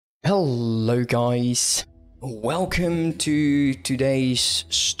Hello guys, welcome to today's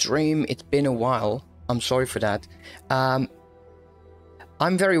stream. It's been a while, I'm sorry for that. I'm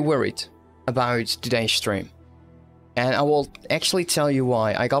very worried about today's stream, and I will actually tell you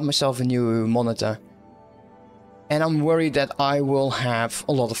why. I got myself a new monitor and I'm worried that I will have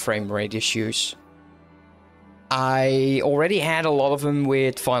a lot of frame rate issues. I already had a lot of them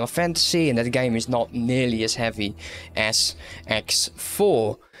with Final Fantasy, and that game is not nearly as heavy as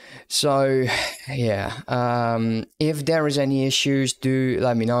X4. So, yeah, if there is any issues, do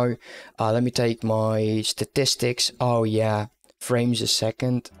let me know. Let me take my statistics. Oh yeah, frames a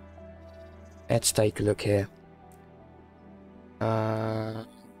second. Let's take a look here.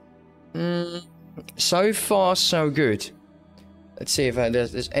 So far, so good. Let's see if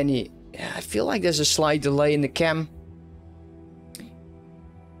there's any... I feel like there's a slight delay in the cam.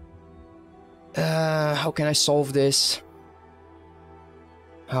 How can I solve this?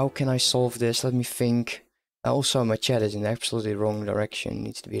 How can I solve this? Let me think. Also, my chat is in the absolutely wrong direction. It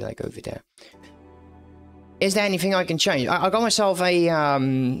needs to be like over there. Is there anything I can change? I got myself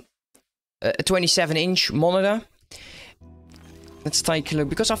a 27-inch monitor. Let's take a look,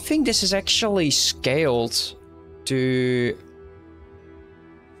 because I think this is actually scaled to...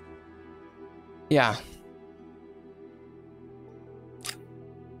 Yeah.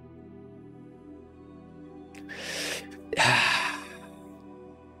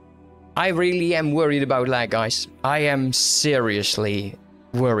 I really am worried about lag, guys. I am seriously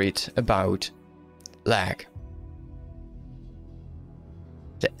worried about lag.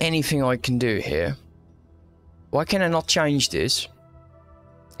 Is there anything I can do here? Why can I not change this?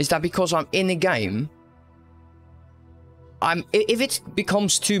 Is that because I'm in a game? If it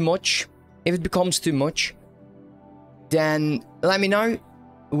becomes too much, then let me know.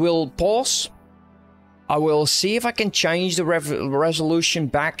 We'll pause. I will see if I can change the resolution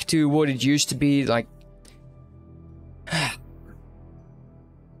back to what it used to be, like...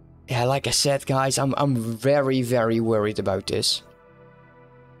 Yeah, like I said, guys, I'm very, very worried about this.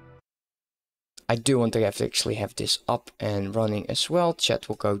 I do want to actually have this up and running as well. Chat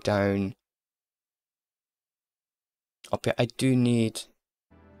will go down. Okay, I do need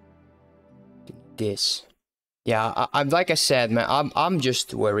this. Yeah, I'm like I said, man, I'm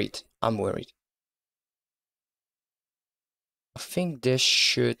just worried. I'm worried. I think this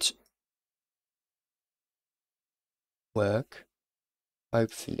should work.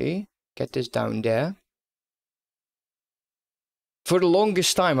 Hopefully. Get this down there. For the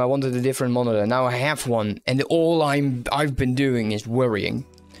longest time I wanted a different monitor. Now I have one, and all I've been doing is worrying.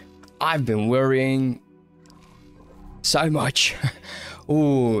 I've been worrying so much.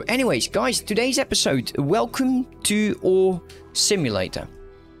 Ooh. Anyways, guys, today's episode. Welcome to our simulator.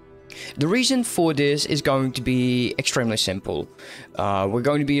 The reason for this is going to be extremely simple. We're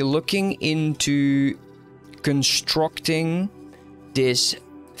going to be looking into constructing this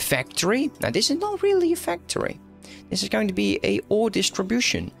factory. Now, this is not really a factory. This is going to be a ore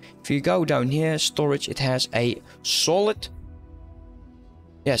distribution. If you go down here, storage, it has a solid...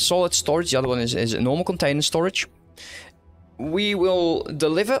 Yeah, solid storage. The other one is a normal container storage. We will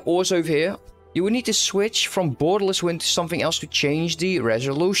deliver ores over here. You will need to switch from borderless wind to something else to change the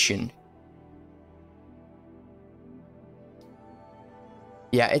resolution.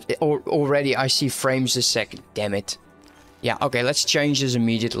 Yeah, already I see frames a second. Damn it. Yeah, okay, let's change this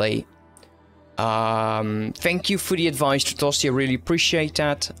immediately. Thank you for the advice, Tritosti. I really appreciate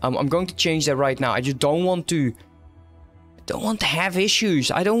that. I'm going to change that right now. I just don't want to have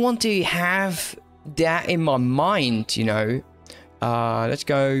issues. I don't want to have that in my mind, you know. Let's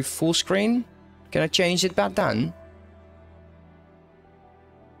go full screen. Can I change it back then?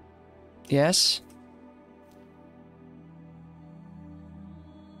 Yes.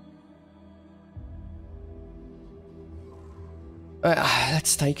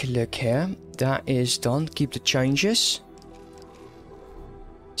 Let's take a look here. That is done. Keep the changes.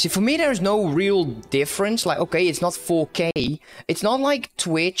 See, for me, there's no real difference. Like, okay, it's not 4K. It's not like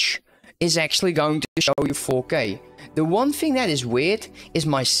Twitch is actually going to show you 4K. The one thing that is weird is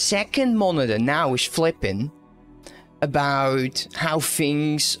my second monitor now is flipping about how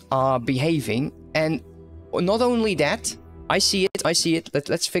things are behaving. And not only that, I see it.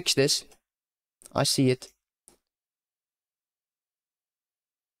 Let's fix this. I see it.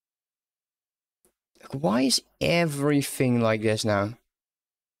 Like, why is everything like this now?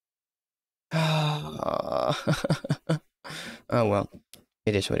 Oh well,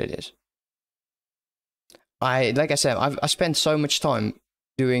 it is what it is. Like I said, I spent so much time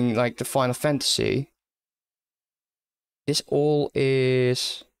doing like the Final Fantasy. This all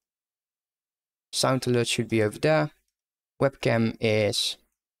is... Sound alert should be over there. Webcam is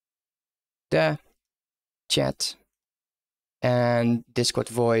There. Chat. And Discord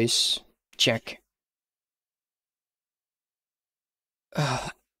voice. Check.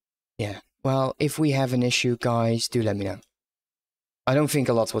 Yeah. Well, if we have an issue, guys, do let me know. I don't think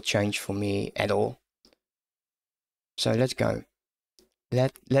a lot will change for me at all. So let's go.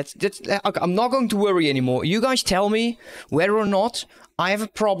 Let's okay, I'm not going to worry anymore. You guys tell me whether or not I have a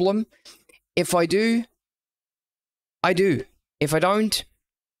problem. If I do, I do. If I don't,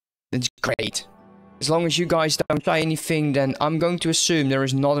 that's great. As long as you guys don't say anything, then I'm going to assume there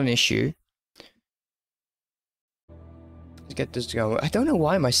is not an issue. Let's get this going. I don't know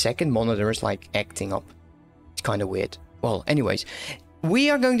why my second monitor is like acting up. It's kind of weird. Well, anyways,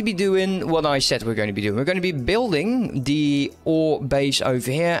 we are going to be doing what I said we're going to be doing. We're going to be building the ore base over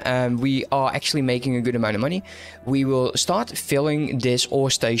here, and we are actually making a good amount of money. We will start filling this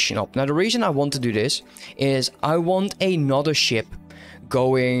ore station up. Now, the reason I want to do this is I want another ship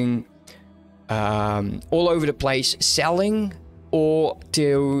going all over the place, selling ore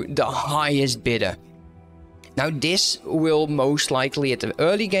to the highest bidder. Now, this will most likely at the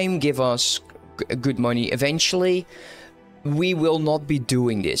early game give us good money. Eventually, we will not be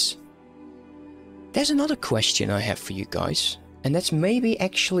doing this. There's another question I have for you guys, and that's maybe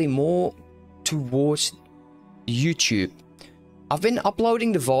actually more towards YouTube. I've been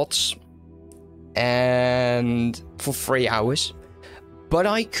uploading the VODs and for 3 hours, but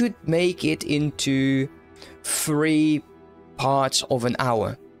I could make it into 3 parts of an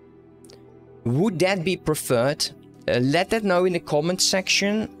hour. Would that be preferred? Let that know in the comment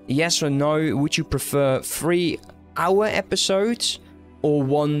section. Yes or no, would you prefer 3-hour episodes or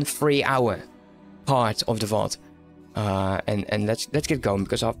 1 3-hour part of the VOD? And let's get going,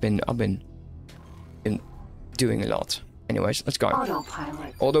 because I've been doing a lot. Anyways, let's go.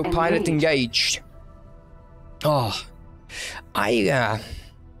 Autopilot engaged. Oh, I've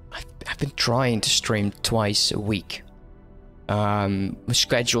been trying to stream twice a week. My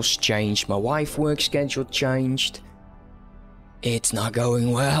schedule's changed. My wife's work schedule changed. It's not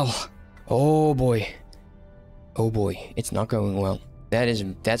going well. Oh boy. Oh boy, it's not going well.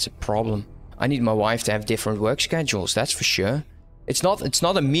 That's a problem. I need my wife to have different work schedules, that's for sure. It's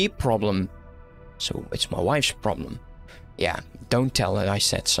not a me problem. So it's my wife's problem. Yeah, don't tell her I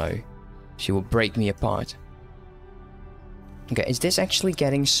said so. She will break me apart. Okay, is this actually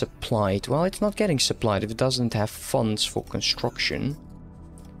getting supplied? Well, it's not getting supplied if it doesn't have funds for construction.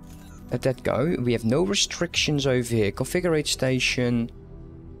 Let that go. We have no restrictions over here. Configure station.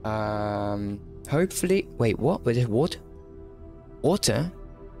 Hopefully... Wait, what? What is water? Water?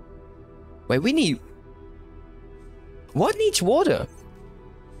 Wait, we need... What needs water?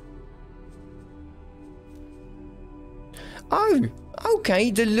 Oh,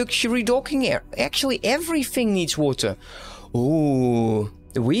 okay, the luxury docking area. Actually, everything needs water. Oh,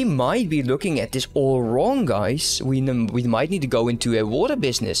 we might be looking at this all wrong, guys. We might need to go into a water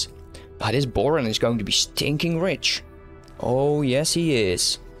business. But this Boron is going to be stinking rich. Oh, yes, he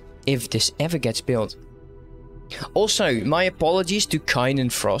is. If this ever gets built. Also, my apologies to Kine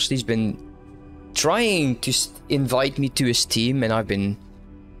and Frost. He's been trying to invite me to his team, and I've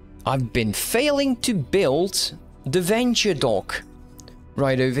been failing to build the venture dock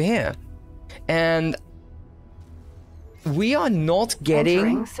right over here. And we are not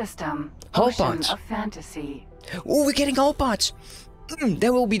getting hull parts. Oh, we're getting hull parts.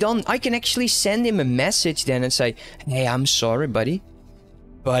 That will be done. I can actually send him a message then and say, hey, I'm sorry, buddy,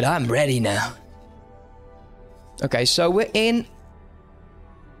 but I'm ready now. Okay, so we're in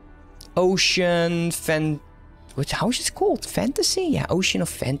Ocean how is it called? Fantasy? Yeah, Ocean of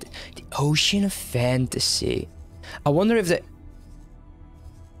Fantasy. The Ocean of Fantasy. I wonder if the...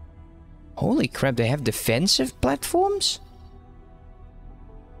 Holy crap, they have defensive platforms?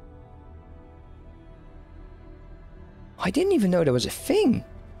 I didn't even know there was a thing.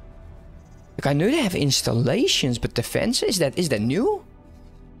 Like, I knew they have installations, but defense, is that new?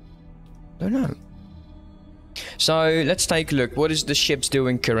 I don't know. So let's take a look. What is the ships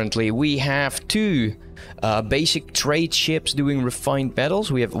doing currently? We have 2 basic trade ships doing refined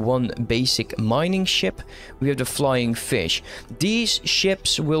metals. We have 1 basic mining ship. We have the flying fish. These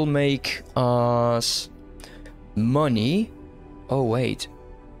ships will make us money. Oh wait,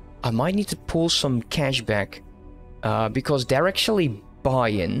 I might need to pull some cash back because they're actually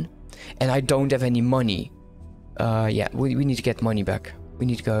buying and I don't have any money. Yeah, we need to get money back. We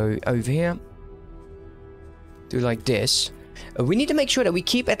need to go over here. Do like this. We need to make sure that we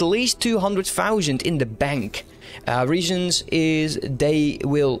keep at least 200,000 in the bank. Reasons is they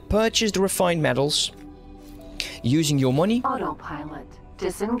will purchase the refined metals using your money. Autopilot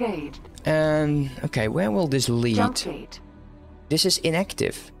disengaged. And okay, where will this lead? Jump gate. This is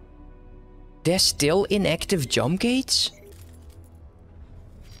inactive. There's still inactive jump gates?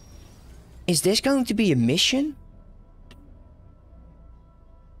 Is this going to be a mission?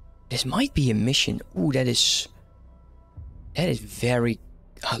 This might be a mission. Ooh, that is very...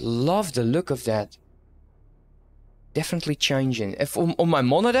 I love the look of that. Definitely changing. If on my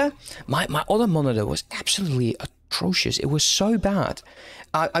monitor, my other monitor was absolutely atrocious. It was so bad.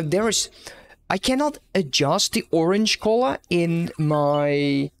 I cannot adjust the orange color in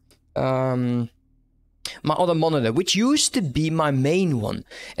my my other monitor, which used to be my main one,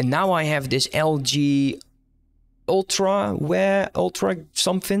 and now I have this LG Ultra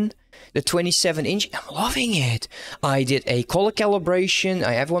something, the 27-inch. I'm loving it. I did a color calibration.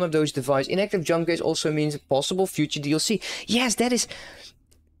 I have one of those devices. Inactive jump gates also means possible future DLC. Yes, that is.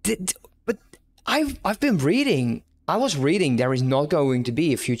 But I've been reading. I was reading there is not going to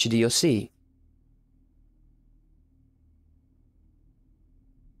be a future DLC.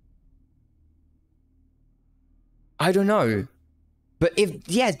 I don't know. But if,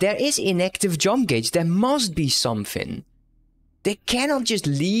 yes, there is inactive jump gates, there must be something. They cannot just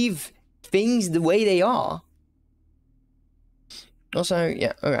leave things the way they are. Also,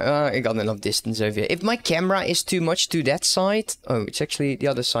 yeah, okay, I got enough distance over here. If my camera is too much to that side... Oh, it's actually the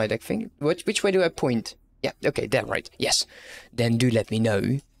other side, I think. Which way do I point? Yeah, okay, there, right. Yes. Then do let me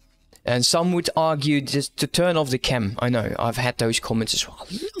know. And some would argue just to turn off the cam. I know, I've had those comments as well.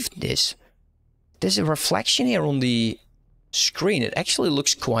 I love this. There's a reflection here on the screen. It actually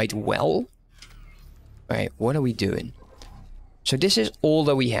looks quite well. Alright, what are we doing? So this is all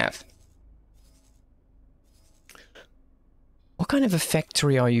that we have. What kind of a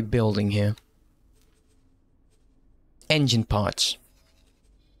factory are you building here? Engine parts.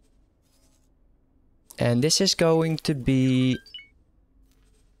 And this is going to be...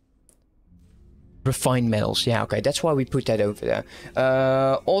 refined metals. Yeah, okay, that's why we put that over there.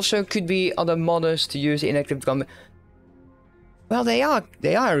 Also could be other modders to use inactive company. Well, they are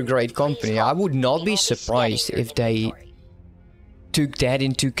a great company. I would not be surprised if they took that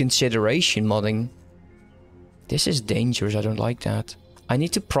into consideration, modding. This is dangerous. I don't like that. I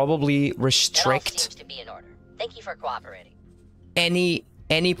need to probably restrict seems to be in order. Thank you for cooperating.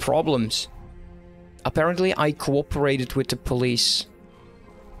 any problems. Apparently I cooperated with the police.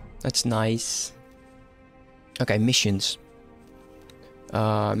 That's nice. Okay, missions.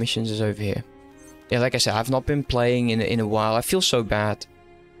 Missions is over here. Yeah, like I said, I've not been playing in a while. I feel so bad.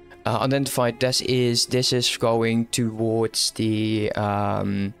 Identified. This is going towards the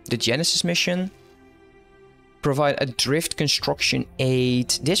Genesis mission. Provide a drift construction aid.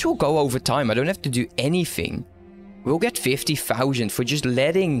 This will go over time. I don't have to do anything. We'll get 50,000 for just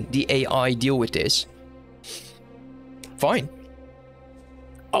letting the AI deal with this. Fine.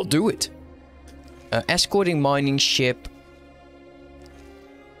 I'll do it. Escorting mining ship.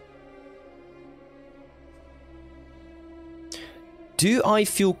 Do I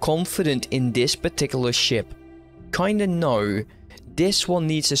feel confident in this particular ship? Kinda no. This one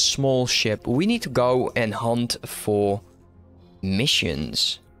needs a small ship. We need to go and hunt for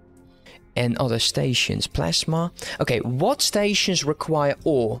missions. And other stations. Plasma. Okay, what stations require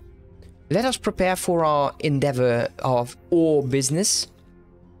ore? Let us prepare for our endeavor of ore business.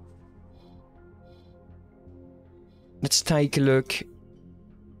 Let's take a look.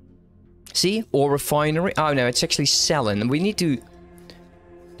 See? Ore refinery. Oh no, it's actually selling. We need to...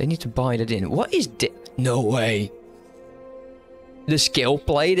 They need to buy that in. What is this? No way. The skill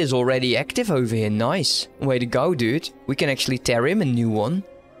plate is already active over here. Nice. Way to go, dude. We can actually tear him a new one.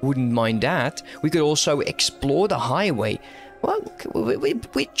 Wouldn't mind that. We could also explore the highway. Well,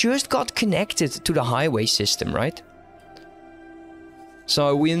 we just got connected to the highway system, right?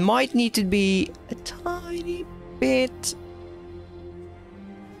 So we might need to be a tiny bit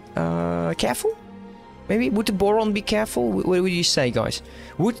careful. Maybe would the boron be careful? What would you say, guys?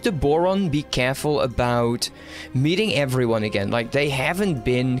 Would the boron be careful about meeting everyone again? Like, they haven't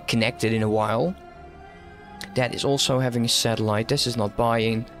been connected in a while. That is also having a satellite. This is not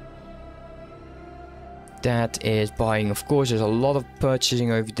buying. That is buying. Of course, there's a lot of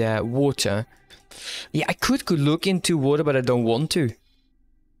purchasing over there. Water. Yeah, I could look into water, but I don't want to.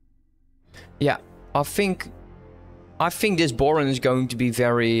 Yeah, I think this boron is going to be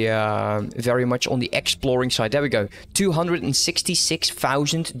very, very much on the exploring side. There we go.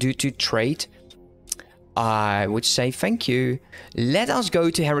 266,000 due to trade. I would say thank you. Let us go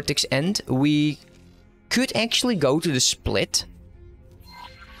to Heretic's End. We could actually go to the split.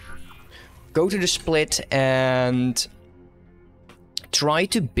 Go to the split and try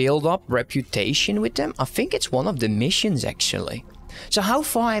to build up reputation with them. I think it's one of the missions, actually. So how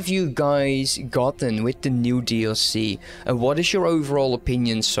far have you guys gotten with the new DLC? And what is your overall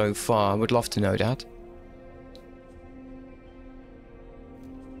opinion so far? I would love to know that.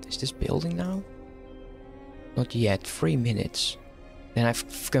 Is this building now? Not yet. 3 minutes. Then I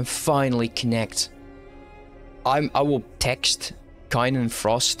can finally connect. I will text Kine and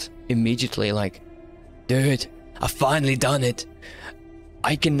Frost immediately like, dude, I've finally done it.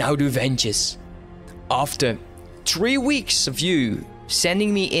 I can now do Vengeance. After 3 weeks of you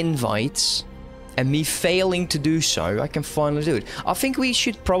sending me invites and me failing to do so, I can finally do it. I think we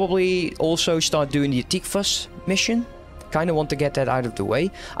should probably also start doing the Tikvas mission. Kind of want to get that out of the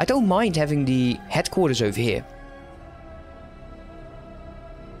way. I don't mind having the headquarters over here.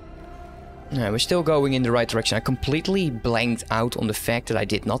 No, we're still going in the right direction. I completely blanked out on the fact that I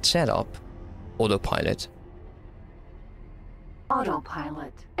did not set up autopilot.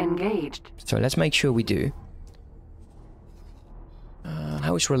 Autopilot engaged. So let's make sure we do.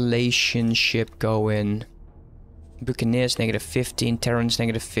 How is relationship going? Buccaneers -15, Terrans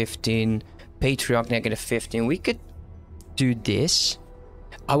 -15, Patriarch -15. We could do this.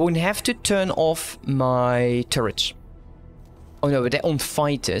 I won't have to turn off my turrets. Oh no, but they're on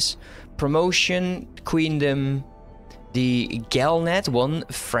fighters. Promotion, Queendom, the Galnet, one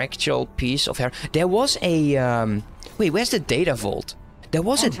fractal piece of hair. There was a wait, where's the data vault? There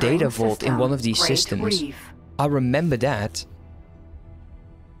was a data vault in one of these systems. I remember that.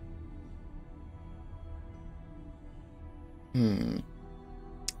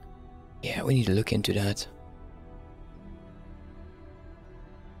 Yeah, we need to look into that.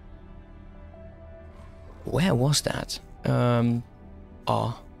 Where was that?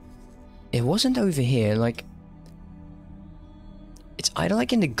 It wasn't over here, like... It's either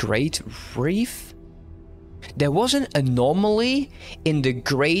like in the Great Reef? There was an anomaly in the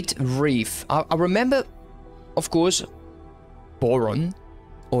Great Reef. I remember, of course, Boron.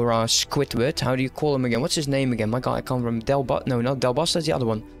 Or Squidward, how do you call him again? What's his name again? My god, I can't remember. No, not Delbus, that's the other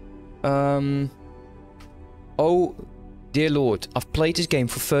one. Oh, dear lord. I've played this game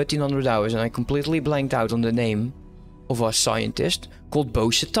for 1300 hours and I completely blanked out on the name of our scientist called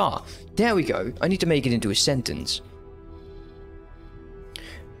Bo-Sata. There we go. I need to make it into a sentence.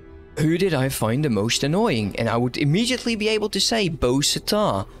 Who did I find the most annoying? And I would immediately be able to say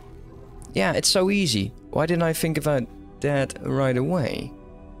Bo-Sata. Yeah, it's so easy. Why didn't I think about that right away?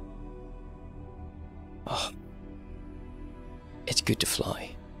 Oh, it's good to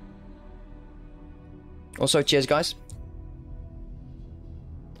fly. Also, cheers, guys.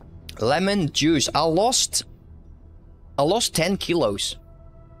 Lemon juice. I lost 10 kilos.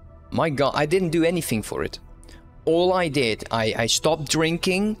 My god, I didn't do anything for it. All I did, I stopped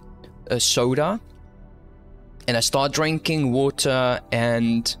drinking soda. And I started drinking water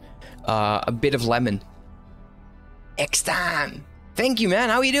and a bit of lemon. X-Time! Thank you, man.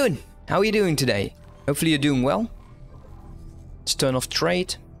 How are you doing? How are you doing today? Hopefully you're doing well. Let's turn off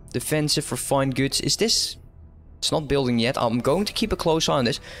trade. Defensive, refined goods. Is this... It's not building yet. I'm going to keep a close eye on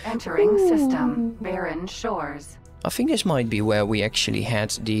this. Entering system. Barren shores. I think this might be where we actually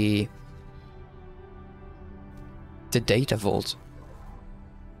had the data vault.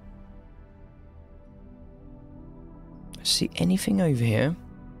 See anything over here?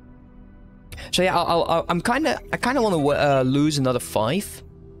 So yeah, I kind of want to lose another 5.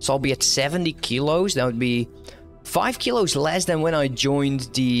 So I'll be at 70 kilos. That would be 5 kilos less than when I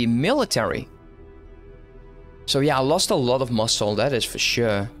joined the military. So yeah, I lost a lot of muscle, that is for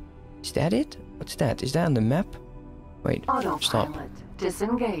sure. Is that it? What's that? Is that on the map? Wait, Autopilot stop.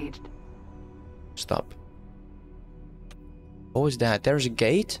 Disengaged. Stop. What was that? There's a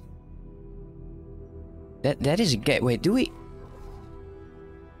gate? That is a gate. Wait, do we...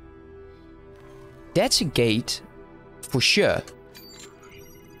 That's a gate for sure.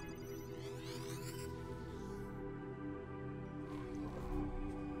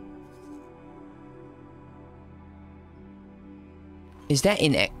 Is that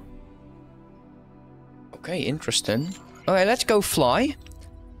in it? Okay, interesting. Alright, let's go fly.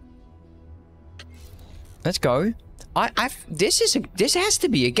 Let's go. This has to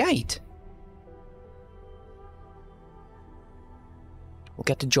be a gate. We'll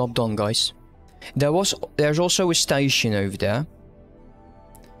get the job done, guys. There's also a station over there.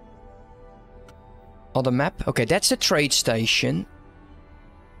 On the map? Okay, that's a trade station.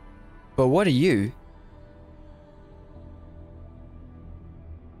 But what are you?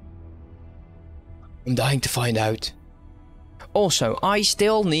 I'm dying to find out. Also, I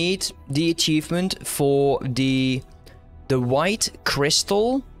still need the achievement for the white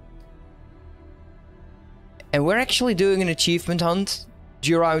crystal. And we're actually doing an achievement hunt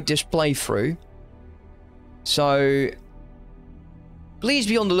throughout this playthrough. So please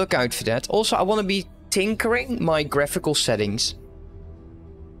be on the lookout for that. Also, I want to be tinkering my graphical settings.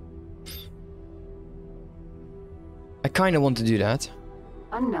 I kind of want to do that.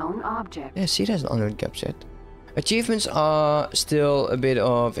 Unknown object. Yeah, see, there's an unknown captured. Achievements are still a bit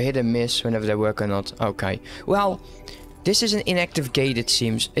of hit and miss whenever they work or not. Okay. Well, this is an inactive gate, it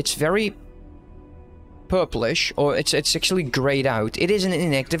seems. It's very purplish, or it's actually grayed out. It is an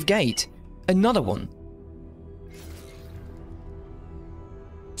inactive gate. Another one.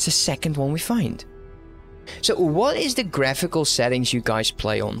 It's the second one we find. So what is the graphical settings you guys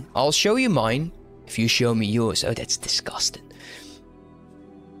play on? I'll show you mine if you show me yours. Oh, that's disgusting.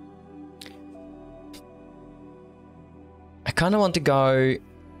 I kind of want to go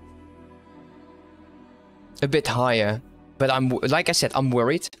a bit higher, but like I said, I'm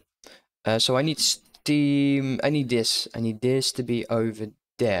worried. So I need Steam. I need this to be over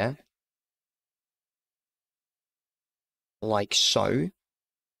there, like so.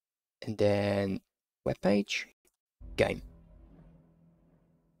 And then web page, game.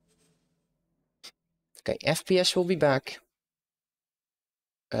 Okay, FPS will be back.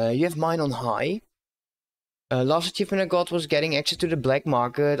 You have mine on high. Last achievement I got was getting access to the black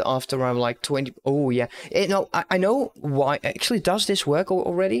market after I'm like 20. Oh yeah, no, I know why. Actually, does this work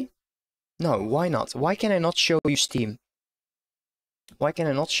already? No, why not? Why can I not show you Steam? Why can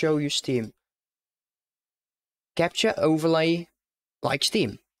I not show you Steam? Capture overlay like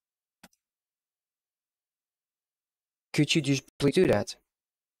Steam. Could you just please do that?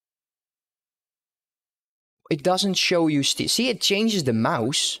 It doesn't show you Steam. See, it changes the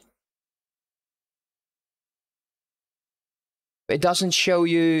mouse. It doesn't show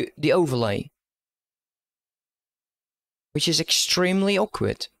you the overlay, which is extremely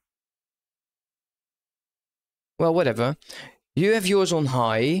awkward. Well, whatever. You have yours on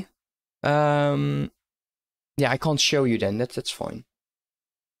high. Yeah, I can't show you then. That's fine.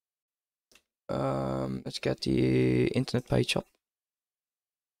 Let's get the internet page up.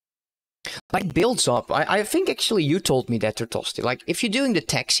 Like, builds up. I think actually you told me that, Tertosti. Like, if you're doing the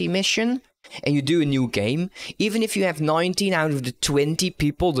taxi mission and you do a new game, even if you have 19 out of the 20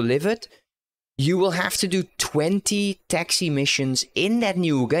 people delivered, you will have to do 20 taxi missions in that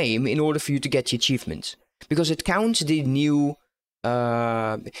new game in order for you to get the achievements. Because it counts the new...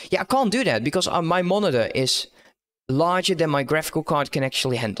 Yeah, I can't do that because my monitor is larger than my graphical card can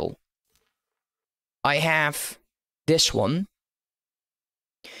actually handle. I have this one.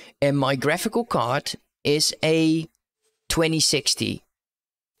 And my graphical card is a 2060.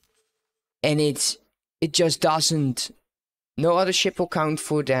 And it just doesn't... No other ship will count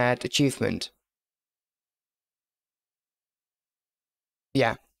for that achievement.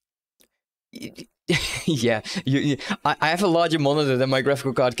 Yeah. Yeah. I have a larger monitor than my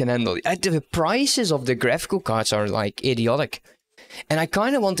graphical card can handle. The prices of the graphical cards are like idiotic. And I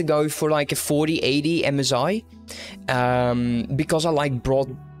kind of want to go for like a 4080 MSI. Because I like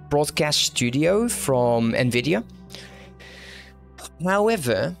Broadcast Studio from Nvidia.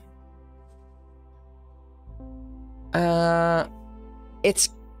 However, it's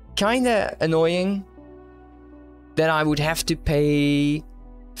kind of annoying that I would have to pay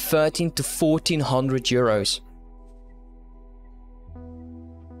 13 to 1400 euros.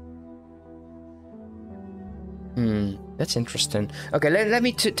 That's interesting. Okay, let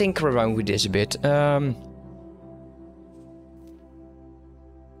me tinker around with this a bit.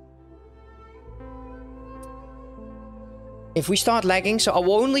 If we start lagging, so I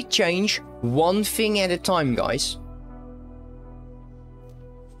will only change one thing at a time, guys.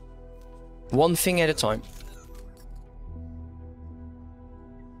 One thing at a time.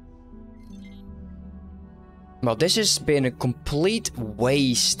 Well, this has been a complete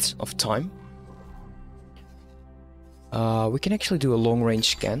waste of time. We can actually do a long-range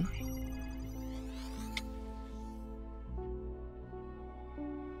scan.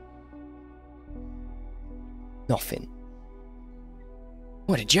 Nothing.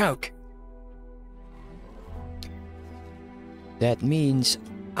 What a joke. That means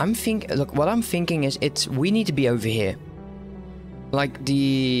look, what I'm thinking is we need to be over here. Like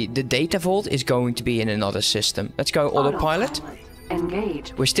the data vault is going to be in another system. Let's go autopilot.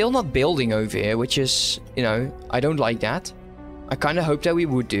 Engage. We're still not building over here, which is, you know, I don't like that. I kind of hoped that we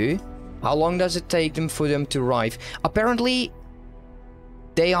would do. How long does it take them for them to arrive? Apparently,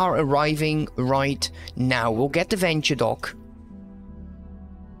 they are arriving right now. We'll get the venture dock.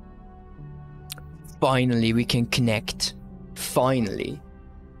 Finally, we can connect. Finally.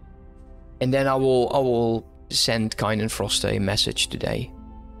 And then I will send Kine and Frost a message today.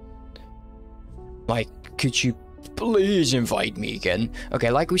 Like, could you please invite me again? Okay,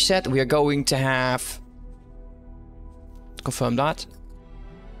 like we said, we are going to have... Confirm that.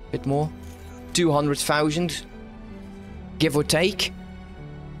 bit more. 200,000, give or take.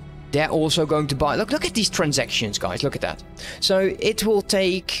 They're also going to buy. Look at these transactions, guys. Look at that. So it will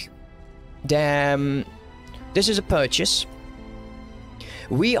take them. This is a purchase.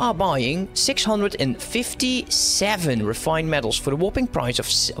 We are buying 657 refined metals for the whopping price of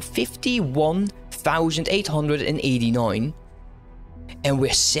 51,889, and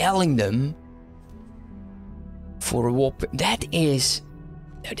we're selling them for a whopping. That is,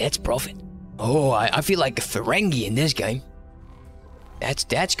 no, that's profit. Oh, I feel like a Ferengi in this game.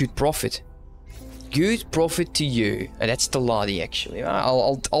 That's good profit. Good profit to you. And that's the Ladi actually.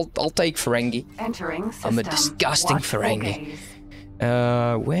 I'll take Ferengi. Entering system. I'm a disgusting Ferengi.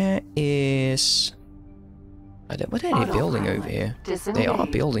 Where is? What are they building over here? They are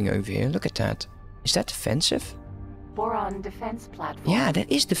building over here. Look at that. Is that defensive? Boron defense platform. Yeah,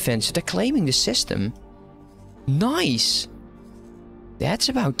 that is defensive. They're claiming the system. Nice. That's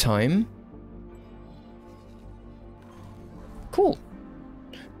about time. Cool.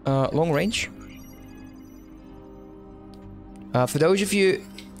 Long range. For those of you,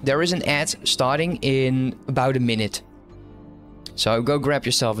 there is an ad starting in about a minute. So go grab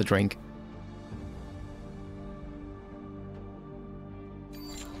yourself a drink.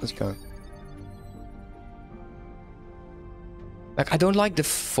 Let's go. Like, I don't like the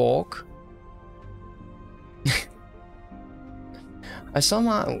fog. I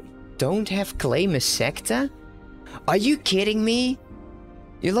somehow don't have claim a sector? Are you kidding me?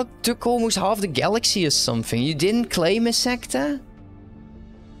 You took almost half the galaxy or something. You didn't claim a sector?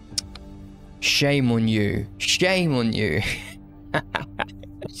 Shame on you. Shame on you.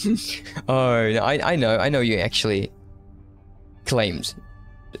 Oh, I know you actually claimed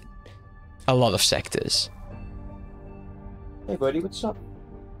a lot of sectors. Hey buddy, what's up?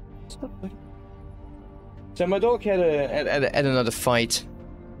 What's up, buddy? So my dog had another fight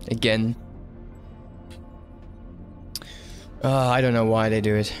again. I don't know why they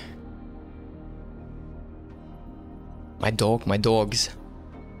do it. My dogs.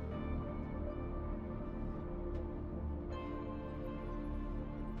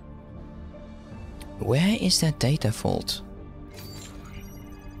 Where is that data vault?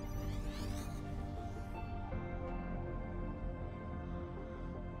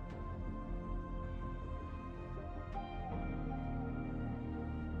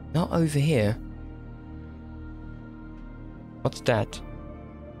 Not over here. What's that?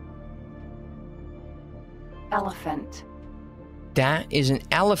 Elephant. That is an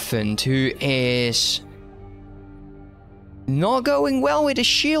elephant who is not going well with the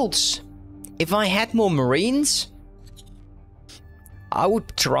shields. If I had more marines, I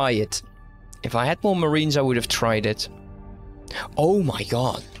would try it. If I had more marines, I would have tried it. Oh my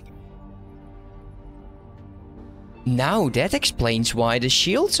god. Now that explains why the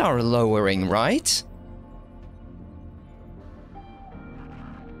shields are lowering, right?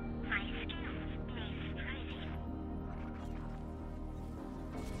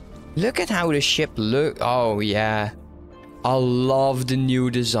 Look at how the ship look. Oh yeah. I love the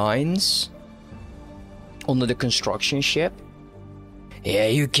new designs under the construction ship. Yeah,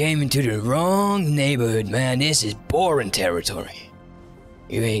 you came into the wrong neighborhood, man. This is boring territory.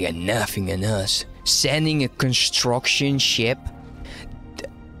 You ain't got nothing on us. Sending a construction ship.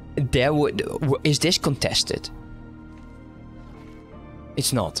 Is this contested?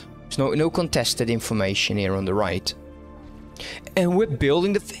 It's not. There's no contested information here on the right. And we're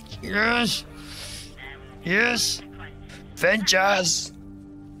building the thing. Yes! Yes! Ventures!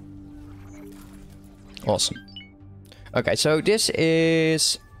 Awesome. Okay, so this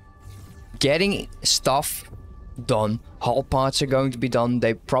is getting stuff done. Hull parts are going to be done.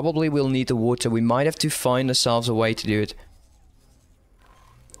 They probably will need the water. We might have to find ourselves a way to do it.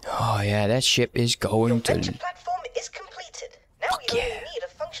 Oh yeah, that ship is going to... Your venture platform is completed. Now you only need a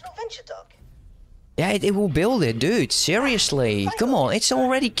functional venture dock. Yeah, it will build it, dude. Seriously. Come on, it's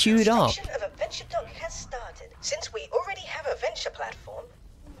already queued up. Construction of a venture dock has started. Since we already have a venture platform,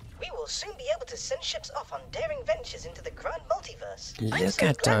 we will soon be able to send ships off on daring ventures into the grand multiverse. Look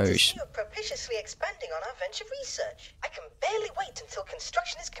at those. You're propitiously expanding on our venture research. I can barely wait until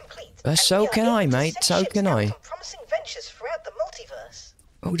construction is complete. So can I, mate. So can I. Promising ventures throughout the multiverse.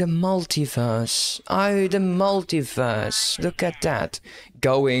 Oh, the multiverse. Oh, the multiverse. Look at that.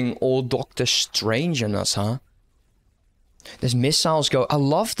 Going all Doctor Strange on us, huh? There's missiles go. I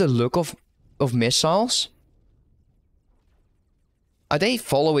love the look of missiles. Are they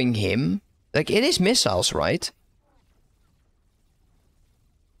following him? Like, it is missiles, right?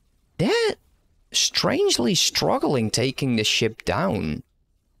 They're strangely struggling taking the ship down.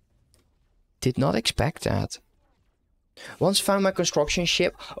 Did not expect that. Once found my construction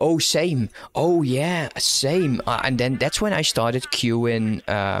ship. Oh, same. Oh, yeah, same. And then that's when I started queuing,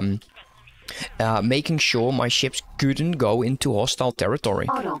 making sure my ships couldn't go into hostile territory.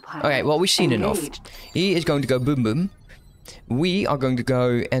 Autopilot Okay, well, we've seen enough. engaged. He is going to go boom boom. We are going to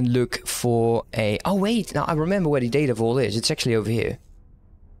go and look for a... Oh, wait. Now, I remember where the data vault is. It's actually over here.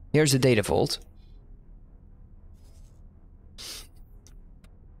 Here's the data vault.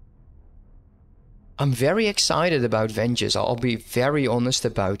 I'm very excited about Vengers. I'll be very honest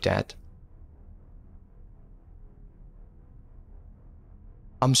about that.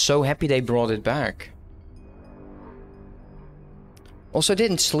 I'm so happy they brought it back. Also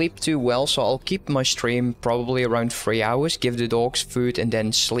didn't sleep too well, so I'll keep my stream probably around 3 hours, give the dogs food and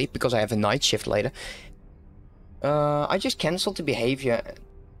then sleep because I have a night shift later. I just cancelled the behavior.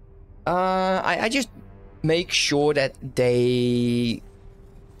 I just make sure that they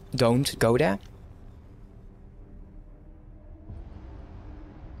don't go there.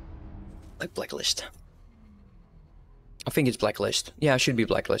 Like blacklist. I think it's blacklist. Yeah, it should be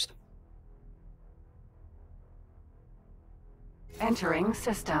blacklist. Entering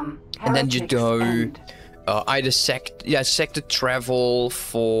system. And then you Heretics do end. either sector travel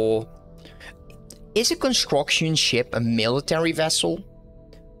for... Is a construction ship a military vessel?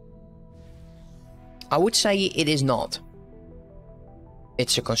 I would say it is not.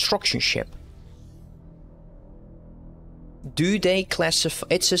 It's a construction ship. Do they classify...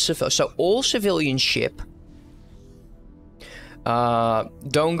 It's a civil... So all civilian ship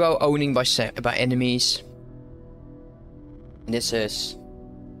don't go owning by enemies. This is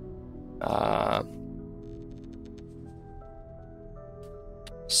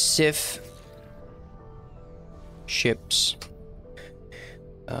civ ships.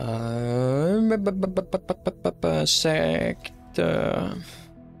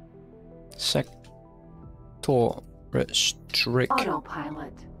 Sector restrict.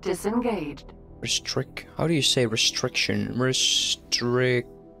 Autopilot disengaged. Restrict. How do you say restriction? Restriction?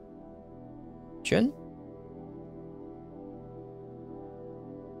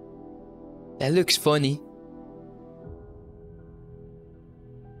 That looks funny.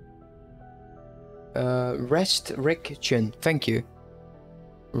 Restriction. Thank you.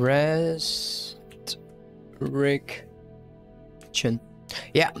 Restriction.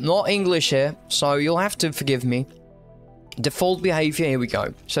 Yeah, not English here, so you'll have to forgive me. Default behavior, here we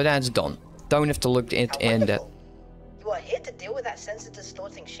go. So that's done. Don't have to look in that. You are here to deal with that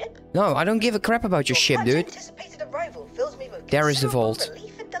sensor-distorting ship? No, I don't give a crap about your ship, dude. Anticipated arrival fills me with There is the considerable vault.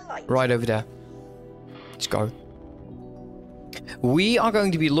 relief and delight. Right over there. Let's go. We are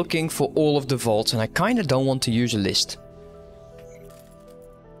going to be looking for all of the vaults, and I kind of don't want to use a list.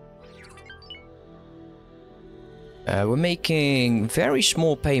 We're making very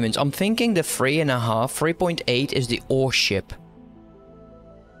small payments. I'm thinking the 3.8 is the ore ship.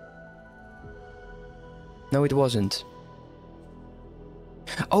 No, it wasn't.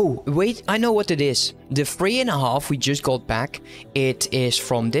 Oh, wait, I know what it is. The 3.5 we just got back, it is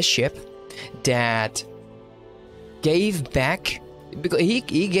from this ship that gave back, because he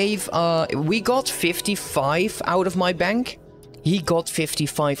gave, we got 55 out of my bank. He got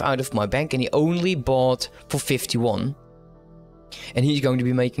 55 out of my bank and he only bought for 51. And he's going to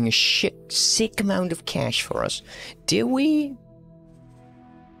be making a sick amount of cash for us. Did we?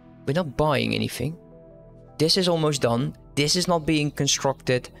 We're not buying anything. This is almost done. This is not being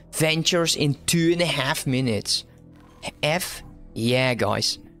constructed. Ventures in 2.5 minutes. F yeah,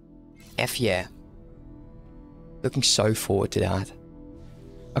 guys. F yeah. Looking so forward to that.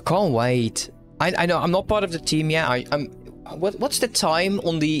 I can't wait. I know I'm not part of the team yet. What's the time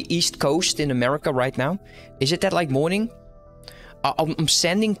on the East Coast in America right now? Is it that like morning? I'm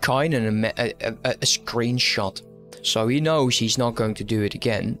sending Kynan a screenshot, so he knows he's not going to do it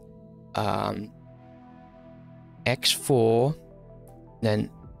again. X4, then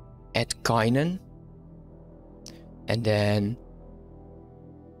add Kynan, and then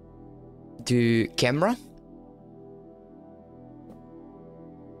do camera.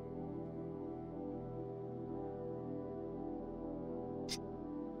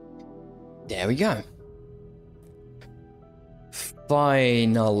 There we go.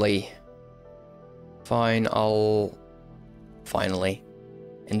 Finally. Finally.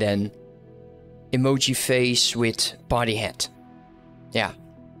 And then emoji face with party hat. Yeah.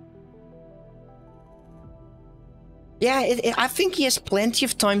 Yeah, I think he has plenty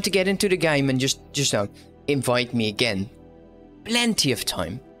of time to get into the game and just invite me again. Plenty of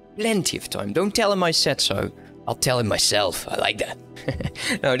time. Plenty of time. Don't tell him I said so. I'll tell him myself. I like that.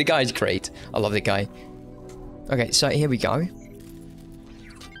 No, the guy's great. I love the guy. Okay, so here we go.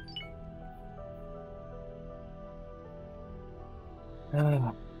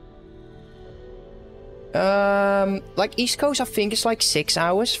 Like East Coast, I think it's like 6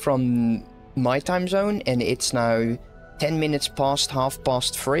 hours from my time zone, and it's now 10 minutes past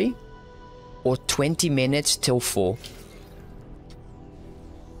 3:30, or 20 minutes till 4.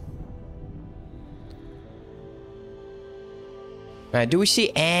 Do we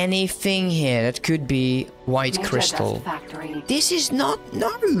see anything here that could be white Major crystal? dust factory. This is not...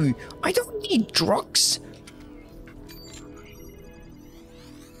 No! I don't need drugs!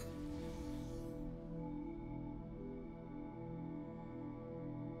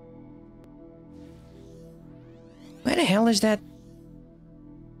 Where the hell is that?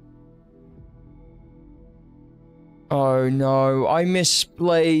 Oh no, I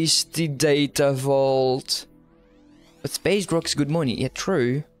misplaced the data vault. But space drugs good money. Yeah,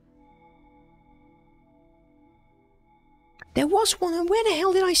 true. There was one, and where the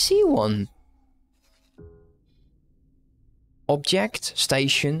hell did I see one? Object,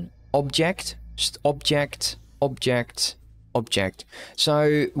 station, object, object, object, object.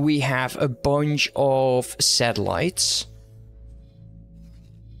 So we have a bunch of satellites.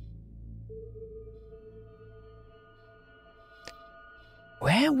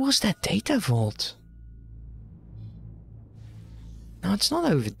 Where was that data vault? No, it's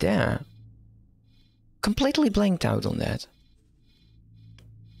not over there. Completely blanked out on that.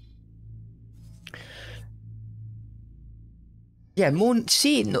 Yeah, more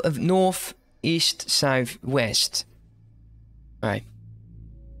see north, east, south, west. Right.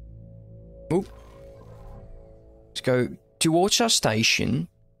 Oop. Let's go towards our station,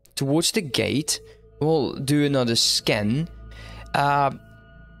 towards the gate. We'll do another scan.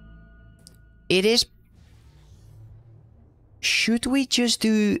 It is... Should we just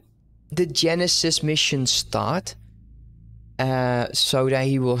do the Genesis mission start? So that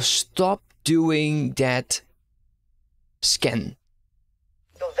he will stop doing that scan.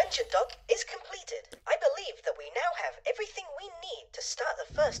 Your venture dock is completed. I believe that we now have everything we need to start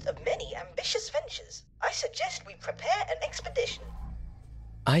the first of many ambitious ventures. I suggest we prepare an expedition.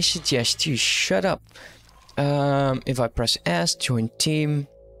 I suggest you shut up. If I press S, join team.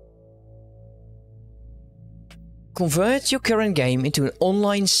 Convert your current game into an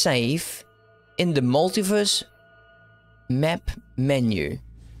online save in the multiverse map menu.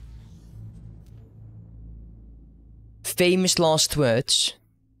 Famous last words.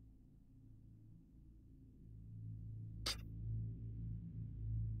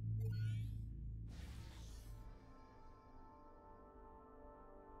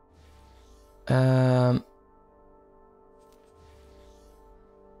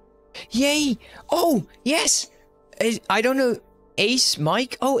 Yay! Oh, yes! I don't know. Ace,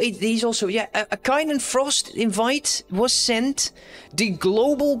 Mike? Oh, he's also... Yeah, a Kind and Frost invite was sent. The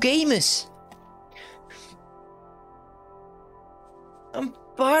global gamers. I'm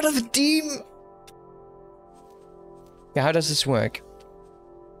part of a team. Yeah, how does this work?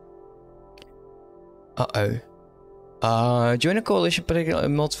 Uh-oh. Join a coalition, particularly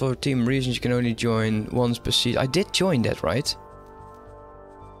multiple team reasons you can only join once per season. I did join that, right?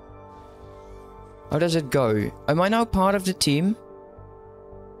 How does it go? Am I now part of the team?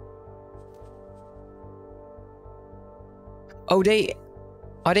 Oh,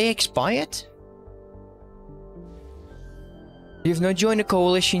 are they expired? You've not joined a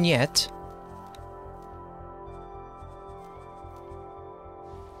coalition yet.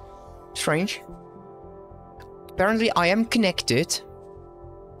 Strange. Apparently I am connected.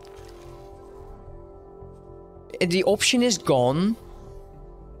 The option is gone.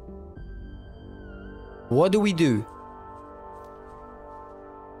 What do we do?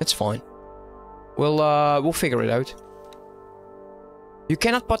 It's fine. We'll figure it out. You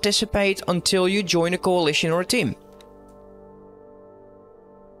cannot participate until you join a coalition or a team.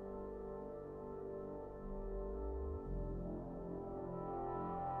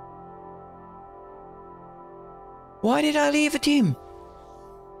 Why did I leave a team?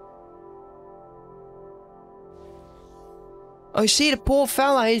 I see the poor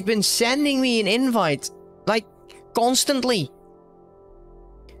fella has been sending me an invite. Like, constantly.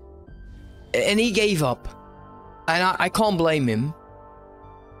 And he gave up. And I can't blame him.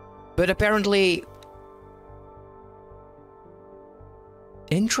 But apparently...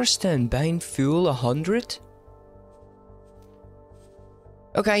 Interesting. Buying fuel 100?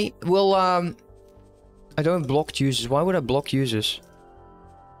 Okay, well, I don't block users. Why would I block users?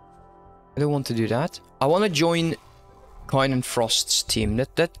 I don't want to do that. I want to join Kind and Frost's team.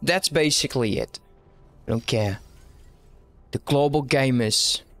 That's basically it. I don't care. The global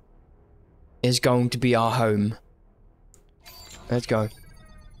gamers is going to be our home. Let's go.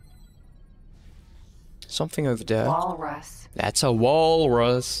 something over there. Walrus. That's a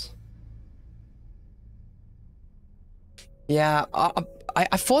walrus. Yeah,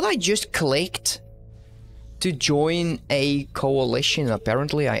 I thought I just clicked to join a coalition.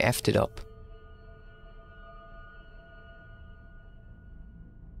 Apparently I effed it up.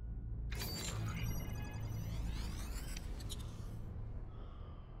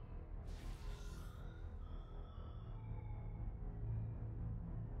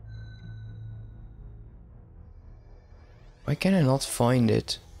 Why can I not find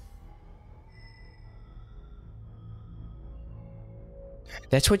it?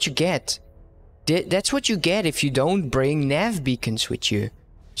 That's what you get. That's what you get if you don't bring nav beacons with you.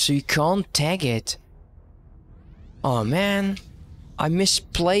 So you can't tag it. Oh man, I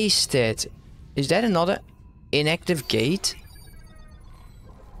misplaced it. Is that another inactive gate?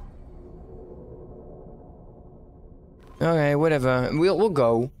 Okay, whatever. We'll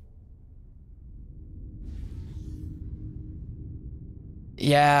go.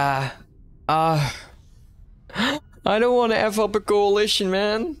 Yeah. I don't want to F up a coalition,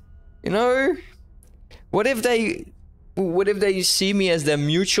 man. You know? What if they see me as their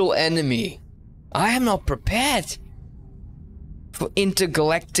mutual enemy? I am not prepared for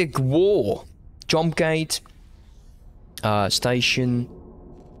intergalactic war. Jump gate. Station.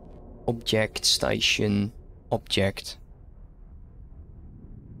 Object. Station. Object.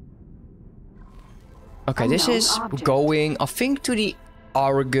 Okay, this is going, I think, to the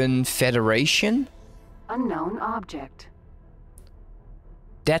Argon Federation. Unknown object.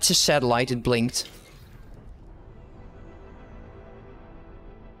 That's a satellite, it blinked.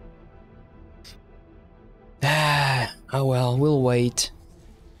 Oh well, we'll wait.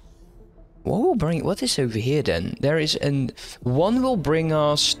 What is over here then? There is one will bring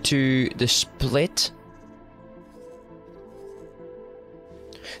us to the split.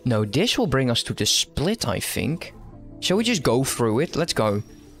 No, this will bring us to the split, I think. Shall we just go through it? Let's go.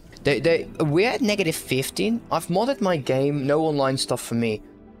 We're at -15. I've modded my game. No online stuff for me.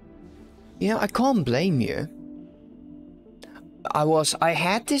 Yeah, I can't blame you. I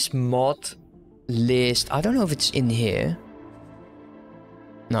had this mod list. I don't know if it's in here.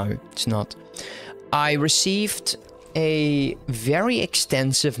 No, it's not. I received a very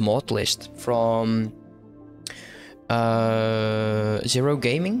extensive mod list from Zero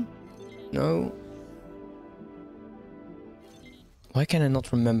Gaming? No. Why can I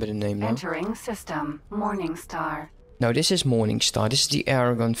not remember the name now? Entering system. Morningstar. No, this is Morningstar. This is the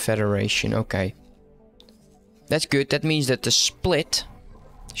Aragon Federation. Okay. That's good. That means that the split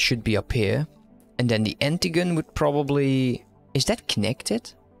should be up here. And then the antigun would probably... Is that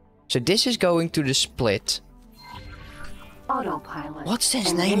connected? So this is going to the split. Autopilot. What's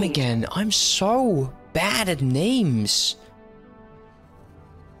his name again? I'm so bad at names.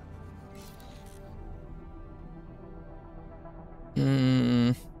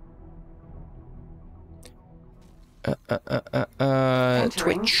 Entering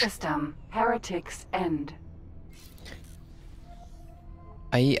Twitch. system. Heretics end.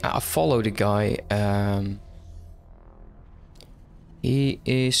 I follow the guy. He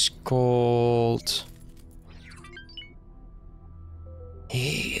is called...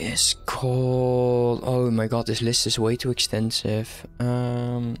 Oh my god, this list is way too extensive.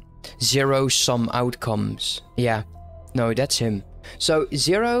 Zero sum outcomes. Yeah. No, that's him. So,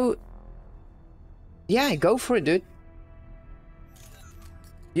 Zero... Yeah, go for it, dude.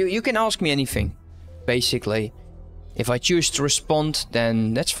 You can ask me anything, basically. If I choose to respond,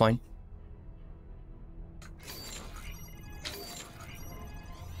 then that's fine.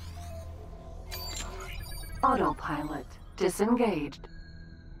 Autopilot. Disengaged.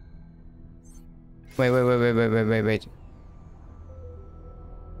 Wait.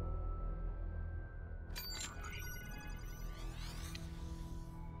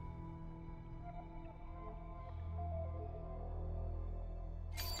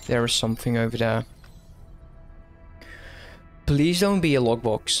 There is something over there. Please don't be a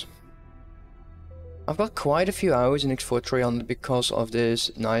logbox. I've got quite a few hours in X4 300 because of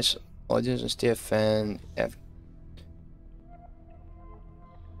this nice audience and stuff and...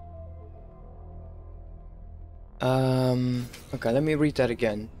 Okay, let me read that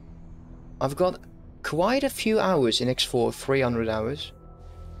again. I've got quite a few hours in X4 300 hours.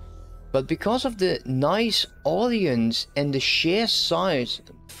 But because of the nice audience and the sheer size,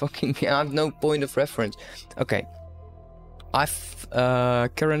 fucking, I have no point of reference. Okay.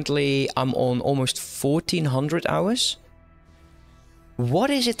 Currently I'm on almost 1400 hours. What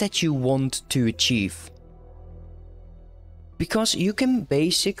is it that you want to achieve? Because you can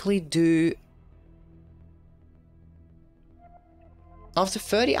basically do... After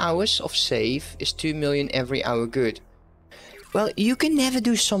 30 hours of save is 2 million every hour good. Well, you can never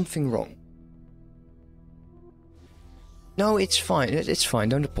do something wrong. No, it's fine. It's fine.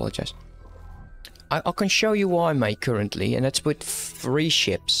 Don't apologize. I can show you what I make currently, and that's with 3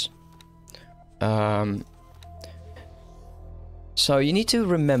 ships. So you need to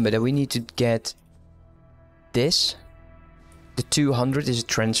remember that we need to get this. The 200 is a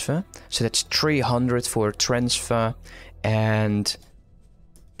transfer, so that's 300 for a transfer, and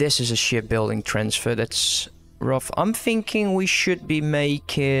this is a shipbuilding transfer. That's rough. I'm thinking we should be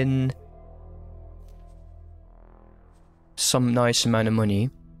making some nice amount of money.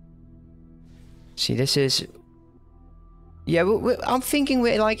 See, this is, yeah, I'm thinking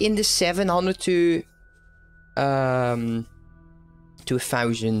we're like in the 700 to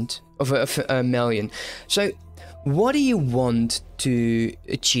 1,000 of a million. So what do you want to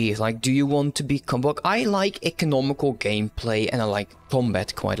achieve? Like, do you want to become... Well, I like economical gameplay and I like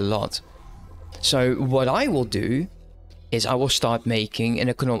combat quite a lot. So what I will do is I will start making an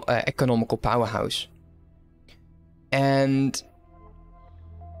economical powerhouse. And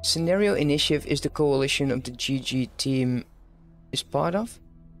Scenario Initiative is the coalition of the GG team is part of?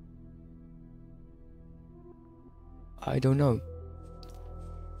 I don't know.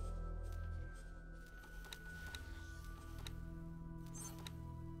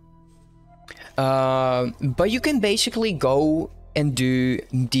 But you can basically go and do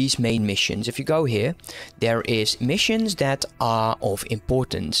these main missions. If you go here, there is missions that are of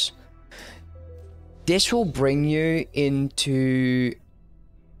importance. This will bring you into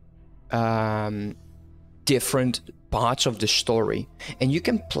different parts of the story, and you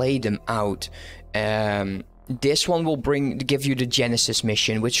can play them out. This one will give you the Genesis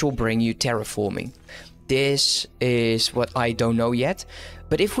mission, which will bring you terraforming. This is what I don't know yet.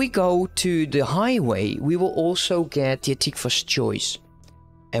 But if we go to the highway, we will also get the Atikva's Choice.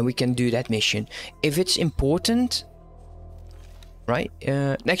 And we can do that mission. If it's important... Right?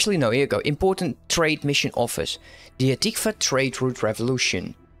 Actually, no, here you go. Important trade mission offers. The Atikva Trade Route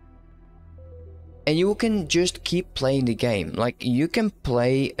Revolution. And you can just keep playing the game. Like, you can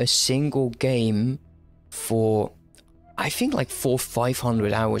play a single game for... I think like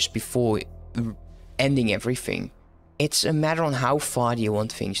 400-500 hours before ending everything. It's a matter on how far do you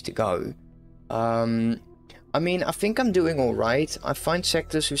want things to go. I mean, I think I'm doing all right. I find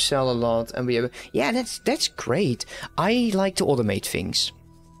sectors who sell a lot, and we have... Yeah, that's great. I like to automate things,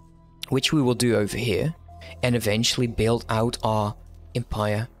 which we will do over here, and eventually build out our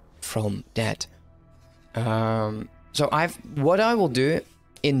empire from that. So what I will do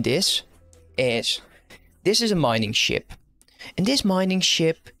in this is a mining ship, and this mining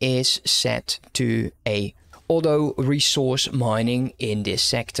ship is set to a auto resource mining in this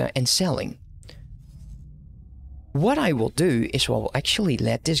sector and selling. What I will do is I will actually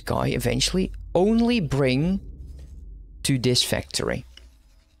let this guy eventually only bring to this factory.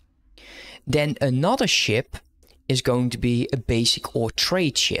 Then another ship is going to be a basic ore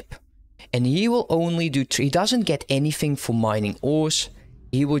trade ship. And he will only do... He doesn't get anything for mining ores.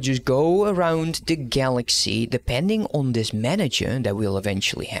 He will just go around the galaxy, depending on this manager that we'll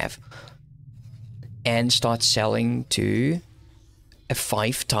eventually have, and start selling to a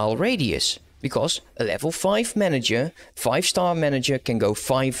 5-tile radius. Because a level 5 manager, 5-star manager, can go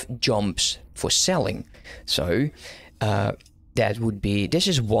 5 jumps for selling. So that would be... This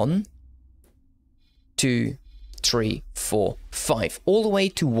is 1, 2, 3, 4, 5. All the way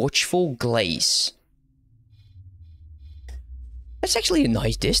to Watchful Glaze. That's actually a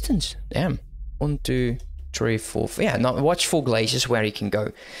nice distance. Damn. 1, 2, 3, 4... Yeah, no, Watchful Glaze is where he can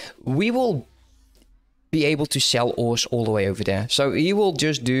go. We will be able to sell ores all the way over there. So he will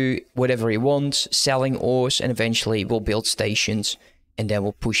just do whatever he wants, selling ores, and eventually we'll build stations, and then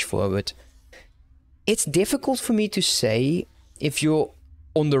we'll push forward. It's difficult for me to say if you're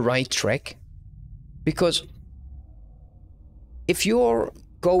on the right track, because if you're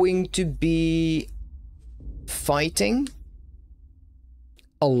going to be fighting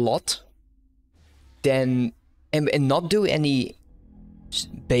a lot, then and not do any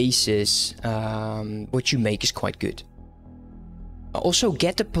bases, what you make is quite good. Also,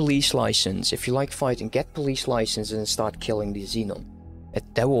 get the police license. If you like fighting, get police license and start killing the Xenon.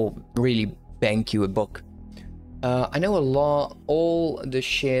 That will really bank you a buck. I know a lot, all the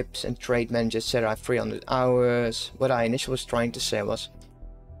ships and trade managers said I have 300 hours. What I initially was trying to say was,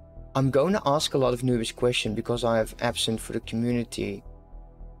 I'm going to ask a lot of noobish questions because I have absent for the community,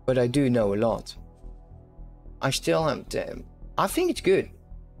 but I do know a lot. I still have to... I think it's good.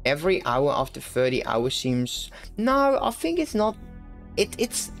 Every hour after 30 hours seems... No, I think it's not...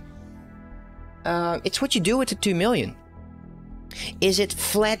 It's what you do with the 2 million. Is it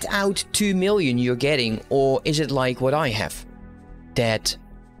flat out 2 million you're getting, or is it like what I have? That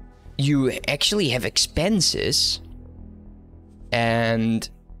you actually have expenses and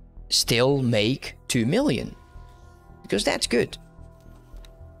still make 2 million? Because that's good.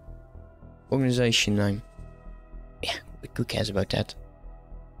 Organization name. Yeah, who cares about that?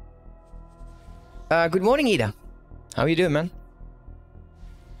 Good morning, Ida. How you doing, man?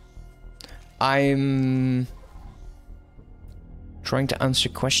 I'm trying to answer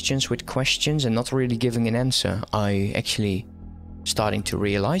questions with questions and not really giving an answer. I actually starting to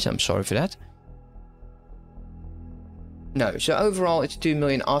realize. I'm sorry for that. No, so overall it's 2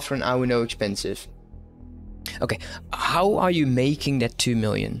 million after an hour, no expensive. Okay, how are you making that 2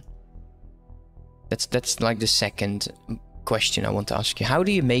 million? That's like the second question I want to ask you. How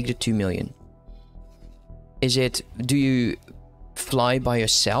do you make the 2 million? Is it, do you fly by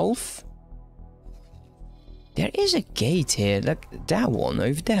yourself? There is a gate here, like that one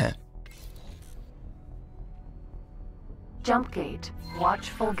over there. Jump gate.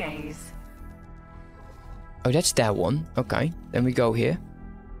 Watchful gaze. Oh, that's that one. Okay, then we go here.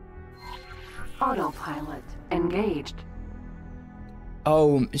 Autopilot. Engaged.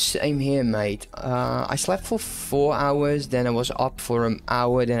 Oh, same here, mate. I slept for 4 hours, then I was up for an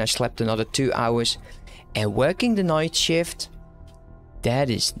hour, then I slept another 2 hours. And working the night shift, that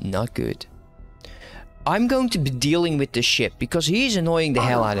is not good. I'm going to be dealing with the ship because he's annoying the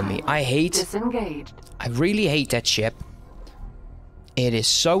hell out of me. I really hate that ship. It is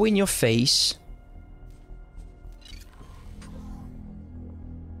so in your face.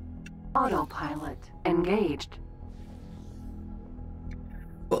 Autopilot. Engaged.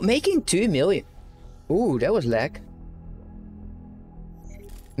 But making 2 million. Ooh, that was lag.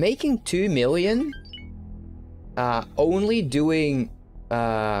 Making 2 million. Only doing.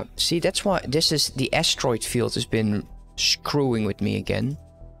 See, that's why this is the asteroid field has been screwing with me again.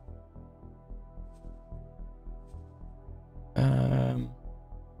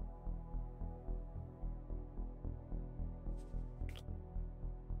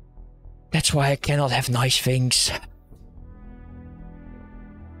 That's why I cannot have nice things.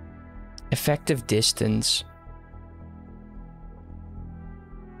 Effective distance.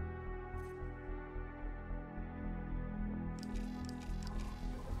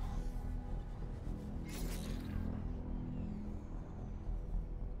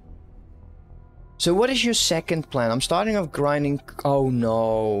 So what is your second plan? I'm starting off grinding. Oh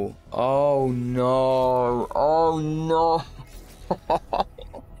no. Oh no. Oh no.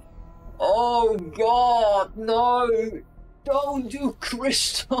 Oh god, no. Don't do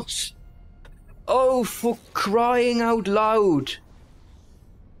crystals. Oh, for crying out loud.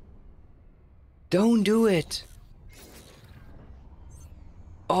 Don't do it.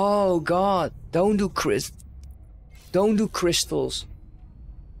 Oh god, don't do crystals. Don't do crystals.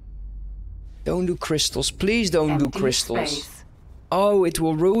 Don't do crystals. Please don't do crystals. Space. Oh, it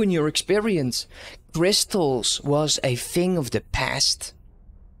will ruin your experience. Crystals was a thing of the past.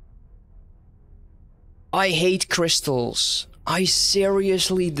 I hate crystals. I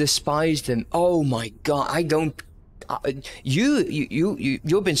seriously despise them. Oh my god, I don't...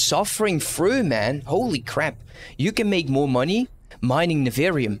 You've been suffering through, man. Holy crap. You can make more money mining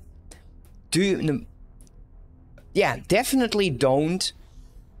Neverium. Yeah, definitely don't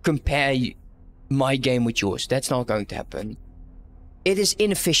compare my game with yours. That's not going to happen. It is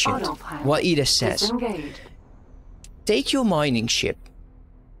inefficient. Autopilot. What Ida says. Disengage. Take your mining ship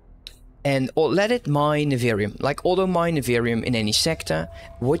and or let it mine Neverium. Like auto mine Neverium in any sector.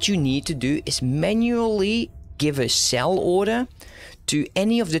 What you need to do is manually give a sell order to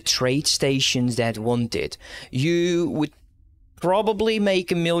any of the trade stations that want it. You would probably make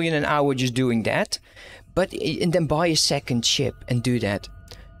 $1 million an hour just doing that. And then buy a second ship and do that.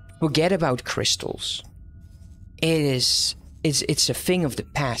 Forget about crystals. It's a thing of the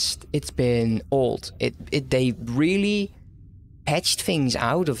past. It's been old. They really patched things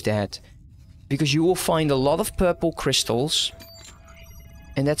out of that, because you will find a lot of purple crystals,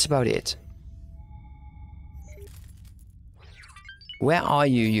 and that's about it. Where are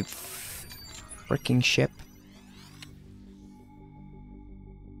you, you freaking ship?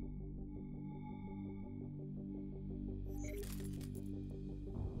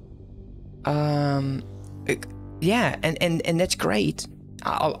 Yeah, and that's great.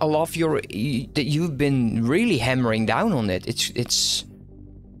 I love that you've been really hammering down on it. It's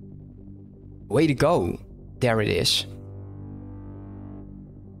way to go. There it is.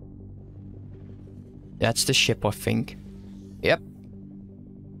 That's the ship, I think. Yep.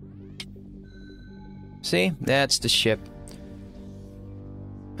 See, that's the ship.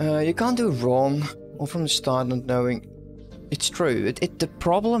 You can't do wrong, or from the start not knowing. It's true. The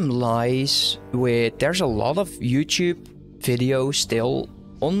problem lies with there's a lot of YouTube videos still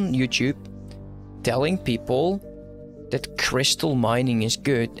on YouTube telling people that crystal mining is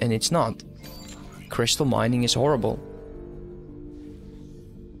good, and it's not. Crystal mining is horrible.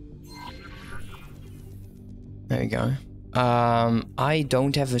 There you go. I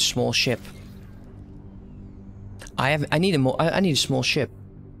don't have a small ship. I need a small ship.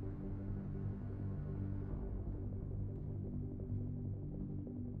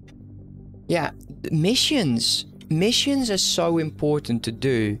 Yeah, missions are so important to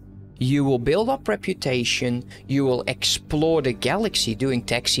do. You will build up reputation, you will explore the galaxy doing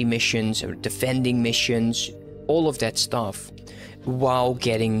taxi missions or defending missions, all of that stuff, while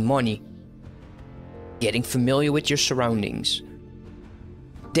getting money. Getting familiar with your surroundings.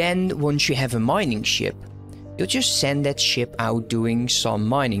 Then, once you have a mining ship, you'll just send that ship out doing some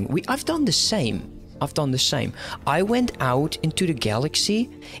mining. I've done the same. I went out into the galaxy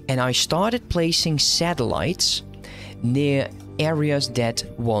and I started placing satellites near areas that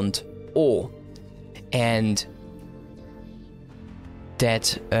want ore. And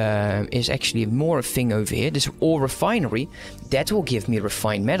that is actually more a thing over here. This ore refinery, that will give me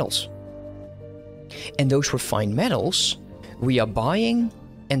refined metals. And those refined metals we are buying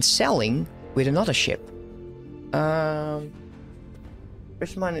and selling with another ship.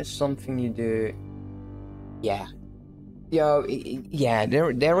 First mine is something you do. Yeah. Yeah,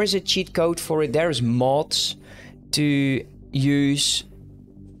 there is a cheat code for it. There's mods to use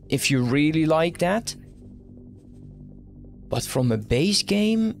if you really like that. But from a base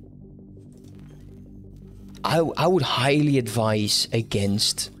game, I would highly advise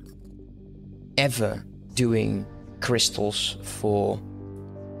against ever doing crystals for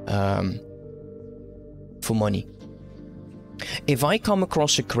money. If I come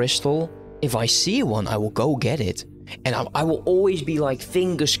across a crystal, if I see one, I will go get it. And I will always be like,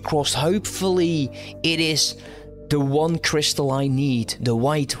 fingers crossed, hopefully it is the one crystal I need, the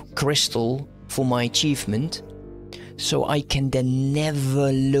white crystal for my achievement, so I can then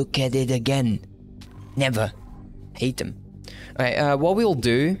never look at it again. Never. Hate them. Alright, what we'll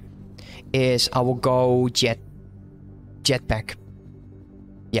do is I will go jetpack.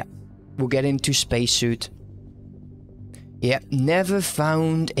 Yeah, we'll get into spacesuit. Yeah, never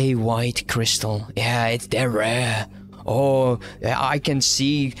found a white crystal. Yeah, they're rare. Oh, I can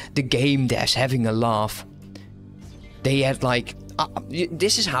see the game devs having a laugh. They had like,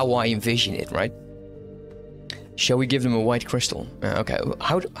 this is how I envision it, right? Shall we give them a white crystal? Okay,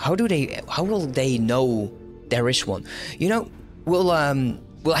 how will they know there is one? You know, we'll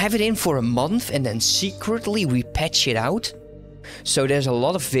have it in for a month and then secretly we patch it out. So there's a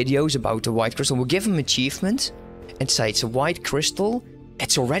lot of videos about the white crystal. We'll give them achievement and say it's a white crystal.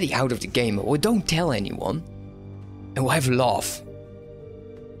 It's already out of the game. Well, don't tell anyone. And we'll have a laugh.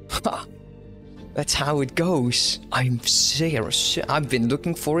 That's how it goes. I'm serious. I've been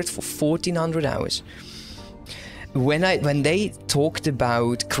looking for it for 1400 hours. When they talked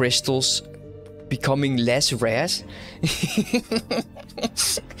about crystals becoming less rare,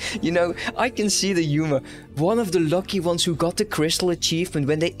 you know, I can see the humor. One of the lucky ones who got the crystal achievement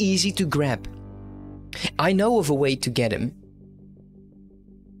when they're easy to grab. I know of a way to get them.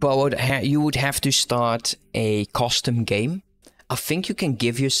 But you would have to start a custom game. I think you can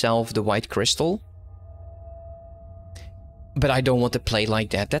give yourself the white crystal. But I don't want to play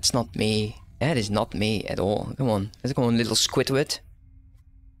like that. That's not me. That is not me at all. Come on. Let's go on, little Squidward.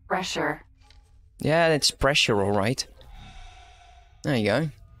 Pressure. Yeah, that's pressure, alright. There you go.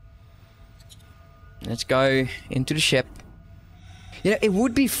 Let's go into the ship. You know, it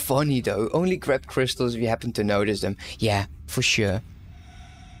would be funny though. Only grab crystals if you happen to notice them. Yeah, for sure.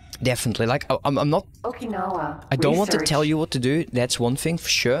 Definitely. Like, I'm not... Okinawa. I don't want to Research. tell you what to do. That's one thing for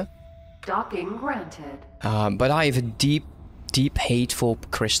sure. Docking granted. But I have a deep hate for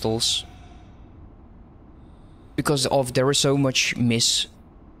crystals. Because there is so much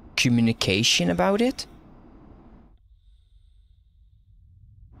miscommunication about it.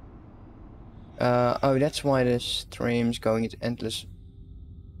 Oh, that's why the stream's going into endless.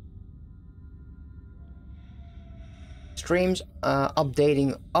 Streams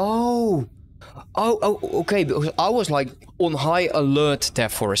updating. Oh, okay. Because I was like on high alert there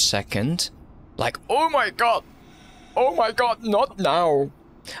for a second. Like, oh my god, not now.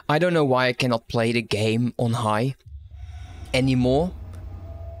 I don't know why I cannot play the game on high anymore.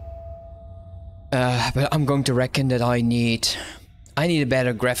 But I'm going to reckon that I need a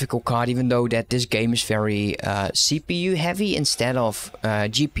better graphical card, even though that this game is very CPU heavy instead of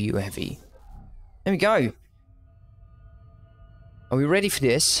GPU heavy. There we go. Are we ready for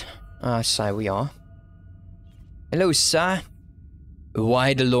this? So we are. Hello, sir.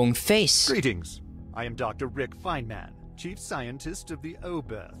 Why the long face? Greetings. I am Dr. Rick Feynman, Chief Scientist of the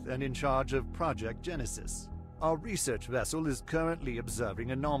Oberth and in charge of Project Genesis. Our research vessel is currently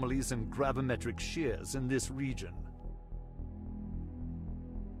observing anomalies and gravimetric shears in this region.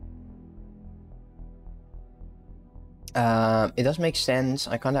 It does make sense.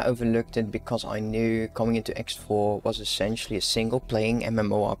 I kind of overlooked it because I knew coming into X4 was essentially a single-playing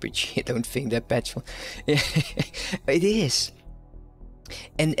MMORPG. I don't think that patch will... It is.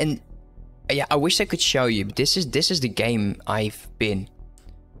 And yeah, I wish I could show you, but this is the game I've been.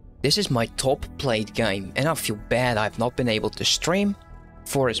 This is my top played game, and I feel bad I've not been able to stream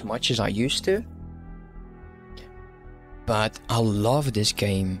for as much as I used to. But I love this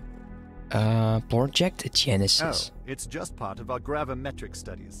game. Project Genesis. Oh, it's just part of our gravimetric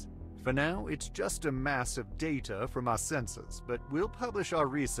studies. For now, it's just a mass of data from our sensors, but we'll publish our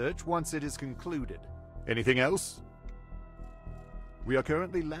research once it is concluded. Anything else? We are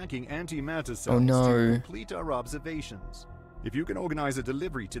currently lacking antimatter cells to complete our observations. If you can organize a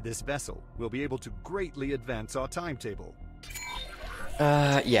delivery to this vessel, we'll be able to greatly advance our timetable.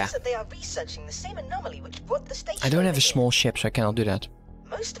 Yeah. So they are researching the same anomaly which brought the station. I don't have a over small ship, so I cannot do that.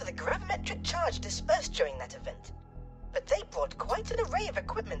 Most of the gravimetric charge dispersed during that event, but they brought quite an array of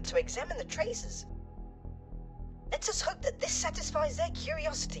equipment to examine the traces. Let us hope that this satisfies their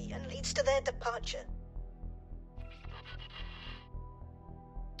curiosity and leads to their departure.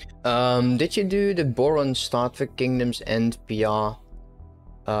 Did you do the Boron Startwick Kingdoms and PR?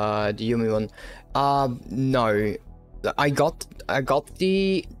 The Yumi one? No. I got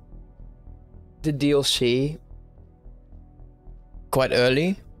the DLC quite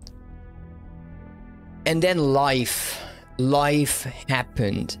early, and then life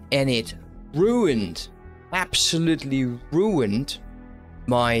happened, and it absolutely ruined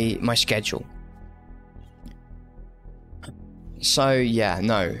my schedule. So yeah,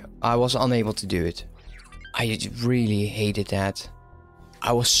 no, I was unable to do it. I really hated that.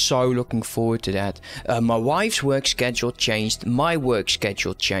 I was so looking forward to that. My wife's work schedule changed, my work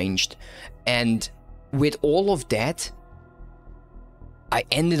schedule changed, and with all of that, I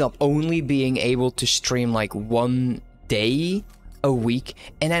ended up only being able to stream like 1 day a week,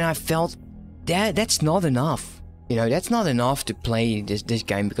 and then I felt that's not enough. You know, that's not enough to play this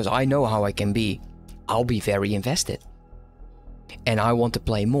game, because I know how I can be. I'll be very invested, and I want to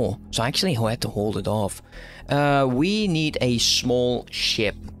play more. So I actually had to hold it off. We need a small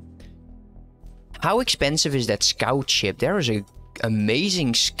ship. How expensive is that scout ship? There is a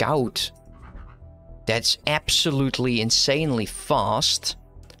amazing scout that's absolutely insanely fast.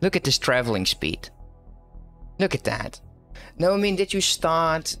 Look at this traveling speed. Look at that. No, I mean, did you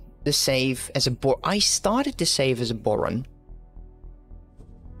start the save as a Boron? I started the save as a Boron.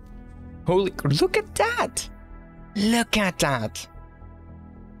 Holy, look at that. Look at that.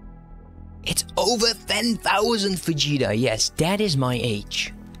 It's over 10,000 Vegeta. Yes, that is my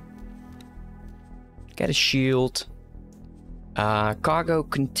age. Get a shield. Cargo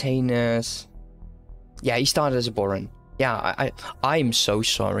containers. Yeah, he started as a Boron. Yeah, I'm so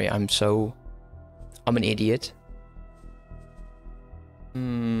sorry. I'm an idiot.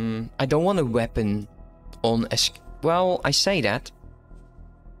 I don't want a weapon on a... Well, I say that.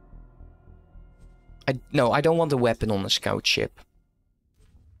 No, I don't want a weapon on a scout ship.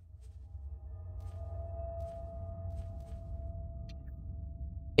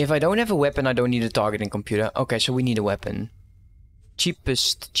 If I don't have a weapon, I don't need a targeting computer. Okay, so we need a weapon.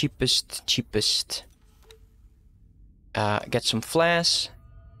 Cheapest. Get some flares.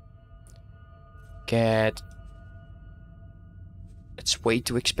 It's way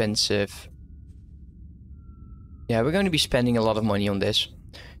too expensive. Yeah, we're going to be spending a lot of money on this.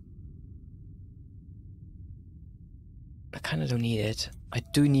 I kind of don't need it. I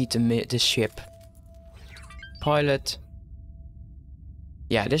do need this ship. Pilot.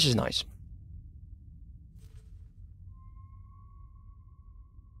 Yeah, this is nice.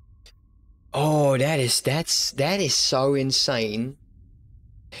 Oh, that is so insane.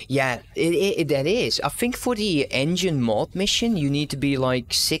 Yeah, that is. I think for the engine mod mission, you need to be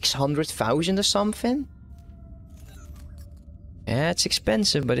like 600,000 or something. Yeah, it's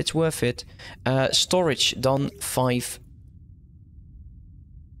expensive, but it's worth it. Storage done 5.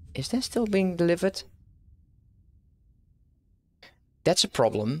 Is that still being delivered? That's a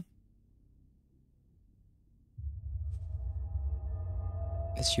problem.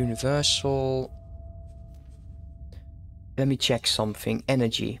 It's universal. Let me check something.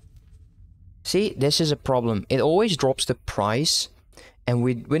 Energy. See, this is a problem. It always drops the price, and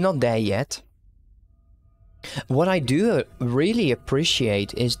we're not there yet. What I do really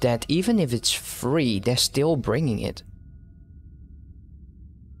appreciate is that even if it's free, they're still bringing it.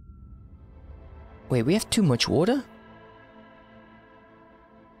 Wait, we have too much water?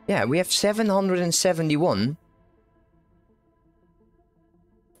 Yeah, we have 771.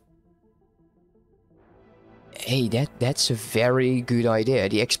 Hey, that's a very good idea.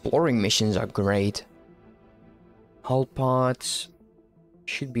 The exploring missions are great. Hull parts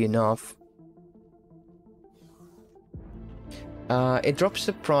should be enough. It drops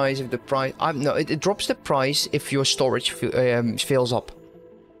the price if the price. No, it drops the price if your storage fills up.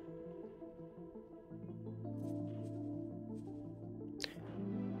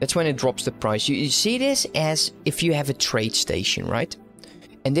 That's when it drops the price. You see this as if you have a trade station, right?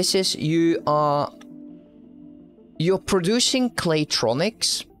 And this is you're producing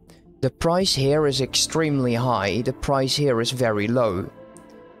Claytronics. The price here is extremely high. The price here is very low.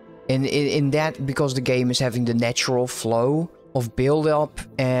 And in that, because the game is having the natural flow of build up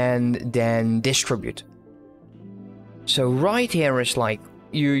and then distribute. So right here is like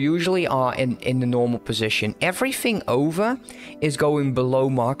you usually are in the normal position. Everything over is going below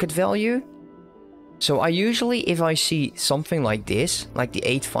market value. So I usually, if I see something like this, like the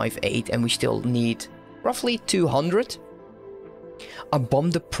 858, and we still need roughly 200, I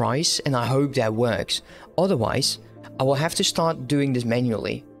bump the price and I hope that works. Otherwise, I will have to start doing this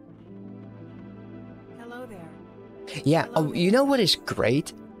manually. Hello there. Yeah, you know what is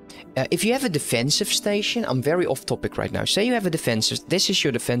great? If you have a defensive station, I'm very off topic right now. Say you have a defensive, this is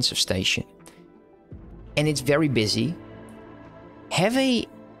your defensive station. And it's very busy. Have a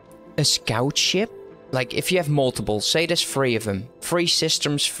scout ship. Like if you have multiple, say there's 3 of them. 3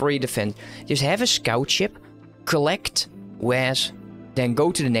 systems, 3 defense. Just have a scout ship, collect wares, then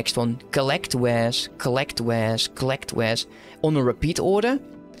go to the next one, collect wares, collect wares, collect wares. On a repeat order.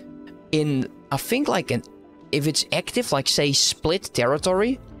 In, I think like if it's active, like say split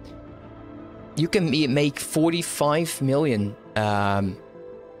territory, you can make 45 million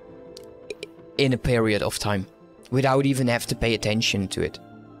in a period of time without even have to pay attention to it.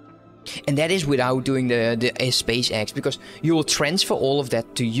 And that is without doing the SpaceX, because you will transfer all of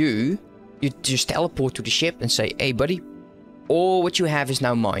that to you. You just teleport to the ship and say, hey buddy, all what you have is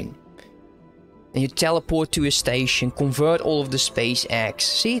now mine. And you teleport to a station, convert all of the SpaceX.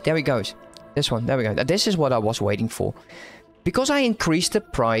 See, there it goes. This one, there we go. This is what I was waiting for. Because I increased the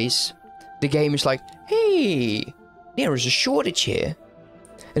price, the game is like, hey, there is a shortage here.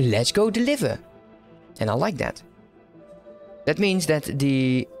 Let's go deliver. And I like that. That means that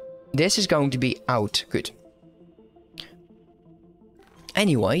this is going to be out. Good.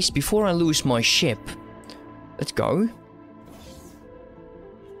 Anyways, before I lose my ship, let's go.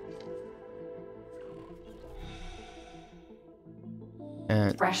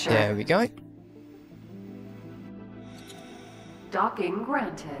 And Pressure. there we go. Docking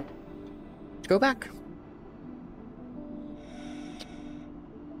granted. Let's go back.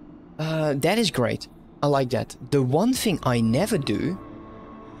 That is great. I like that. The one thing I never do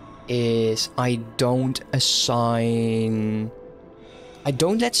is I don't let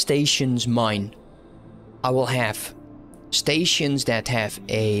stations mine. I will have stations that have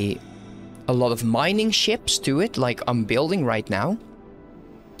a lot of mining ships to it, like I'm building right now.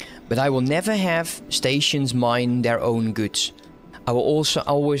 But I will never have stations mine their own goods. I will also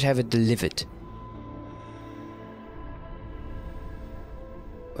always have it delivered.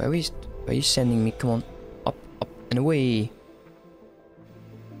 Where are you sending me? Come on. Up, up, and away.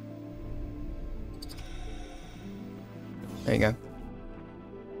 There you go.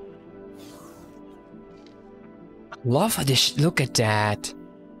 Love this. Look at that.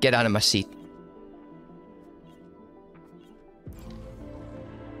 Get out of my seat.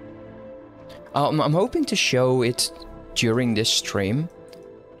 I'm hoping to show it during this stream.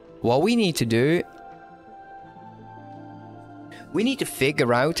 What we need to do... we need to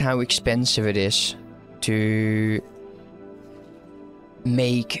figure out how expensive it is to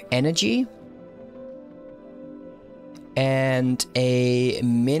make energy and a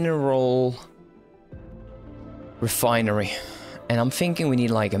mineral refinery. And I'm thinking we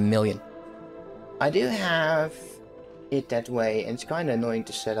need like 1 million. I do have it that way, and it's kind of annoying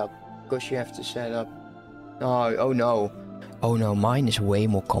to set up. Because you have to set up... oh no. Oh no, mine is way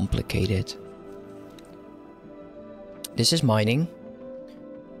more complicated. This is mining.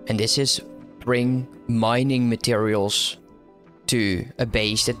 And this is bring mining materials to a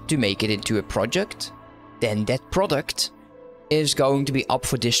base to make it into a project. Then that product is going to be up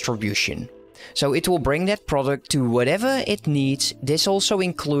for distribution. So it will bring that product to whatever it needs. This also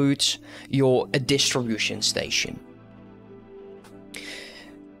includes a distribution station.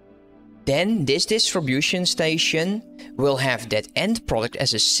 then this distribution station will have that end product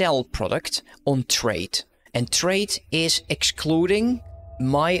as a sell product on trade. And trade is excluding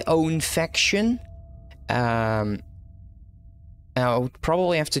my own faction. I would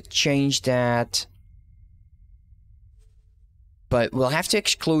probably have to change that. But we'll have to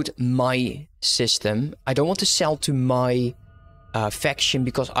exclude my system. I don't want to sell to my faction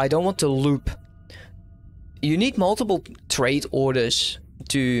because I don't want to loop. You need multiple trade orders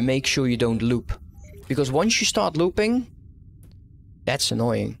to make sure you don't loop. Because once you start looping, that's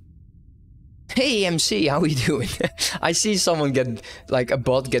annoying. Hey MC, how are you doing? I see someone get, like a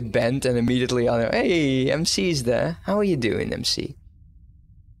bot get banned and immediately I know, hey, MC is there. How are you doing, MC?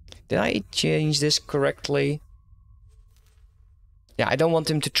 Did I change this correctly? Yeah, I don't want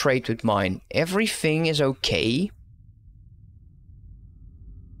him to trade with mine. Everything is okay.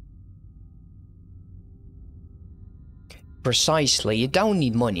 Precisely, you don't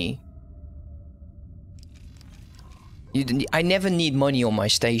need money. I never need money on my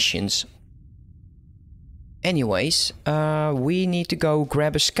stations. Anyways, we need to go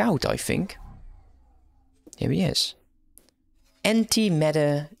grab a scout, I think. Here he is.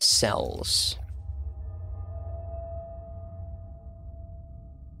 Anti-meta cells.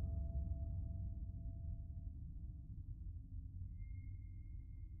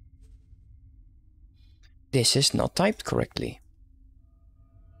 This is not typed correctly.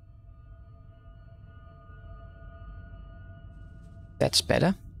 That's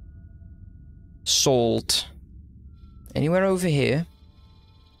better. Salt. Anywhere over here?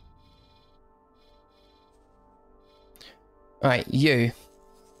 Alright, you.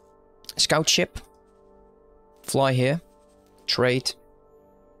 Scout ship. Fly here. Trade.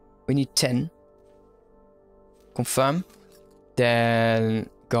 We need 10. Confirm. Then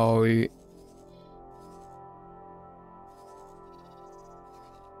go...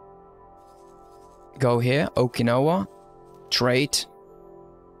 Go here. Okinawa. Trade.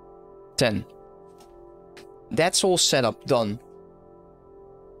 10. That's all set up, done.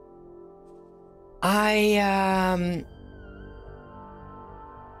 I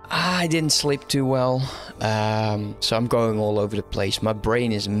didn't sleep too well, so I'm going all over the place. My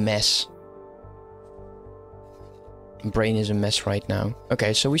brain is a mess. My brain is a mess right now.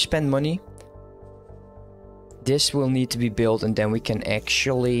 Okay, so we spend money. This will need to be built, and then we can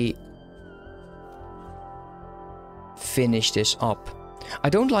actually finish this up. I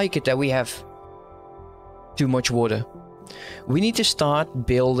don't like it that we have too much water. We need to start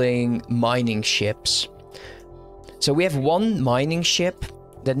building mining ships. So we have one mining ship.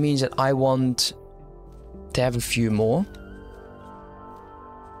 That means that I want to have a few more.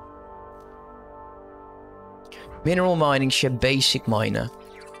 Mineral mining ship, basic miner.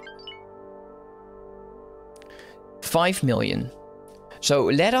 5 million. So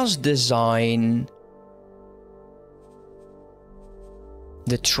let us design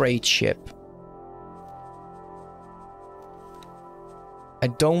the trade ship. I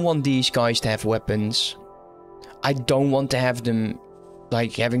don't want these guys to have weapons. I don't want to have them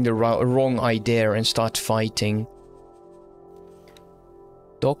like having the wrong idea and start fighting.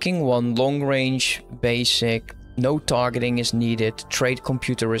 Docking 1, long range, basic. No targeting is needed. Trade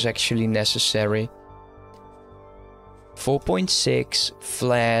computer is actually necessary. 4.6,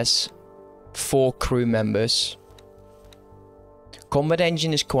 flares, 4 crew members. Combat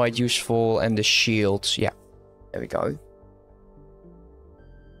engine is quite useful, and the shields, yeah. There we go.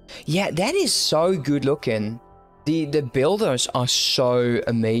 Yeah, that is so good looking. The builders are so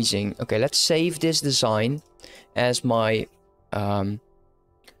amazing. Okay, let's save this design as my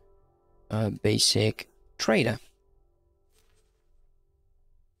basic trader.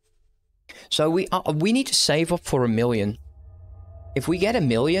 So we need to save up for 1 million. If we get 1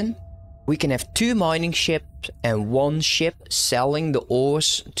 million, we can have 2 mining ships and 1 ship selling the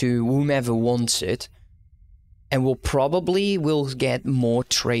ores to whomever wants it. And we'll get more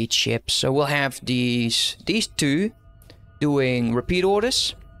trade ships. So we'll have these 2 doing repeat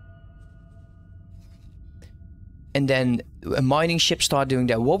orders. And then a mining ship start doing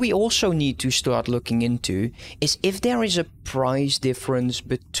that. What we also need to start looking into is if there is a price difference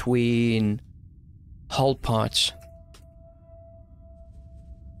between hull parts.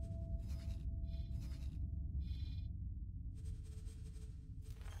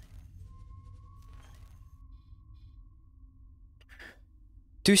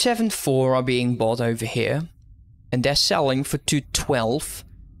 $274 are being bought over here, and they're selling for $212,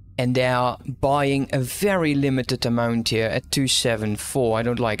 and they are buying a very limited amount here at $274. I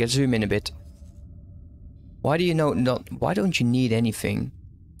don't like it. Zoom in a bit. Why do you why don't you need anything?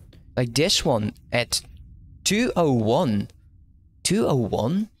 Like this one at 201.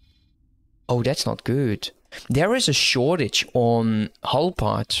 201? Oh, that's not good. There is a shortage on hull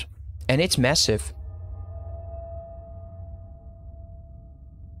parts, and it's massive.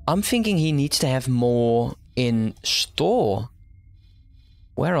 I'm thinking he needs to have more in store.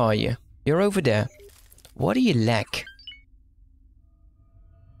 Where are you? You're over there. What do you lack?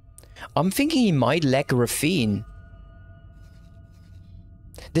 I'm thinking he might lack graphene.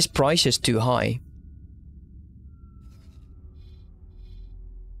 This price is too high.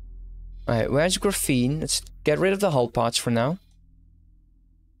 Alright, where's graphene? Let's get rid of the hull parts for now.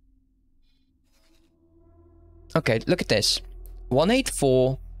 Okay, look at this.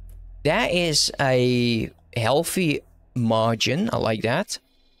 184. That is a healthy margin. I like that.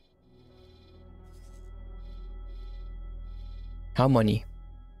 How many?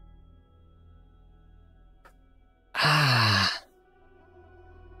 Ah.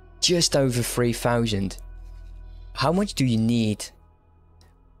 Just over 3,000. How much do you need?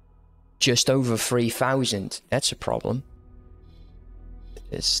 Just over 3,000. That's a problem.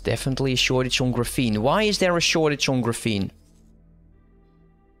 There's definitely a shortage on graphene. Why is there a shortage on graphene?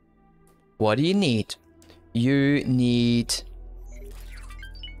 What do you need? You need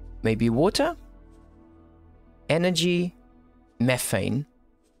maybe water, energy, methane.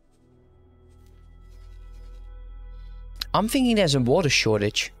 I'm thinking there's a water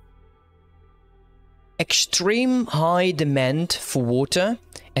shortage. Extreme high demand for water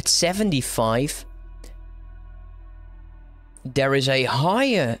at 75. There is a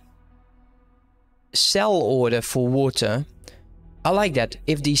higher sell order for water. I like that.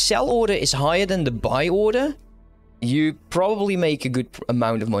 If the sell order is higher than the buy order, you probably make a good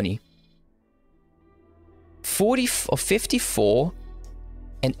amount of money. 40 or 54.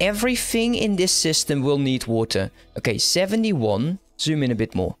 And everything in this system will need water. Okay, 71. Zoom in a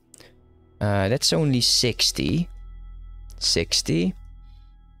bit more. That's only 60. 60.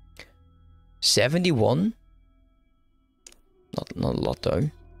 71. Not a lot though.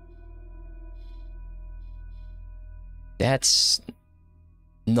 That's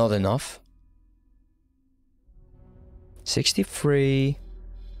not enough. 63.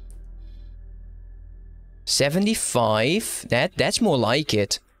 75. That's more like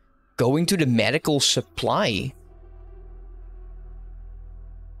it. Going to the medical supply.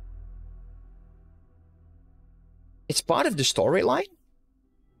 It's part of the storyline?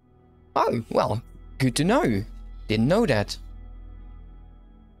 Oh, well, good to know. Didn't know that.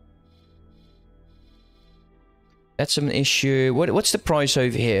 That's an issue. What's the price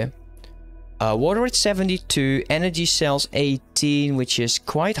over here? Water at 72. Energy cells 18, which is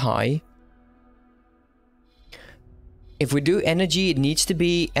quite high. If we do energy, it needs to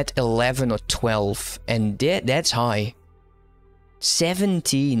be at 11 or 12. And that's high.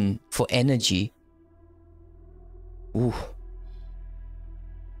 17 for energy. Ooh.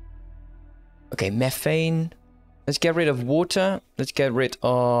 Okay, methane. Let's get rid of water. Let's get rid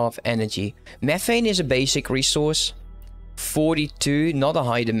of energy. Methane is a basic resource. 42, not a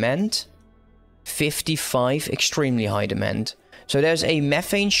high demand. 55, extremely high demand. So there's a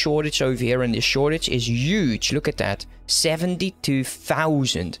methane shortage over here, and this shortage is huge. Look at that.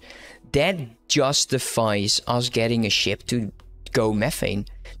 72,000. That justifies us getting a ship to go methane.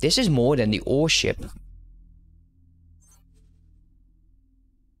 This is more than the ore ship.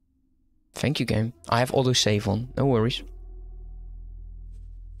 Thank you, game. I have autosave on. No worries.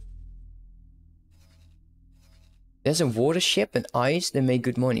 There's a water ship and ice. They make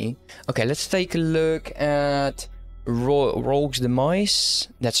good money. Okay, let's take a look at Rogue's Demise.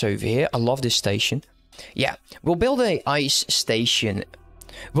 That's over here. I love this station. Yeah, we'll build a ice station.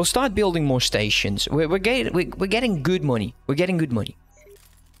 We'll start building more stations. We're getting good money. We're getting good money.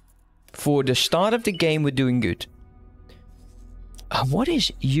 For the start of the game, we're doing good. What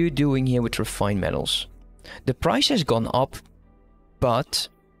is you doing here with refined metals? The price has gone up, but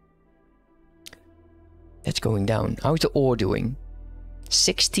that's going down. How's the ore doing?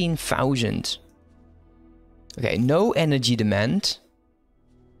 16,000. Okay, no energy demand.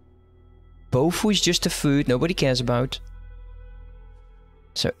 Bofu is just a food nobody cares about.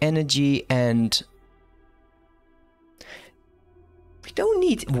 So energy and... we don't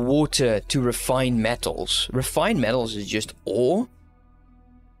need water to refine metals. Refined metals is just ore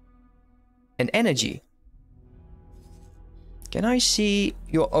and energy. Can I see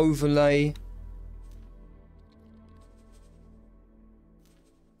your overlay?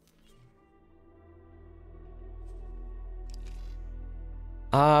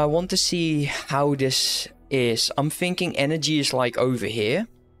 I want to see how this is. I'm thinking energy is like over here.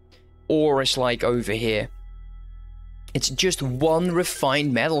 Ore is like over here. It's just one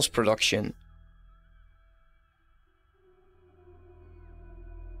refined metals production.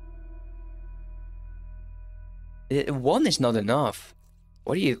 One is not enough.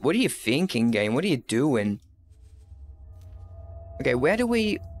 What are you thinking, game? What are you doing? Okay, where do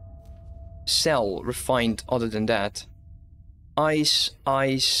we sell refined other than that? Ice,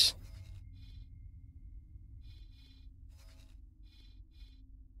 ice.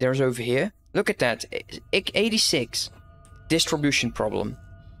 There's over here. Look at that. 86. Distribution problem.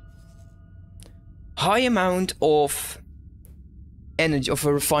 High amount of energy of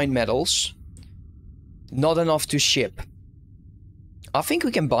refined metals. Not enough to ship. I think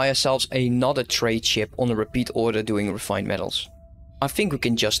we can buy ourselves another trade ship on a repeat order doing refined metals. I think we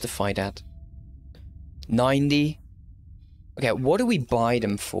can justify that. 90. Okay, what do we buy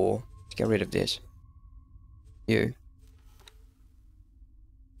them for? Let's get rid of this. You.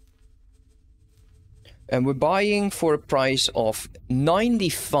 And we're buying for a price of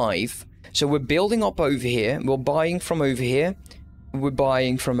 95. So we're building up over here. We're buying from over here. We're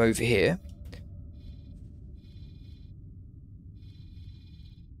buying from over here.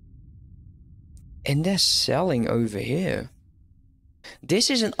 And they're selling over here. This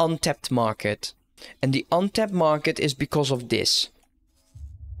is an untapped market. And the untapped market is because of this.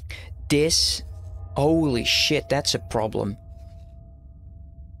 This... Holy shit, that's a problem.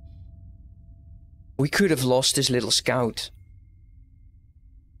 We could have lost this little scout.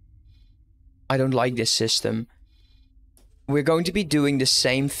 I don't like this system. We're going to be doing the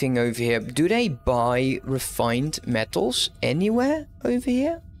same thing over here. Do they buy refined metals anywhere over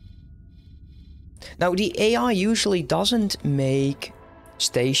here? Now, the AI usually doesn't make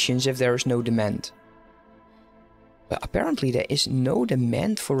stations if there is no demand. But apparently there is no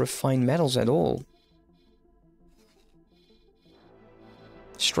demand for refined metals at all.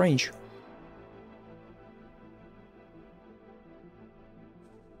 Strange.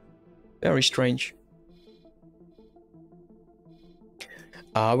 Very strange.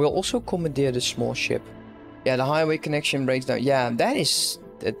 We'll also commandeer the small ship. Yeah, the highway connection breaks down. Yeah, that's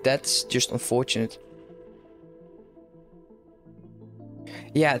just unfortunate.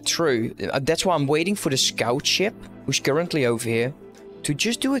 Yeah, true. That's why I'm waiting for the scout ship, who's currently over here, to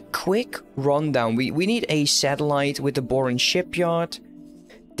just do a quick rundown. We need a satellite with the Boron shipyard.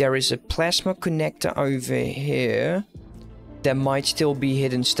 There is a plasma connector over here. There might still be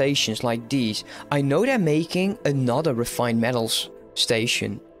hidden stations like these. I know they're making another refined metals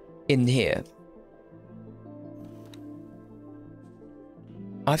station in here.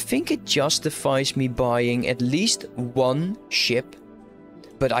 I think it justifies me buying at least one ship.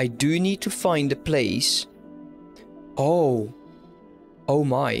 But I do need to find a place. Oh. Oh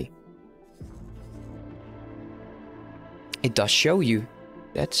my. It does show you.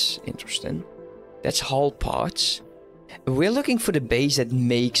 That's interesting. That's hull parts. We're looking for the base that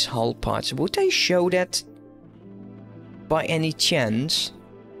makes hull parts. Would they show that by any chance?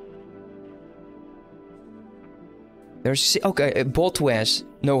 There's... Okay, Botwest.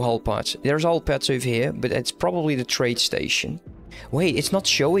 No hull parts. There's hull parts over here, but it's probably the trade station. Wait, it's not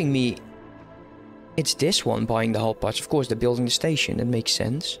showing me... It's this one buying the hull parts. Of course, they're building the station. That makes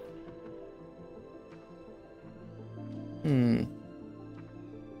sense. In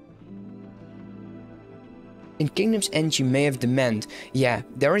Kingdom's End, you may have demand. Yeah,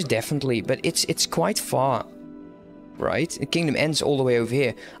 there is definitely, but it's quite far. Right? Kingdom End's all the way over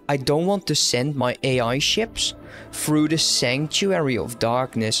here. I don't want to send my AI ships through the Sanctuary of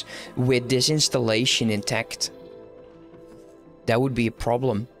Darkness with this installation intact. That would be a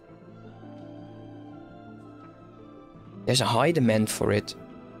problem. There's a high demand for it.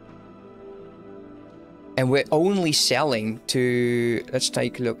 And we're only selling to... Let's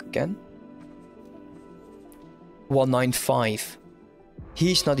take a look again. 195.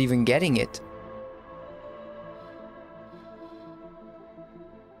 He's not even getting it.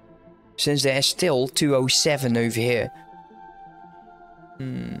 Since there's still 207 over here.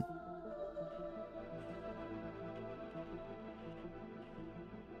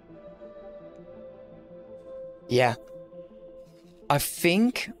 Yeah. I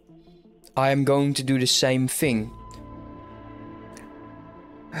think I am going to do the same thing.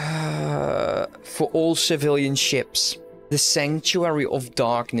 For all civilian ships, the Sanctuary of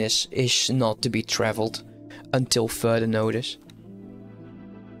Darkness is not to be traveled until further notice.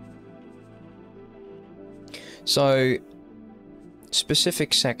 So,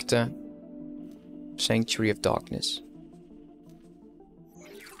 specific sector, Sanctuary of Darkness.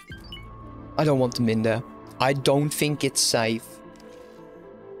 I don't want them in there. I don't think it's safe.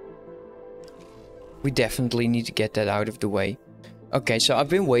 We definitely need to get that out of the way. Okay, so I've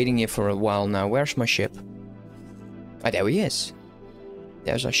been waiting here for a while now. Where's my ship? Ah, there he is.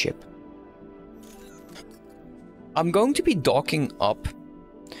 There's our ship. I'm going to be docking up.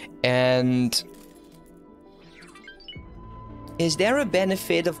 And Is there a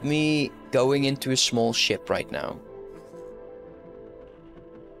benefit of me going into a small ship right now?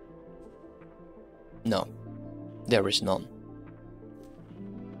 No, there is none.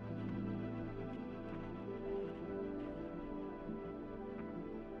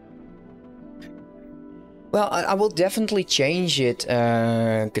 Well, I will definitely change it,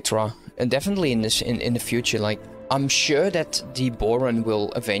 Katra, and definitely in the future. Like, I'm sure that the Boron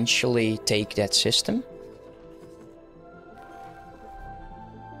will eventually take that system.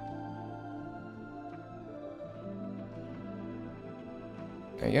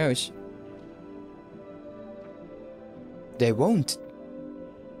 There he goes. They won't.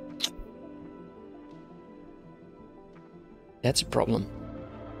 That's a problem.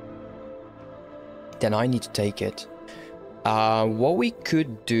 Then I need to take it. What we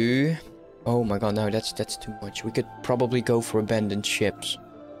could do... Oh my god, no, that's too much. We could probably go for abandoned ships.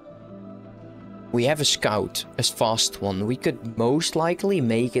 We have a scout, a fast one. We could most likely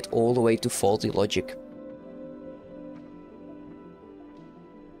make it all the way to faulty logic.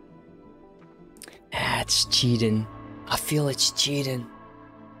 Ah, it's cheating. I feel it's cheating.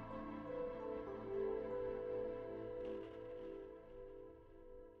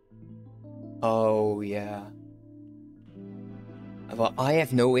 Oh, yeah. Well, I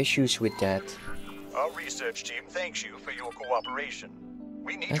have no issues with that. Our research team thanks you for your cooperation.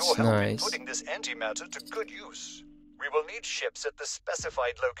 We need That's your help in nice. putting this antimatter to good use. We will need ships at the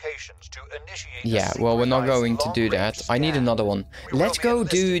specified locations to initiate. Yeah, well, we're not going to do that. I need another one. Let's go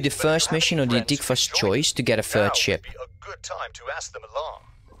do the first mission of the Digva's choice to get a third ship. Now would be a good time to ask them along.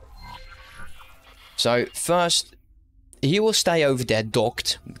 So, first, he will stay over there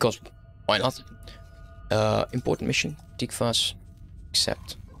docked, because why not? Important mission, Digva's,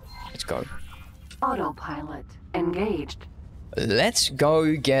 accept. Let's go. Autopilot engaged. Let's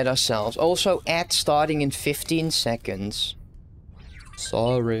go get ourselves. Also, ad starting in 15 seconds.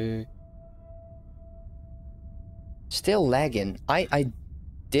 Sorry. Still lagging.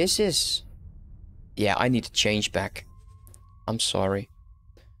 This is... Yeah, I need to change back. I'm sorry.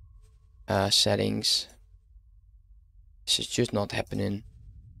 Settings. This is just not happening.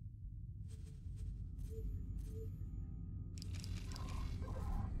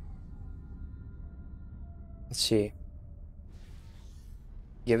 Let's see.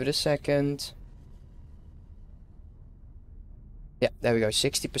 Give it a second. Yeah, there we go.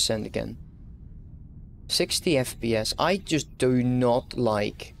 60% again. 60 FPS. I just do not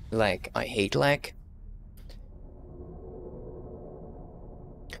like lag. I hate lag.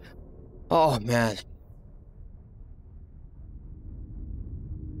 Oh, man.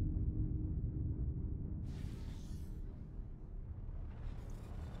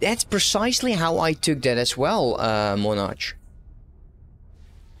 That's precisely how I took that as well, Monarch.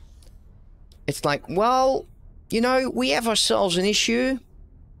 It's like, well, you know, we have ourselves an issue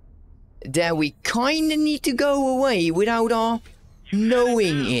that we kind of need to go away without our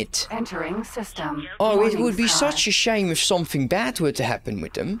knowing it. Entering system. Oh, it Warning would be sky. such a shame if something bad were to happen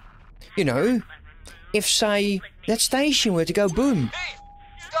with them. You know, if, say, that station were to go boom. Hey,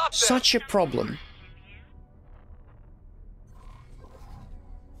 stop that! Such a problem.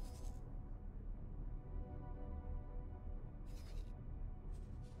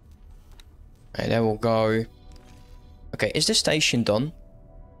 Okay, there we'll go. Okay, is the station done?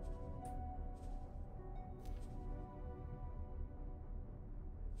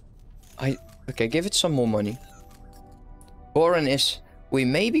 Okay, give it some more money. Boron is... We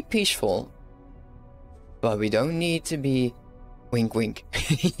may be peaceful, but we don't need to be... Wink, wink.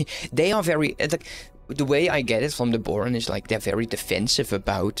 They are very... The way I get it from the Boron is like they're very defensive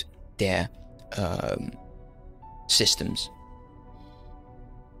about their systems.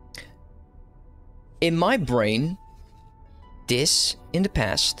 In my brain, this, in the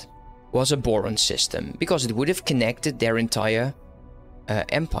past, was a Boron system, because it would have connected their entire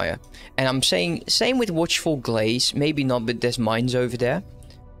empire. And I'm saying, same with Watchful Glaze, maybe not, but there's mines over there.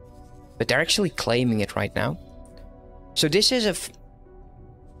 But they're actually claiming it right now. So this is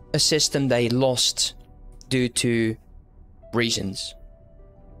a system they lost due to reasons.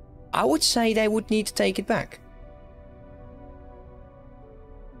 I would say they would need to take it back.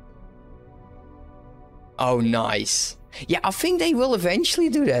 Oh, nice. Yeah, I think they will eventually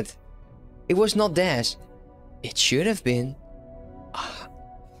do that. It was not theirs. It should have been.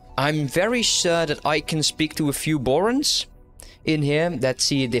 I'm very sure that I can speak to a few Borons in here that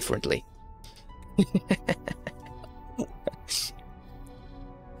see it differently.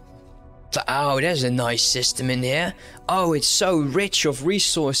 Oh, there's a nice system in here. Oh, it's so rich of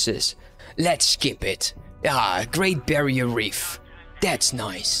resources. Let's skip it. Ah, Great Barrier Reef. That's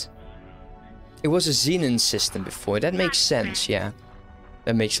nice. It was a Xenon system before. That makes sense, yeah.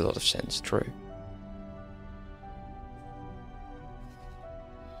 That makes a lot of sense, true.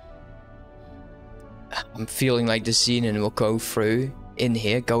 I'm feeling like the Xenon will go through in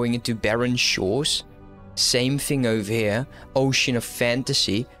here, going into barren shores. Same thing over here. Ocean of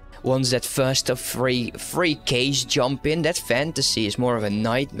fantasy. Once that first of three Ks jump in, that fantasy is more of a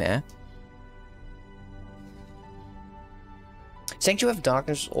nightmare. Sanctuary of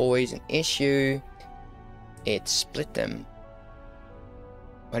Darkness is always an issue. It split them.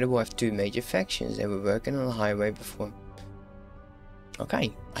 Why do we have two major factions? They were working on the highway before.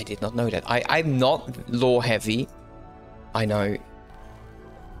 Okay, I did not know that. I'm not lore heavy. I know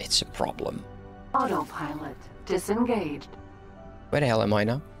it's a problem. Autopilot disengaged. Where the hell am I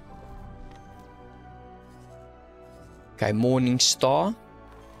now? Okay, Morning Star.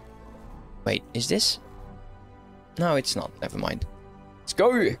 Wait, is this? No, it's not. Never mind. Let's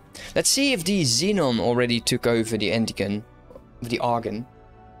go. Let's see if the Xenon already took over the Antigon. The Argon.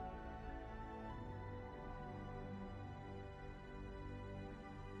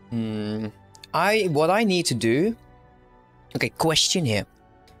 What I need to do... Okay, question here.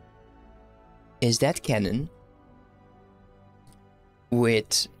 Is that cannon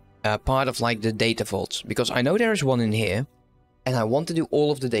with part of like the data vaults? Because I know there is one in here, and I want to do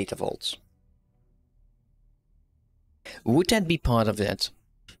all of the data vaults. Would that be part of that?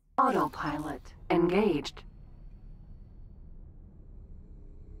 Autopilot engaged.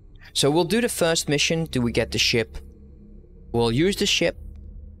 So we'll do the first mission till we get the ship. We'll use the ship,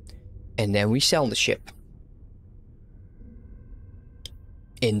 and then we sell the ship.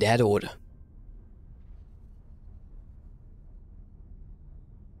 In that order.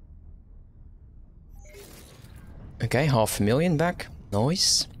 Okay, 500,000 back.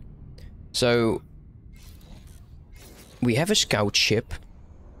 Nice. So we have a scout ship,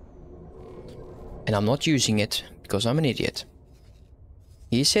 and I'm not using it because I'm an idiot.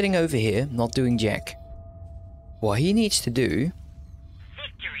 He's sitting over here, not doing jack. What he needs to do...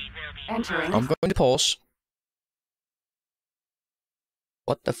 Entering. I'm going to pause.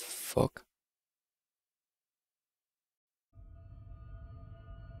 What the fuck?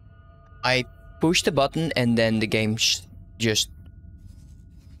 I pushed the button and then the game just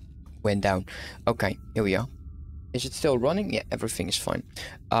went down. Okay, here we are. Is it still running? Yeah, everything is fine.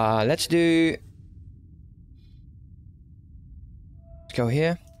 Let's do... Let's go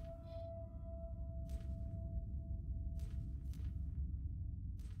here.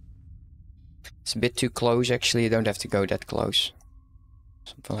 It's a bit too close actually, you don't have to go that close.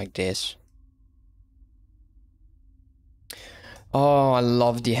 Something like this. Oh, I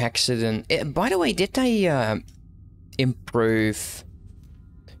love the Hexagon. By the way, did they improve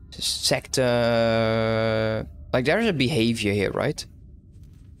sector? Like there's a behavior here, right?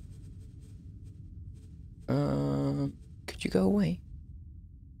 Could you go away?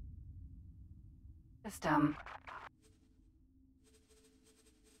 System.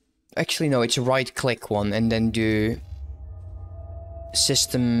 Actually, no, it's a right-click one, and then do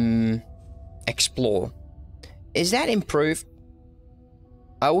system explore. Is that improved?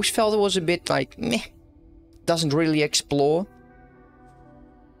 I always felt it was a bit like meh. Doesn't really explore.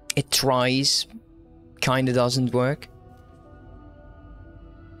 It tries, kinda doesn't work.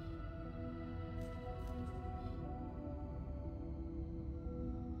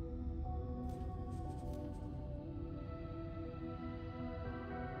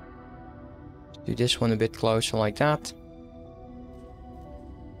 Do this one a bit closer like that.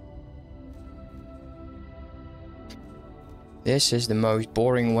 This is the most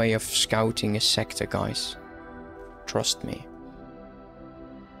boring way of scouting a sector, guys. Trust me.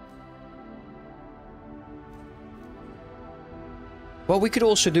 Well, we could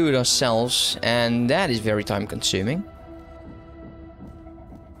also do it ourselves, and that is very time consuming.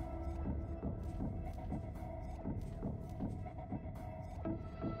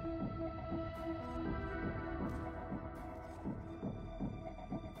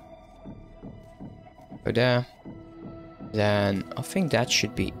 Go there. Then I think that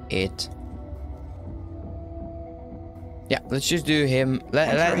should be it. Yeah, let's just do him.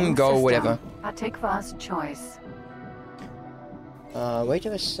 Let him go, system. whatever. Atikva's choice. Wait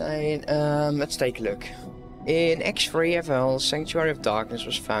a second. Let's take a look. In X3 FL, Sanctuary of Darkness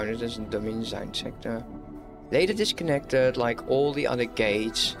was founded as a domain design sector. Later disconnected like all the other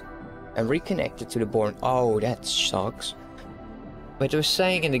gates and reconnected to the Born. Oh, that sucks. But it was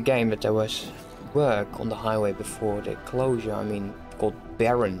saying in the game that there was work on the highway before the closure, I mean, called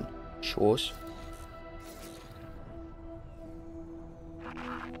barren shores.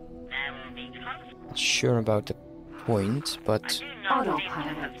 Not sure about the point, but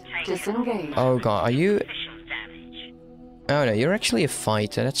Autopilot disengaged. Oh god, are you... Oh no, you're actually a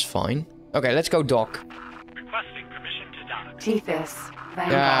fighter, that's fine. Okay, let's go dock. Tethys.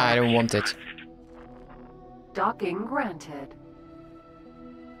 Vanguard. Yeah, I don't want it. Docking granted.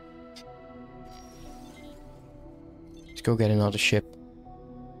 Let's go get another ship.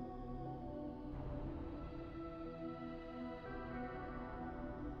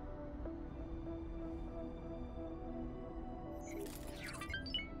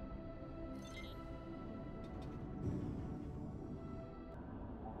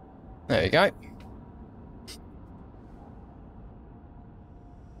 There you go.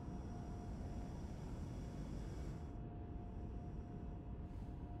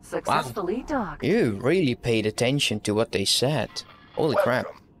 Successfully docked. You really paid attention to what they said. Holy crap.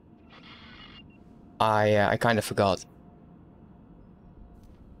 I kind of forgot.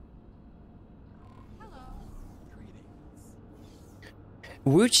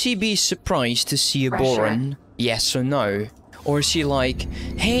 Would she be surprised to see a Pressure. Boron? Yes or no? Or is she like,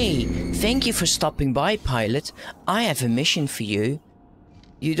 hey, thank you for stopping by, pilot. I have a mission for you.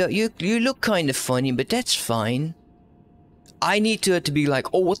 You look kind of funny, but that's fine. I need her to be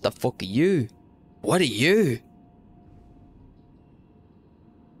like, oh, what the fuck are you? What are you?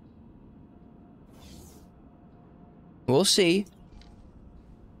 We'll see.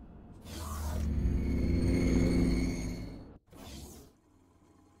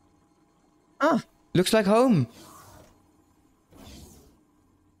 Ah, looks like home.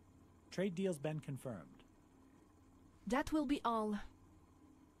 Trade deal's been confirmed. That will be all.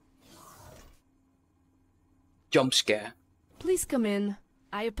 Jump scare. Please come in.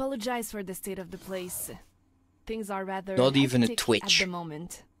 I apologize for the state of the place. Things are rather Not even a hectic twitch. at the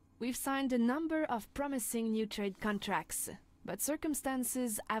moment. We've signed a number of promising new trade contracts, but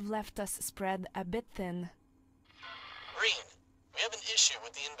circumstances have left us spread a bit thin. Green, we have an issue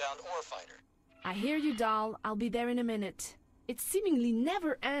with the inbound ore fighter. I hear you, doll. I'll be there in a minute. It seemingly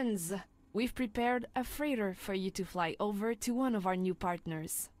never ends. We've prepared a freighter for you to fly over to one of our new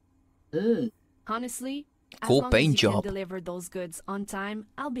partners. Honestly, Cool as long paint as you job. can deliver those goods on time,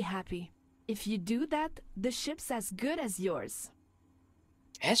 I'll be happy. If you do that, the ship's as good as yours.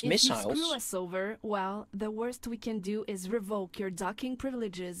 Has If you missiles. screw us over, well, the worst we can do is revoke your docking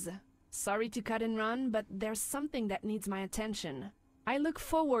privileges. Sorry to cut and run, but there's something that needs my attention. I look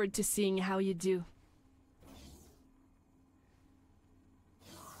forward to seeing how you do.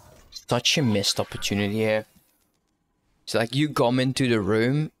 Such a missed opportunity here. It's like you come into the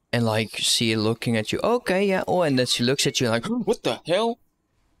room and like see her looking at you. Okay, yeah. Oh, and then she looks at you like, what the hell?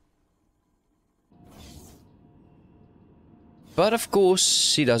 But of course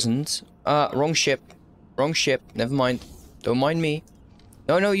she doesn't. Wrong ship. Wrong ship. Never mind. Don't mind me.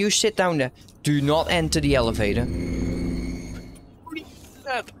 No, no, you sit down there. Do not enter the elevator.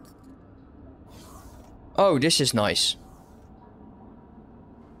 Oh, this is nice.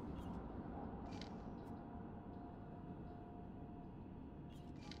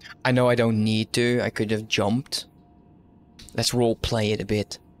 I know I don't need to. I could have jumped. Let's roleplay it a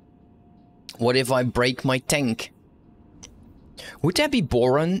bit. What if I break my tank? Would there be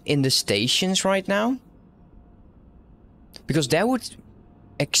boron in the stations right now? Because that would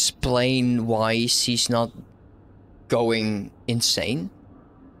explain why she's not going insane.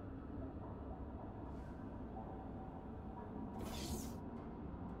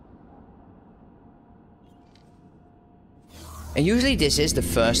 And usually this is the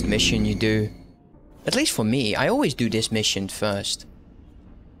first mission you do. At least for me, I always do this mission first.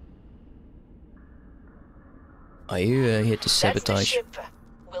 Are you here to sabotage? That's the ship.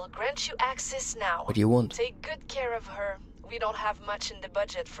 We'll grant you access now. What do you want? Take good care of her. We don't have much in the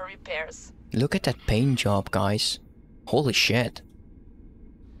budget for repairs. Look at that paint job, guys. Holy shit.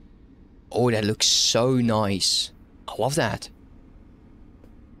 Oh, that looks so nice. I love that.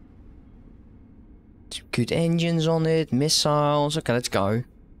 Good engines on it, missiles. Okay, let's go.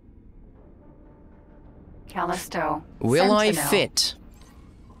 Callisto. Will I Sentinel. fit?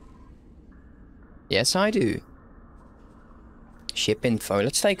 Yes, I do. Ship info.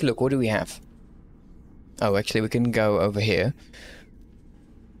 Let's take a look. What do we have? Oh, actually, we can go over here.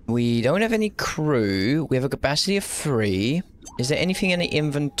 We don't have any crew. We have a capacity of 3. Is there anything in the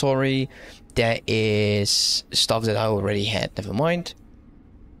inventory? There is stuff that I already had. Never mind.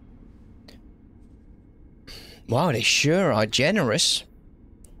 Wow, they sure are generous.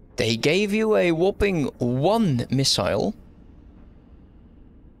 They gave you a whopping 1 missile.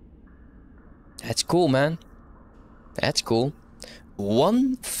 That's cool, man. That's cool.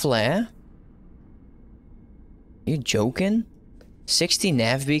 1 flare. You joking? 60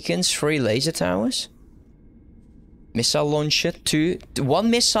 nav beacons, 3 laser towers? Missile launcher, 2. 1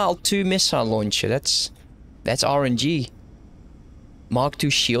 missile, 2 missile launcher. That's RNG. Mark II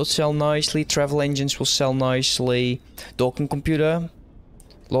shields sell nicely. Travel engines will sell nicely. Docking computer.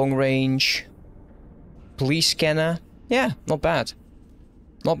 Long range. Police scanner. Yeah, not bad.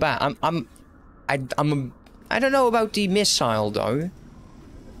 Not bad. I don't know about the missile though.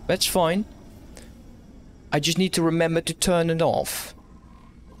 That's fine. I just need to remember to turn it off.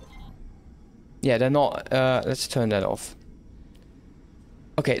 Yeah, they're not... let's turn that off.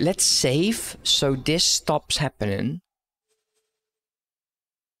 Okay, let's save so this stops happening.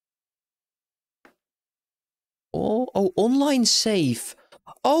 Oh, online save.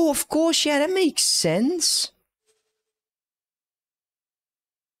 Oh, of course, yeah, that makes sense.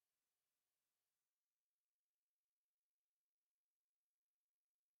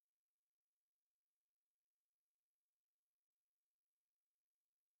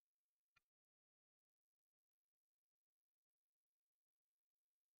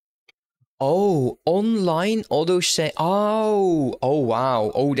 Oh, online auto save. Oh,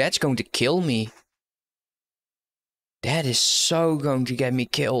 wow. Oh, that's going to kill me. That is so going to get me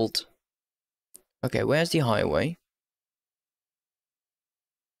killed. Okay, where's the highway?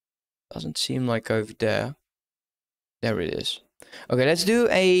 Doesn't seem like over there. There it is. Okay, let's do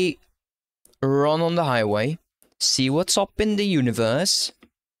a run on the highway. See what's up in the universe.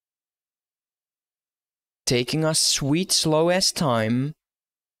 Taking our sweet slow ass time.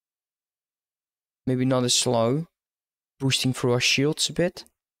 Maybe not as slow. Boosting through our shields a bit.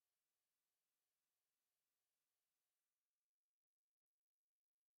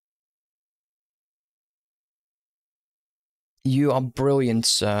 You are brilliant,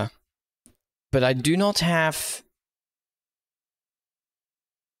 sir. But I do not have...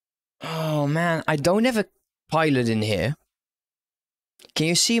 Oh man, I don't have a pilot in here. Can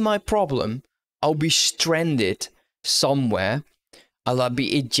you see my problem? I'll be stranded somewhere. I'll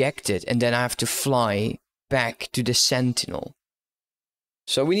be ejected and then I have to fly back to the Sentinel.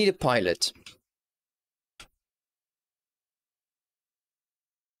 So we need a pilot.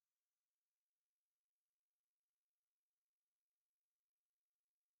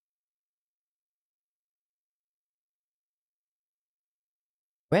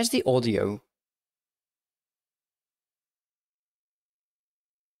 Where's the audio?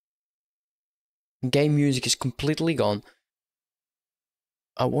 Game music is completely gone.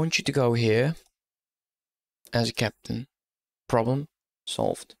 I want you to go here as a captain. Problem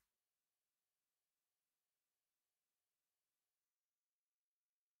solved.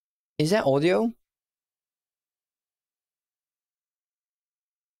 Is that audio?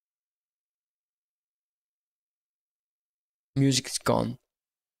 Music is gone.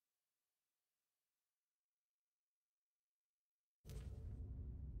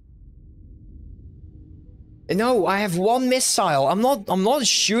 No, I have 1 missile. I'm not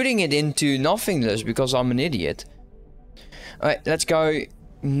shooting it into nothingness because I'm an idiot. Alright, let's go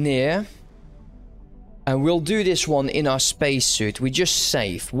near. And we'll do this one in our spacesuit. We just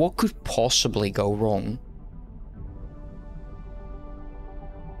save. What could possibly go wrong?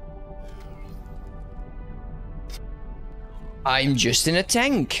 I'm just in a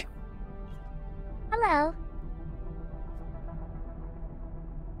tank. Hello.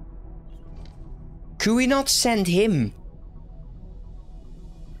 Could we not send him?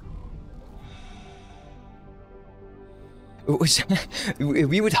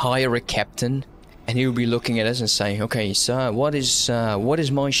 We would hire a captain, and he would be looking at us and saying, "Okay, sir, what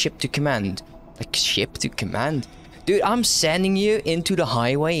is my ship to command?" Like, ship to command? Dude, I'm sending you into the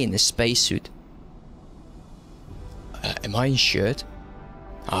highway in a spacesuit. Am I insured?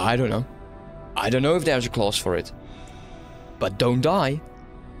 I don't know. I don't know if there's a clause for it. But don't die.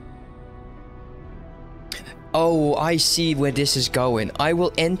 Oh, I see where this is going. I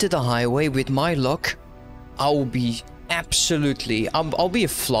will enter the highway with my luck. I will be absolutely... I'll be a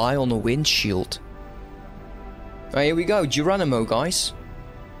fly on a windshield. Right, here we go. Geronimo, guys.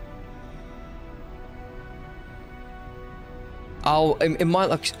 In my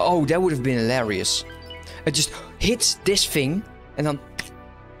luck... Oh, that would have been hilarious. It just hits this thing and then...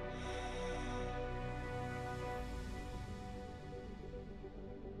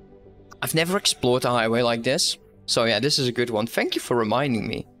 I've never explored a highway like this. So yeah, this is a good one. Thank you for reminding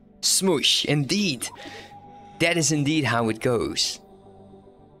me. Smoosh, indeed. That is indeed how it goes.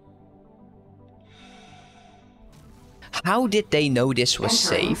 How did they know this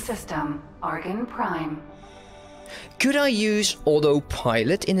was Entering safe? System, Argon Prime. Could I use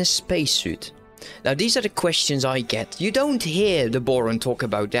autopilot in a spacesuit? Now these are the questions I get. You don't hear the Boron talk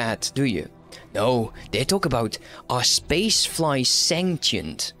about that, do you? No, they talk about, are spacefly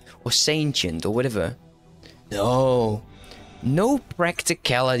sentient? Or sentient, or whatever. No. No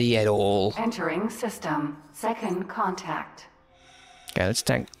practicality at all. Entering system. Second contact. Okay, let's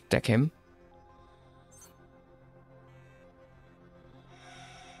tag him.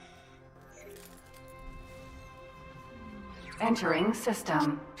 Entering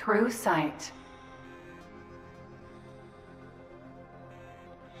system. True sight.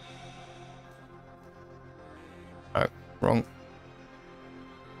 Oh, wrong.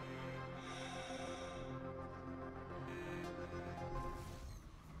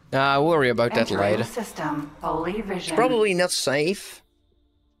 I'll worry about that Entering later. system. Holy vision. It's probably not safe.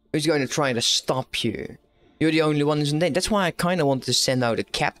 Who's going to try to stop you? You're the only one who's in there. That's why I kind of wanted to send out a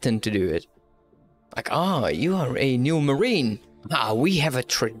captain to do it. Like, you are a new Marine. We have a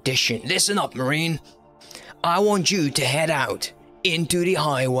tradition. Listen up, Marine. I want you to head out into the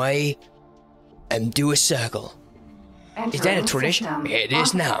highway and do a circle. Is that a tradition? System. It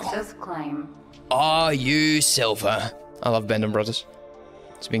is now. Claim. Are you Silver? I love Band Brothers.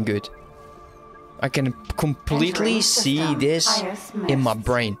 It's been good. I can completely Entering see system. this Highest in my mist.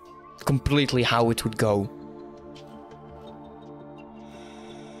 brain. Completely how it would go.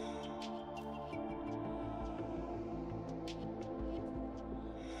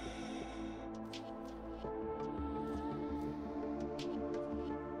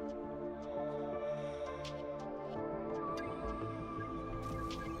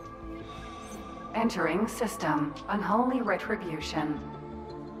 Entering system. Unholy retribution.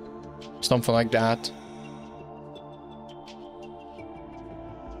 Something like that.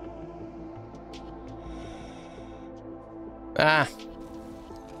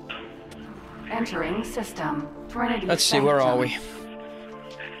 Entering system. Trinity. Let's see, where are Sanctum.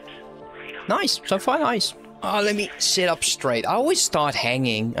 we? Nice, so far nice. Let me sit up straight. I always start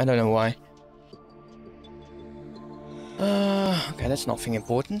hanging. I don't know why. Okay, that's nothing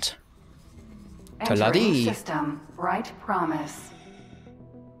important. Entering Taladi. system. Right promise.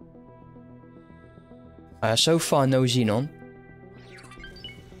 So far, no Xenon.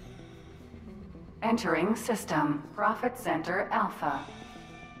 Entering system. Profit Center Alpha.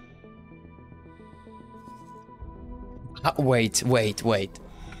 Wait.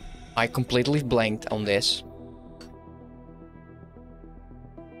 I completely blanked on this.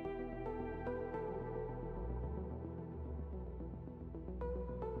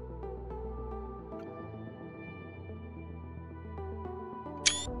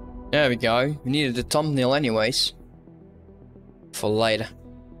 There we go. We needed the thumbnail anyways. For later.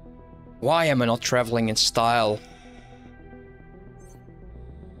 Why am I not traveling in style?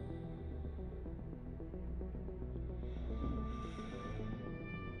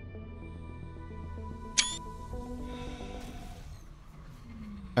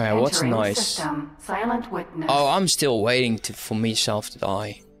 What's Entering nice? System. Silent witness. Oh, I'm still waiting for myself to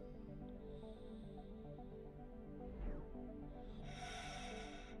die.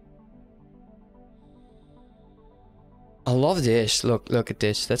 I love this. Look at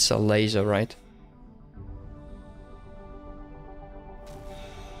this. That's a laser, right?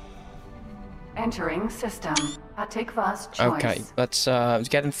 Entering system. Atikva's choice. Okay, let's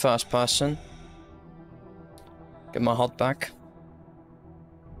get in first person. Get my HUD back.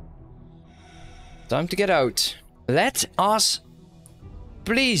 Time to get out. Let us...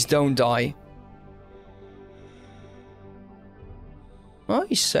 Please don't die. Well,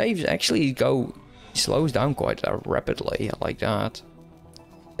 he saves. Actually, he slows down quite rapidly. I like that.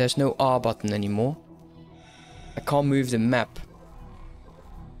 There's no R button anymore. I can't move the map.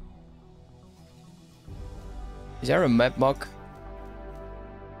 Is there a map bug?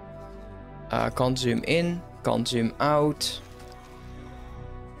 Can't zoom in, can't zoom out.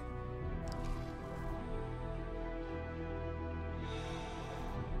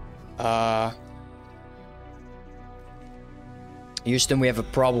 Houston, we have a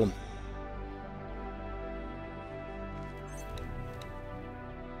problem.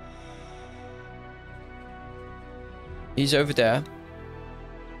 He's over there.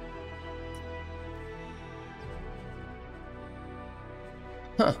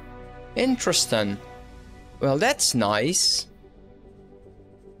 Huh. Interesting. Well, that's nice.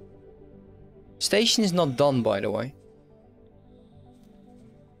 Station is not done, by the way.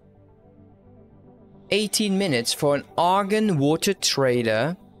 18 minutes for an Argon water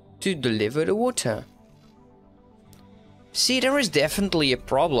trader to deliver the water. See, there is definitely a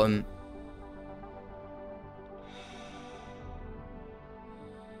problem.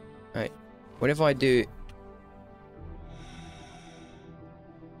 Right. What if I do...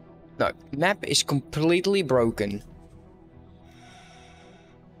 No, map is completely broken.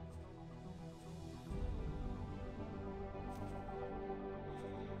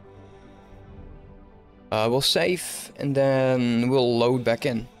 We'll save and then we'll load back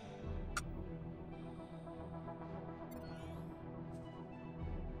in.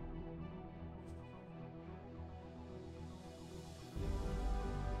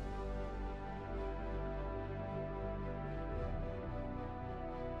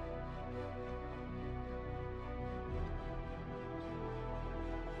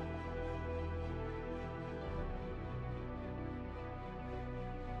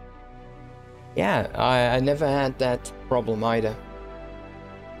 Yeah, I never had that problem either.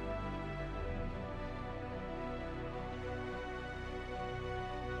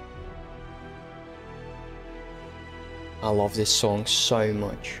 I love this song so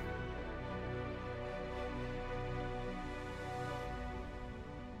much.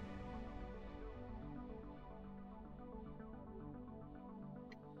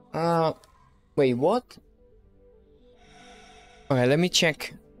 Wait, what? Okay, let me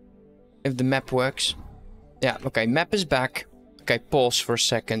check if the map works. Yeah, okay, map is back. Okay, pause for a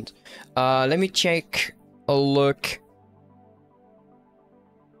second. Let me check a look.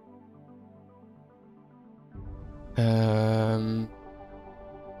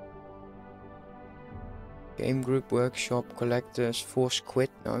 Game group, workshop, collectors, force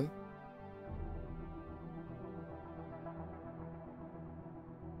quit, no.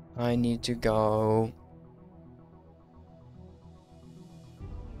 I need to go.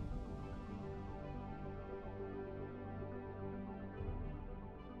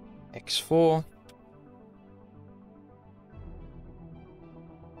 X4.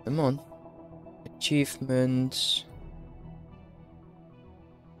 Come on. Achievements.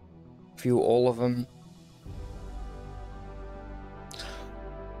 View all of them.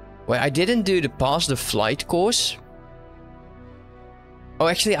 Wait, I didn't do the pass the flight course. Oh,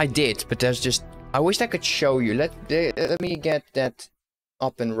 actually I did, but there's just... I wish I could show you. Let me get that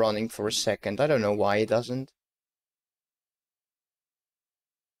up and running for a second. I don't know why it doesn't.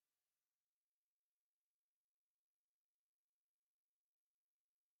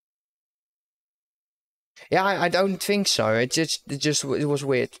 Yeah, I don't think so. It was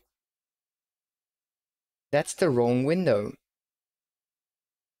weird. That's the wrong window.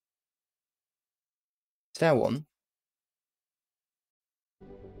 Is that one?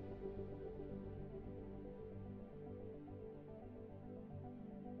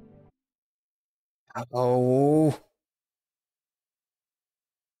 Oh.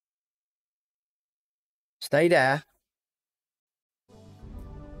 Stay there.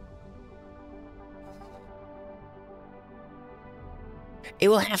 It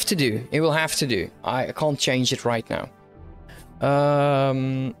will have to do. It will have to do. I can't change it right now.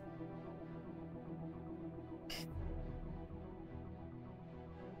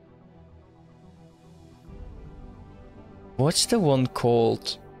 What's the one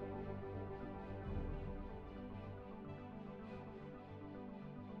called?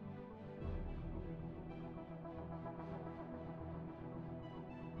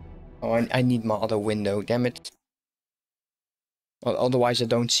 Oh, I need my other window, damn it. Well, otherwise I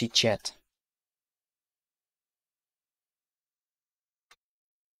don't see chat.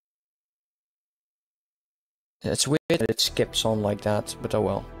 It's weird that it skips on like that, but oh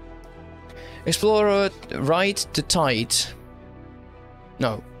well. Explorer, right the tide.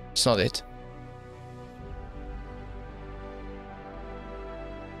 No, it's not it.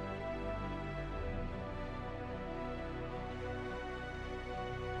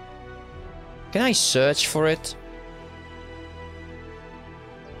 Can I search for it?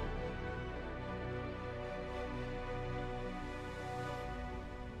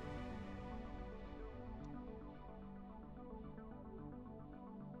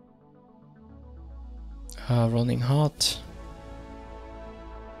 Running hot.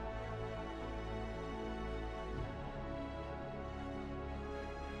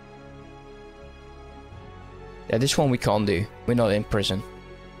 Yeah, this one we can't do. We're not in prison.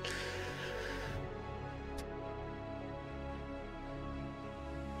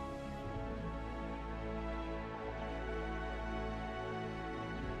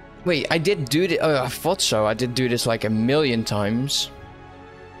 Wait, I did do this. Oh, I thought so. I did do this like a million times.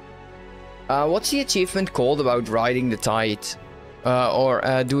 What's the achievement called about riding the tide?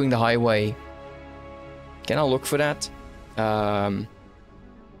 Or doing the highway? Can I look for that? No.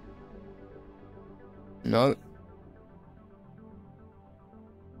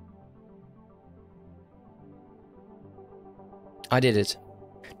 I did it.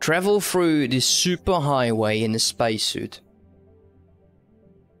 Travel through the super highway in a spacesuit.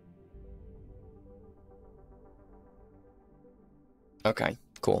 Okay,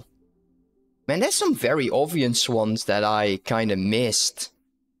 cool. Man, there's some very obvious ones that I kind of missed.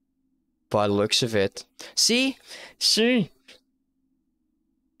 by the looks of it. See? See?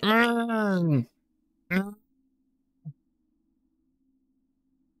 Mm. Mm.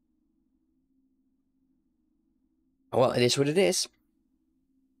 Well, it is what it is.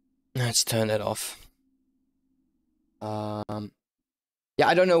 Let's turn it off. Yeah,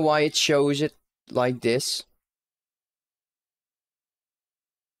 I don't know why it shows it like this.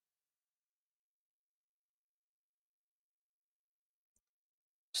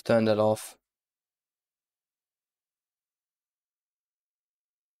 Let's turn that off.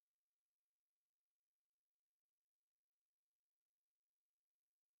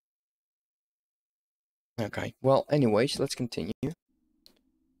 Okay, well, anyways, let's continue.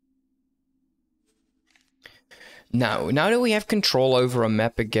 Now that we have control over a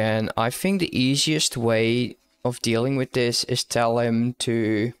map again, I think the easiest way of dealing with this is tell him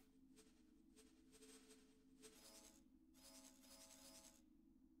to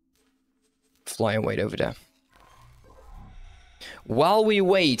fly away over there. While we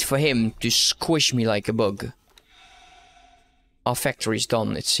wait for him to squish me like a bug. Our factory's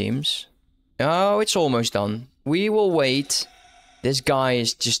done, it seems. Oh, it's almost done. We will wait. This guy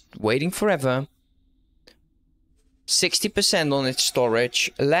is just waiting forever. 60% on its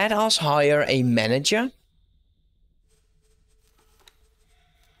storage. Let us hire a manager.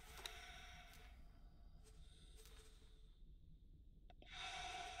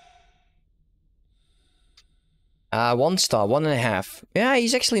 One star, 1.5. Yeah,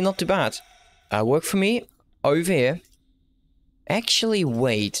 he's actually not too bad. Work for me. Over here. Actually,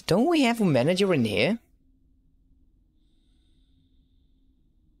 wait. Don't we have a manager in here?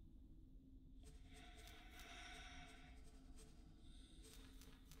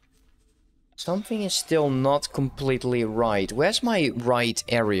 Something is still not completely right. Where's my right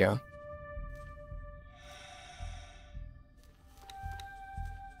area?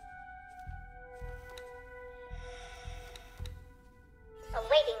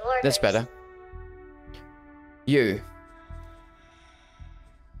 Awaiting orders. That's better. You.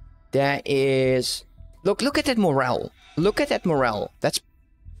 There is... Look at that morale. Look at that morale. That's...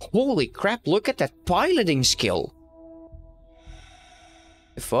 Holy crap, look at that piloting skill.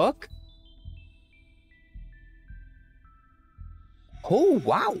 The fuck? Oh,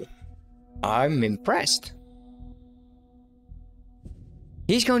 wow. I'm impressed.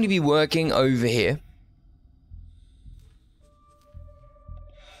 He's going to be working over here.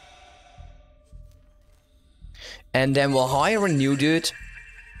 And then we'll hire a new dude.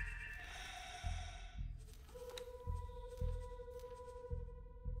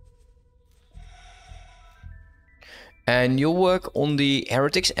 And you'll work on the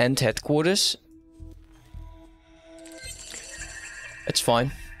Heretics End headquarters. It's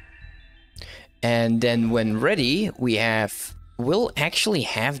fine. And then when ready, we'll actually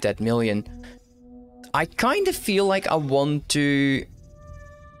have that million. I kind of feel like I want to...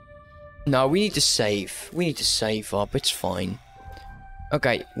 No, we need to save. We need to save up. It's fine.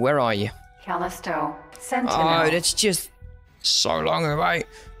 Okay, where are you? Callisto. Sentinel. Oh, that's just so long away.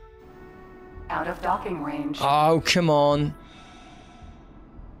 Out of docking range. Oh, come on.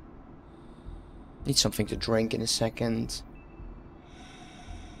 Need something to drink in a second.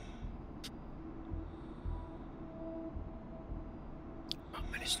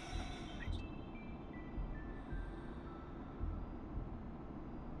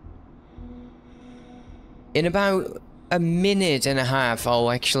 In about a minute and a half, I'll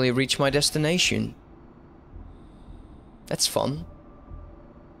actually reach my destination. That's fun.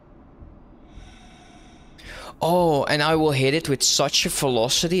 Oh, and I will hit it with such a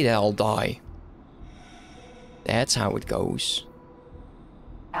velocity that I'll die. That's how it goes.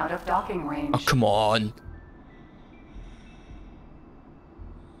 Out of docking range. Oh, come on.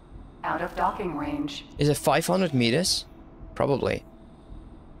 Out of docking range. Is it 500 meters? Probably.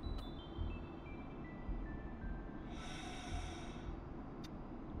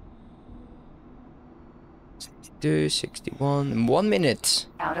 61. In 1 minute.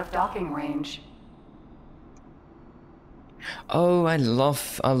 Out of docking range. Oh, I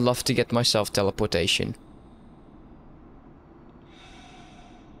love to get myself teleportation.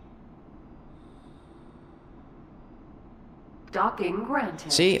 Docking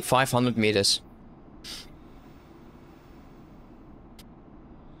granted. See, 500 meters.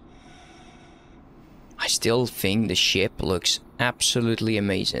 I still think the ship looks absolutely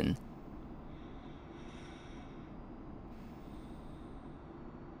amazing.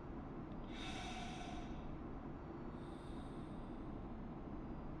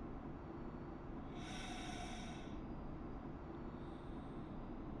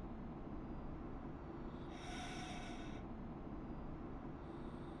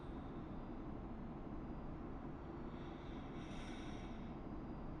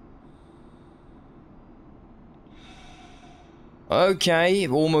 Okay,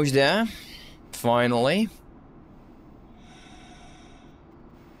 almost there. Finally.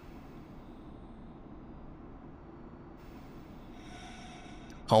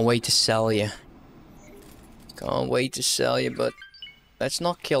 Can't wait to sell you. Can't wait to sell you, but let's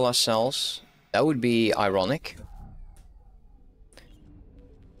not kill ourselves. That would be ironic.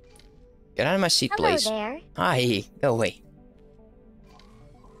 Get out of my seat, Hello please. there. Hi, go away.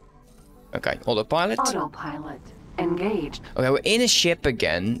 Okay, autopilot. Autopilot. Engaged. Okay, we're in a ship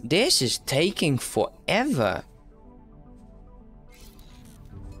again. This is taking forever.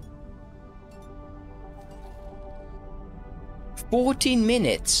 "14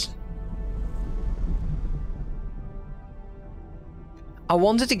 minutes. I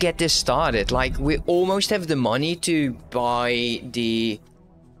wanted to get this started. Like, we almost have the money to buy the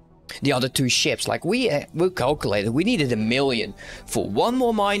other 2 ships. Like, we calculated we needed 1 million for 1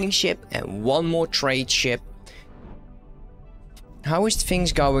 more mining ship and 1 more trade ship. How is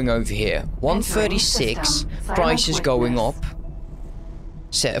things going over here? 136. Price is going up.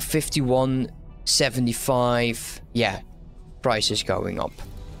 Set of 51.75. Yeah, price is going up.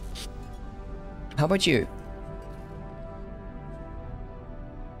 How about you?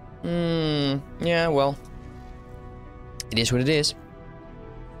 Yeah, well, it is what it is.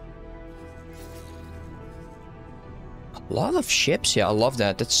 A lot of ships here. I love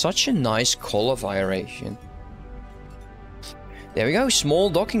that. That's such a nice color variation. There we go. Small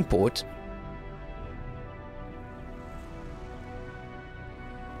docking port.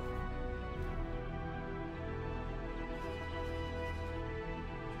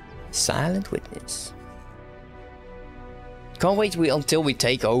 Silent witness. Can't wait until we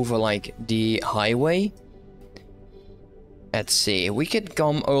take over, like, the highway. Let's see. We could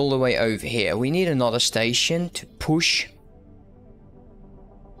come all the way over here. We need another station to push.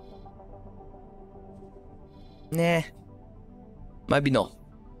 Nah. Maybe not.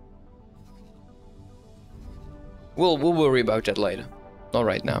 We'll worry about that later. Not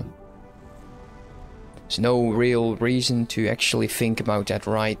right now. There's no real reason to actually think about that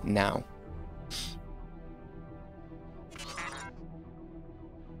right now.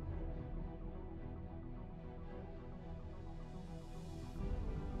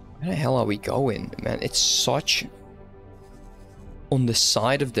 Where the hell are we going, man? It's such on the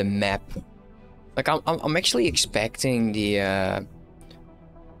side of the map. Like, I'm actually expecting the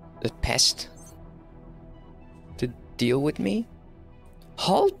pest to deal with me.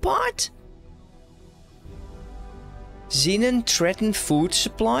 Hull part? Xenon threatened food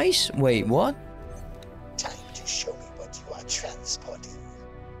supplies? Wait, what? Time to show me what you are transporting.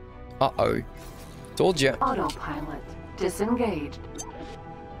 Uh-oh. Told ya. Autopilot. Disengaged.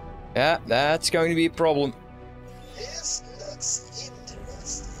 Yeah, that's going to be a problem. This looks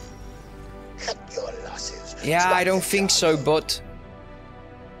interesting. Cut your losses. Yeah, I don't think so, but...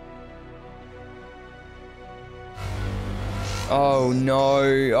 Oh no,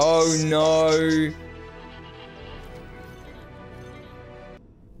 oh no.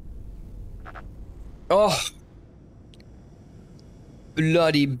 Oh.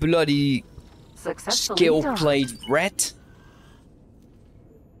 Bloody skill plate rat.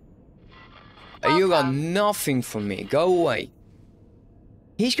 You got nothing from me. Go away.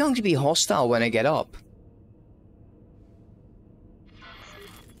 He's going to be hostile when I get up.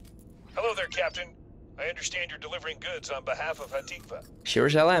 Hello there, Captain. I understand you're delivering goods on behalf of Hatikva. Sure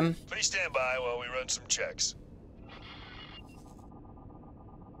as hell am. Please stand by while we run some checks.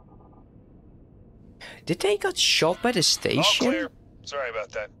 Did they got shot by the station? All clear. Sorry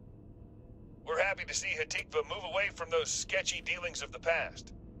about that. We're happy to see Hatikva move away from those sketchy dealings of the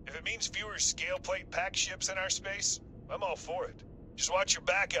past. If it means fewer scale plate pack ships in our space, I'm all for it. Just watch your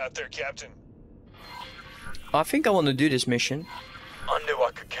back out there, Captain. I think I want to do this mission. I knew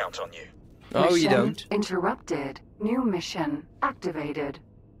I could count on you. Oh, you Mission don't. Interrupted. New mission activated.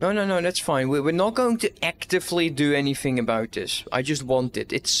 No, that's fine. We're not going to actively do anything about this. I just want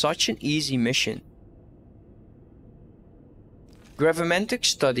it. It's such an easy mission. Gravimetric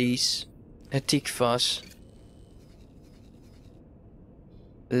studies. Hatikvas.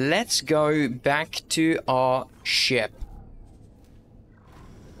 Let's go back to our ship.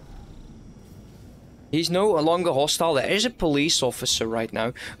 He's no longer hostile. There is a police officer right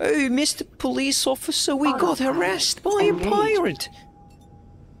now. Oh, Mr. Police Officer, we got harassed by a pirate.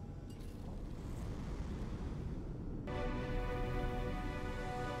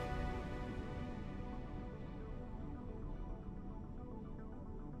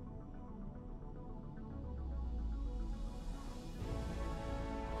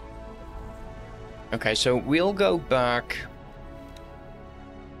 Okay, so we'll go back.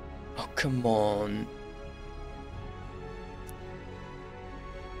 Oh, come on.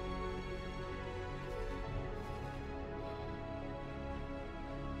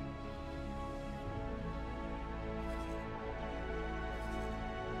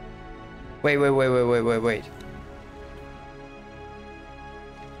 Wait.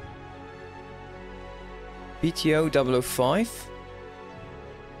 PTO 005?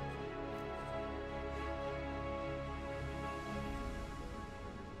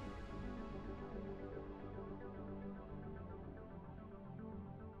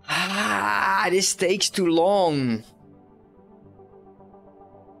 Ah, this takes too long.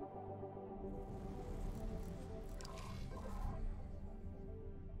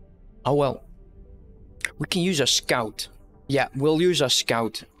 Oh well. We can use our scout. Yeah, we'll use our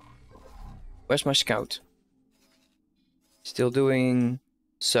scout. Where's my scout? Still doing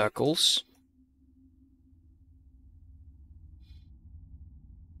circles.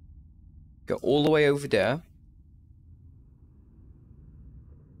 Go all the way over there.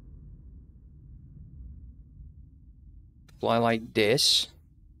 Fly like this.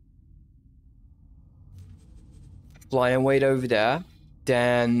 Fly and wait over there.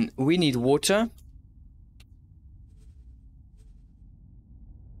 Then we need water.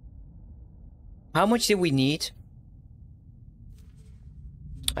 How much did we need?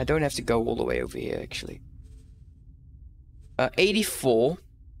 I don't have to go all the way over here, actually. 84.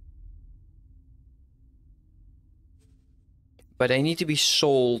 But they need to be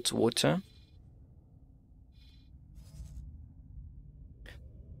salt water.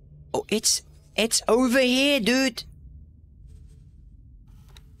 Oh, it's over here, dude.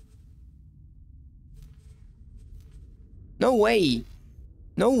 No way.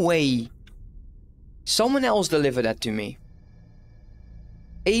 No way. Someone else delivered that to me.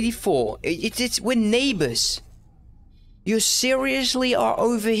 84. We're neighbors. You seriously are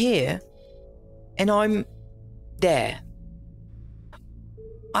over here, and I'm there.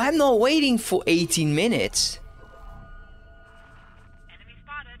 I'm not waiting for 18 minutes. Enemy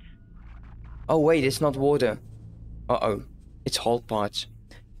spotted. Oh wait, it's not water. Uh-oh. It's hull parts.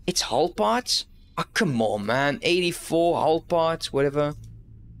 It's hull parts? Oh, come on, man. 84 hull parts, whatever.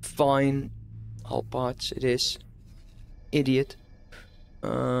 Fine. Hull parts, it is. Idiot.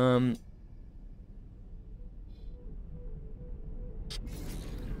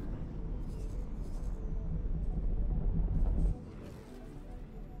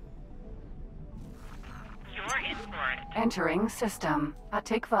 Entering system.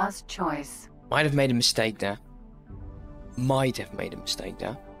 Atikva's choice. Might have made a mistake there. Might have made a mistake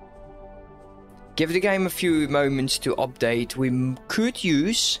there. Give the game a few moments to update. We could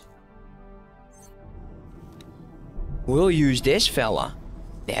use... We'll use this fella.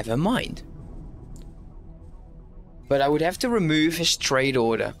 Never mind. But I would have to remove his trade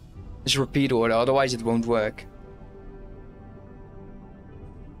order. His repeat order, otherwise it won't work.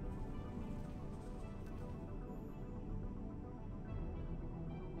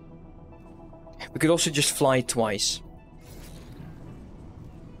 We could also just fly twice.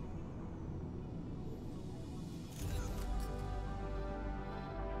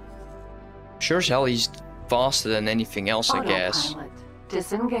 Sure as hell he's faster than anything else, I guess. Autopilot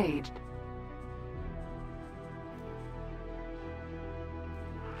disengaged.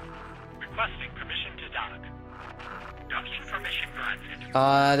 Requesting permission to dock. Docking permission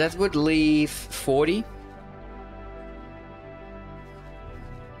granted. That would leave 40.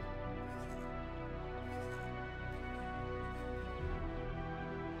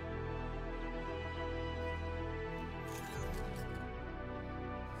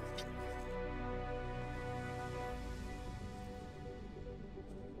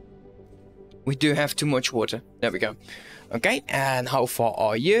 We do have too much water. There we go. Okay, and how far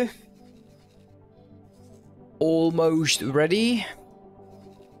are you? Almost ready.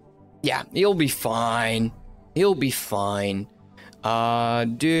 Yeah, he'll be fine. He'll be fine. Yeah,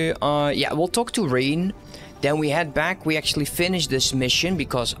 we'll talk to Rain. Then we head back. We actually finish this mission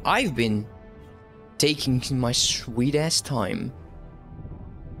because I've been taking my sweet ass time.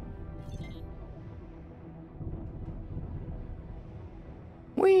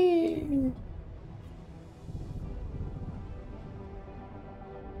 Whee!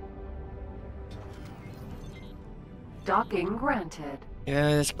 Docking granted.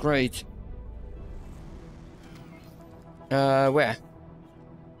 Yeah, that's great. Where?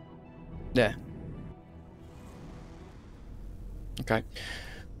 There. Okay.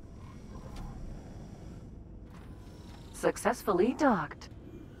 Successfully docked.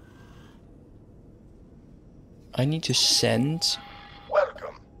 I need to send...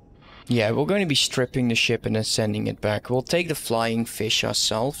 Welcome. Yeah, we're going to be stripping the ship and then sending it back. We'll take the flying fish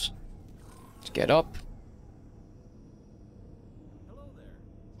ourselves. Let's get up.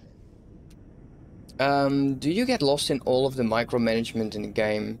 Do you get lost in all of the micromanagement in the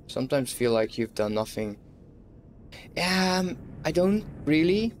game? Sometimes feel like you've done nothing. I don't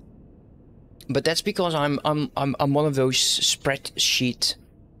really. But that's because I'm one of those spreadsheet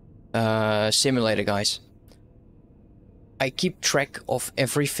simulator guys. I keep track of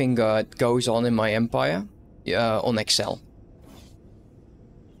everything that goes on in my empire on Excel.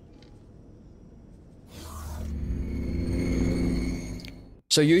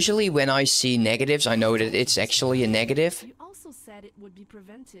 So usually when I see negatives, I know that it's actually a negative. You also said it would be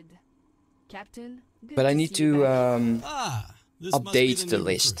prevented. Captain, good But I to need see you to back. update the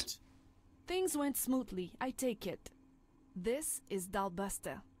list. Things went smoothly, I take it. This is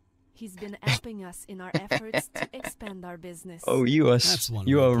Dalbuster. He's been helping us in our efforts to expand our business. Oh, you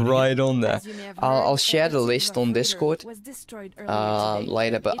are right on there. I'll share the list on Discord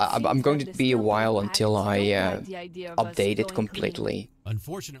later, but I'm going to be a while until I update it completely.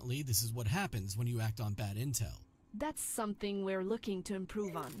 Unfortunately, this is what happens when you act on bad intel. That's something we're looking to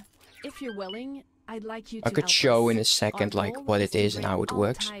improve on. If you're willing, I'd like you to I could help show us. in a second Our like goal what is it to is and break how it all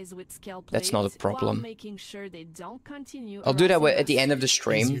works. ties with scale That's not a plates while problem. making sure they don't continue I'll do that harassing at the us. end of the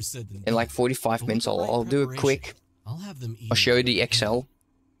stream. In like 45 minutes, I'll do a quick. I'll show you the Excel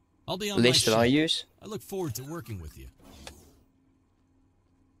I'll be on list my that I ship. use. I look forward to working with you.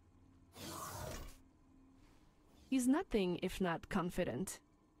 He's nothing if not confident.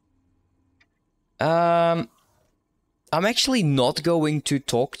 I'm actually not going to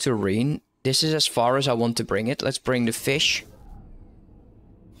talk to Reen. This is as far as I want to bring it. Let's bring the fish.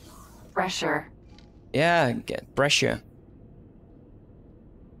 Pressure. Yeah, get pressure.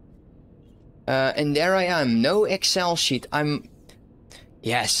 And there I am. No Excel sheet.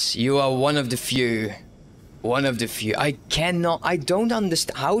 Yes, you are one of the few. One of the few. I don't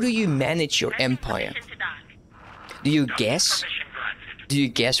understand. How do you manage your empire? Do you guess? Do you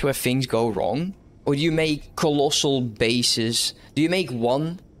guess where things go wrong? Or do you make colossal bases? Do you make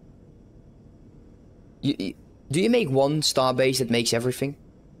one? Do you make one star base that makes everything?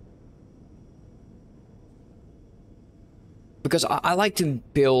 Because I like to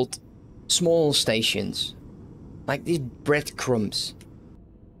build small stations. Like these breadcrumbs.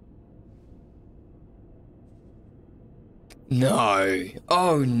 No.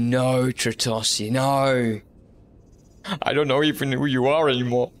 Oh no, Tritossi, no. I don't know even who you are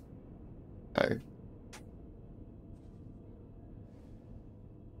anymore. No.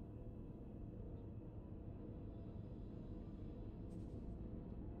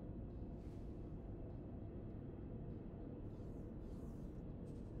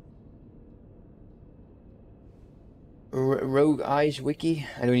 Rogue Eyes Wiki?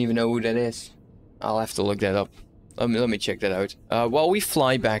 I don't even know who that is. I'll have to look that up. Let me check that out. While we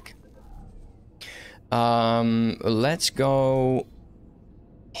fly back. Let's go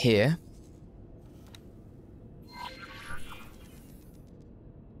here.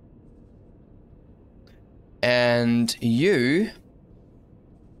 And you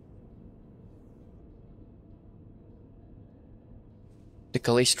the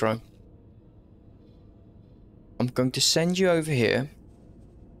Calistro. I'm going to send you over here.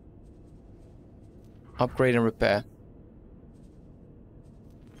 Upgrade and repair.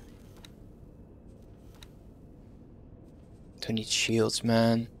 Don't need shields,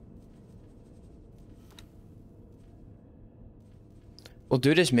 man. We'll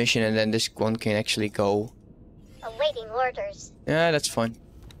do this mission and then this one can actually go. Awaiting orders. Yeah, that's fine.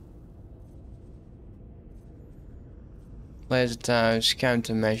 Laser towers,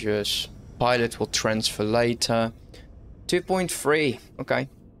 countermeasures. Pilot will transfer later. 2.3. Okay.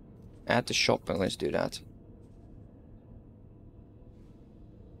 Add the shop and let's do that.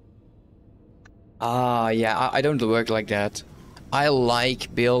 Ah, yeah, I don't work like that. I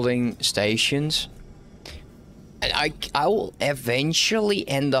like building stations. And I will eventually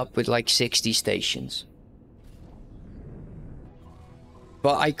end up with like 60 stations.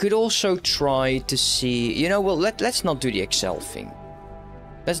 But I could also try to see, you know, well, let's not do the Excel thing.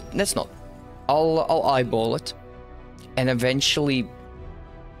 Let's not. I'll eyeball it, and eventually,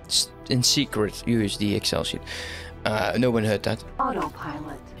 in secret, use the Excel sheet. No one heard that.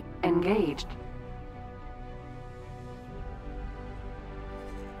 Autopilot engaged.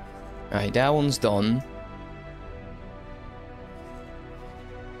 Alright, that one's done.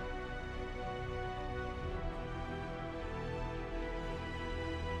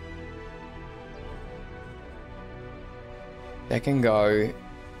 That can go.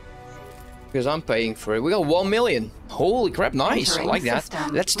 Because I'm paying for it. We got 1 million. Holy crap, nice. I like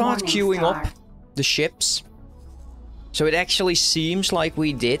that. Let's start queuing up the ships. So it actually seems like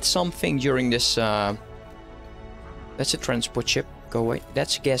we did something during this. That's a transport ship. Go away.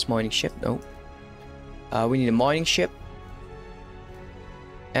 That's a gas mining ship. No. We need a mining ship.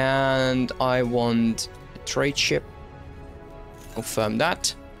 And I want a trade ship. Confirm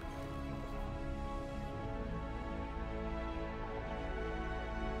that.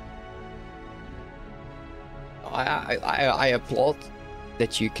 I applaud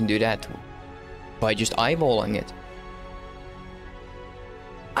that you can do that by just eyeballing it.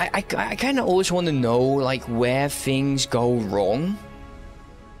 I kind of always want to know like where things go wrong.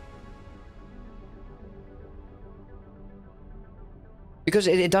 Because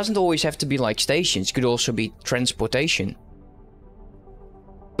it doesn't always have to be like stations, it could also be transportation.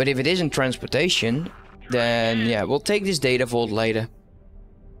 But if it isn't transportation, then yeah, we'll take this data vault later.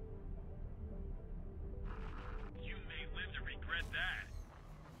 You may live to regret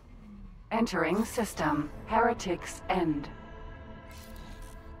that. Entering system. Heretics End.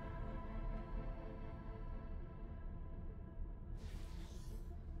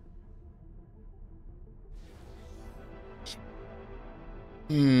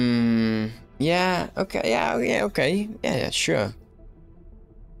 Yeah, okay, yeah, okay. Yeah, sure.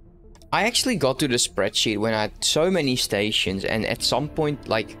 I actually got to the spreadsheet when I had so many stations, and at some point,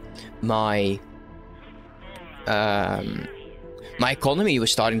 like, my economy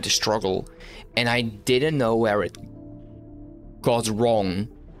was starting to struggle, and I didn't know where it got wrong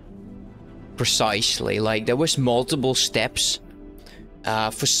precisely. Like, there was multiple steps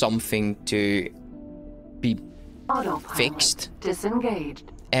for something to be fixed.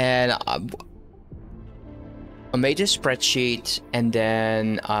 Disengaged. And I made a spreadsheet, and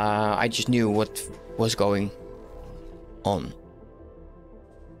then I just knew what was going on.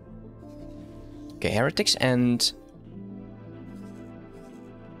 Okay, heretics, and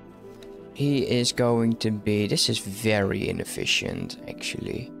he is going to be... This is very inefficient,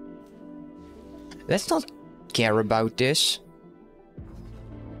 actually. Let's not care about this.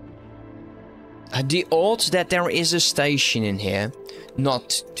 The odds that there is a station in here,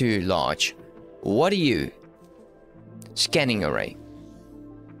 not too large. What are you? Scanning array.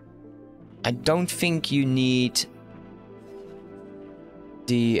 I don't think you need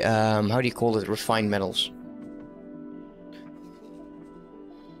the, how do you call it, refined metals.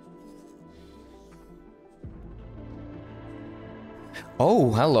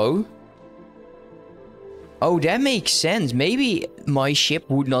 Oh, hello. Oh, that makes sense. Maybe my ship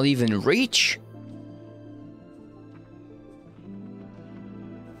would not even reach.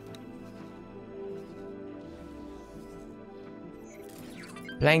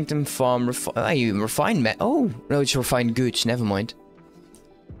 Plankton farm, refined oh, no, it's refined goods, never mind.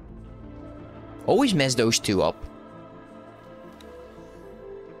 Always mess those two up.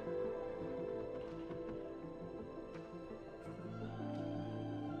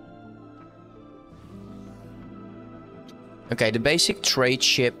 Okay, the basic trade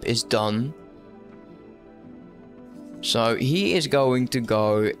ship is done. So he is going to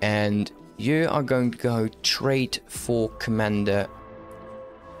go, and you are going to go trade for commander.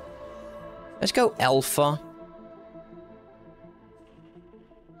 Let's go Alpha.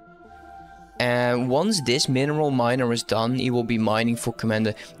 And once this mineral miner is done, he will be mining for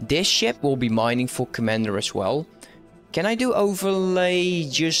commander. This ship will be mining for commander as well. Can I do overlay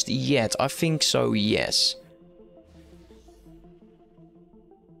just yet? I think so, yes.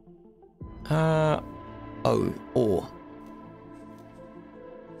 Oh, ore.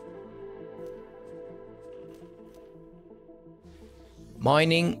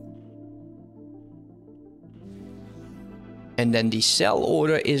 Mining. And then the sell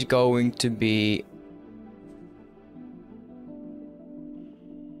order is going to be...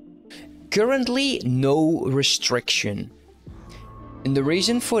 Currently, no restriction. And the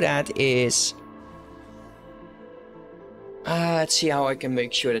reason for that is... let's see how I can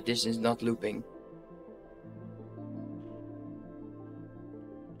make sure that this is not looping.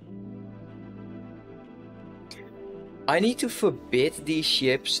 I need to forbid these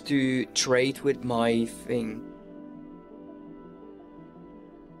ships to trade with my thing.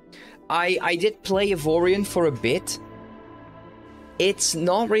 I did play Evorian for a bit. It's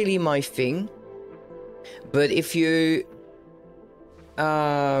not really my thing. But if you...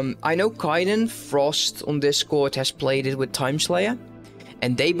 I know Kainen Frost on Discord has played it with Timeslayer.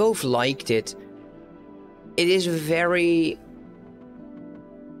 And they both liked it. It is very...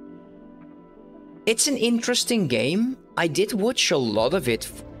 It's an interesting game. I did watch a lot of it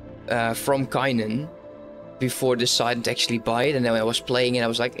from Kainen before deciding to actually buy it, and then when I was playing it, I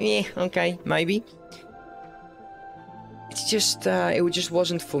was like, okay, maybe. It's just, it just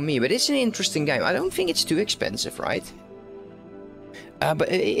wasn't for me, but it's an interesting game. I don't think it's too expensive, right?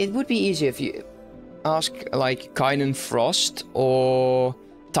 But it would be easier if you ask, like, Kainen Frost or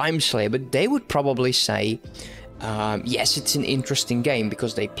Timeslayer, but they would probably say, yes, it's an interesting game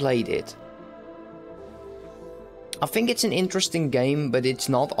because they played it. I think it's an interesting game, but it's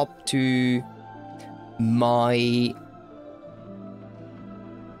not up to my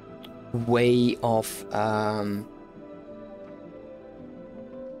way of...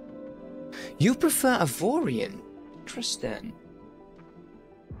 You prefer Avorian? Interesting.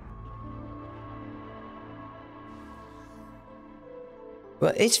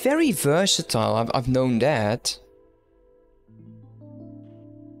 Well, it's very versatile. I've known that.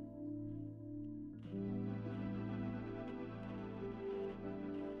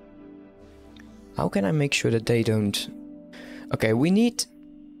 How can I make sure that they don't... Okay, we need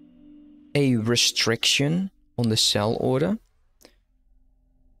a restriction on the sell order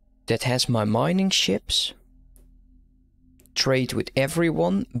that has my mining ships. Trade with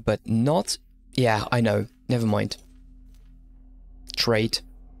everyone, but not... Yeah, I know. Never mind. Trade.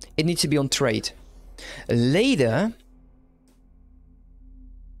 It needs to be on trade. Later...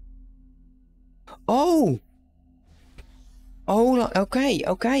 Oh! Oh, okay,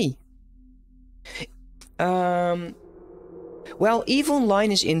 okay. Well, EVE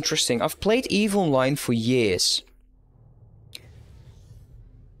Online is interesting. I've played EVE Online for years.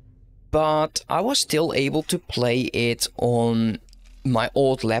 But I was still able to play it on my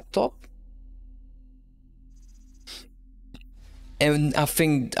old laptop. And I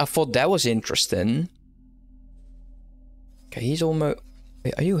thought that was interesting. Okay, he's almost...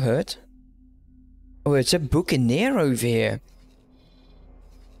 Wait, are you hurt? Oh, it's a buccaneer over here.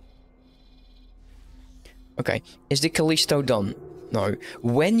 Okay, is the Callisto done? No.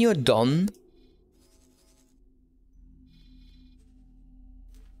 When you're done...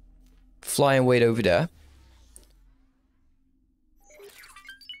 Fly and wait over there.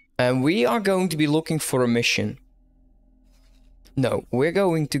 And we are going to be looking for a mission. No, we're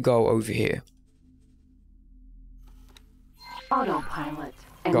going to go over here. Autopilot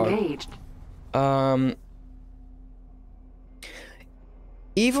engaged.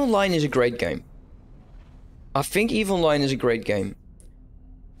 EVE Online is a great game. I think EVE Online is a great game.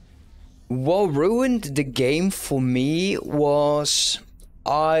 What ruined the game for me was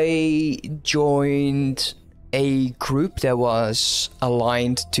I joined a group that was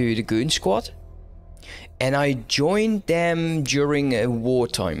aligned to the Goon Squad. And I joined them during a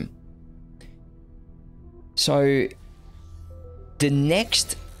wartime. So the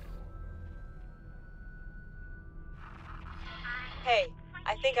next... Hey,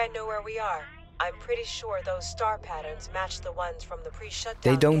 I think I know where we are. I'm pretty sure those star patterns match the ones from the pre-shutdown.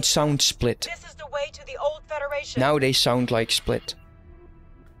 They don't sound split. This is the way to the old Federation. Now they sound like split.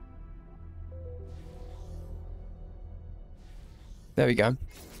 There we go.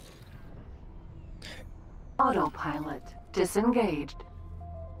 Autopilot disengaged.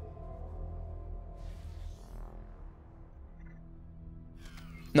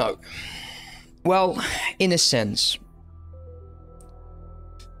 No. Well, in a sense.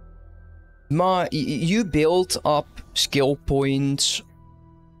 You build up skill points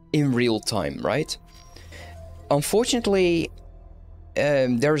in real time, right? Unfortunately,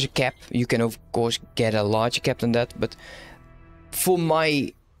 there's a cap. You can of course get a larger cap than that, but for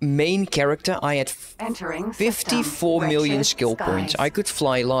my main character, I had 54 million skill points. I could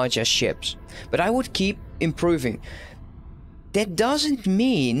fly larger ships, but I would keep improving. That doesn't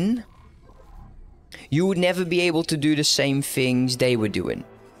mean you would never be able to do the same things they were doing.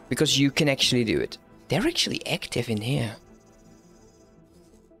 Because you can actually do it. They're actually active in here.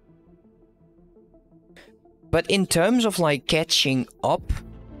 But in terms of like catching up,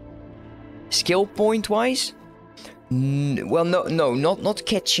 skill point wise, well, no, not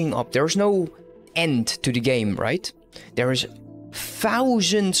catching up. There's no end to the game, right? There is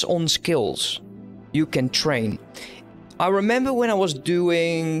thousands on skills you can train. I remember when I was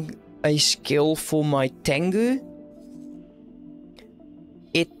doing a skill for my Tengu.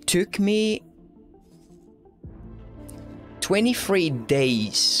 It took me 23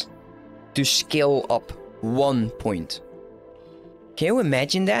 days to skill up 1 point. Can you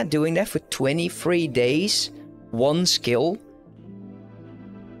imagine that? Doing that for 23 days? One skill?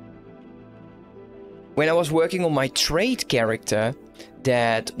 When I was working on my trade character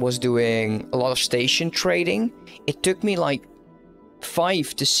that was doing a lot of station trading, it took me like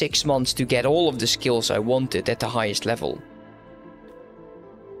 5 to 6 months to get all of the skills I wanted at the highest level.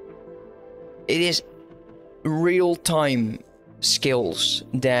 It is real-time skills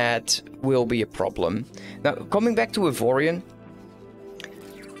that will be a problem. Now, coming back to Avorion.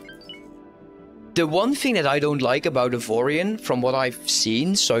 The one thing that I don't like about Avorion, from what I've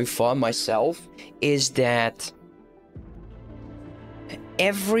seen so far myself, is that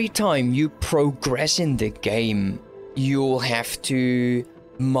every time you progress in the game, you'll have to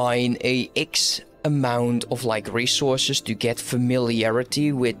mine a X amount of like resources to get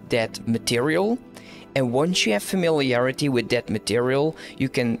familiarity with that material, And once you have familiarity with that material, you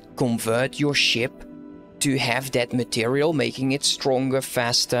can convert your ship to have that material, making it stronger,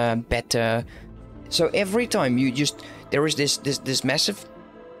 faster, better. So every time you just, there is this massive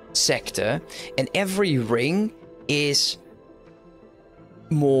sector, and every ring is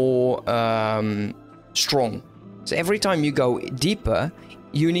more strong. So every time you go deeper,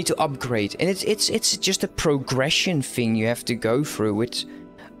 you need to upgrade, and it's just a progression thing you have to go through, which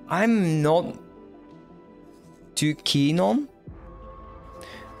I'm not too keen on.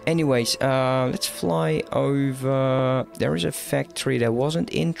 Anyways, let's fly over. There is a factory that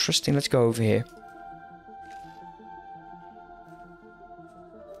wasn't interesting. Let's go over here.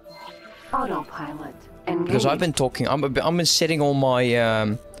 Autopilot engaged. Because I've been talking. I've been sitting on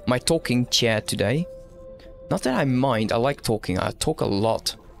my my talking chair today. Not that I mind. I like talking. I talk a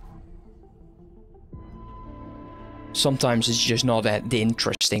lot. Sometimes it's just not that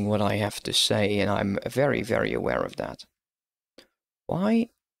interesting what I have to say, and I'm very, very aware of that. Why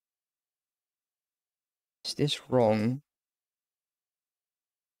is this wrong?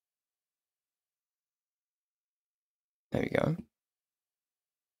 There we go.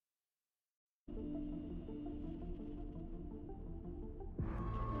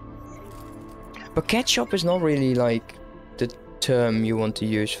 But catch-up is not really like the term you want to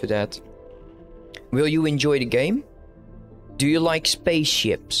use for that. Will you enjoy the game? Do you like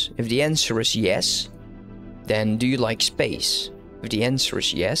spaceships? If the answer is yes, then do you like space? If the answer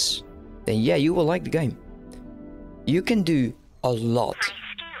is yes, then yeah, you will like the game. You can do a lot.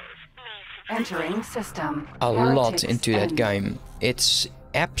 Entering system. A lot into that game. It's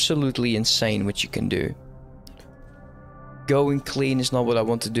absolutely insane what you can do. Going clean is not what I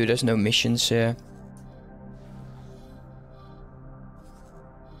want to do. There's no missions here.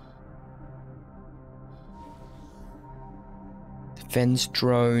 Defense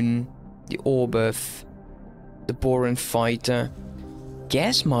drone, the Orbuth, the Boran fighter,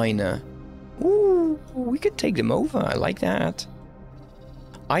 gas miner. Ooh, we could take them over. I like that.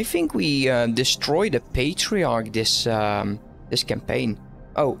 I think we destroyed a patriarch this this campaign.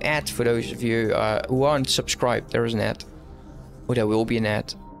 Oh, ad for those of you who aren't subscribed. There is an ad. Oh, there will be an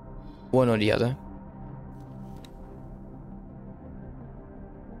ad. One or the other.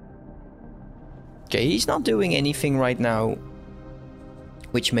 Okay, he's not doing anything right now,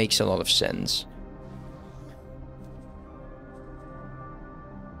 which makes a lot of sense.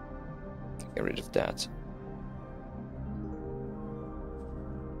 Get rid of that.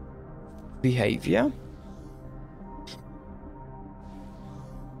 Behavior.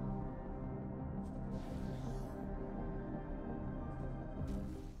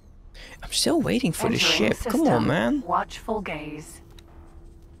 I'm still waiting for the ship. Come on, man. Watchful gaze.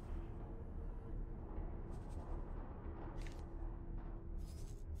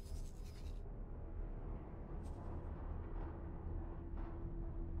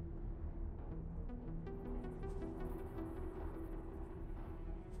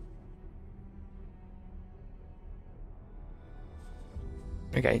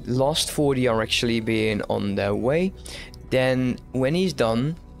 Okay, last 40 are actually being on their way. Then, when he's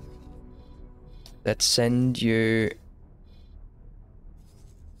done, let's send you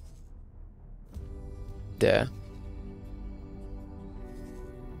there.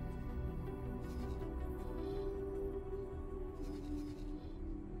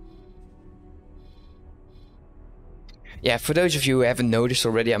 Yeah, for those of you who haven't noticed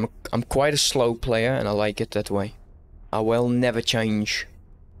already, I'm quite a slow player, and I like it that way. I will never change.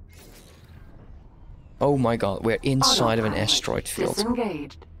 Oh my god, we're inside of an asteroid field.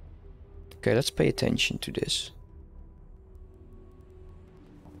 Disengaged. Okay, let's pay attention to this.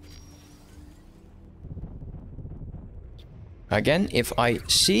 Again, if I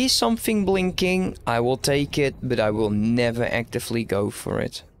see something blinking, I will take it, but I will never actively go for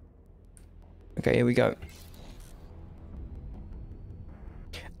it. Okay, here we go.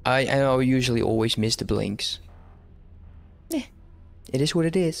 I know I usually always miss the blinks. Eh, it is what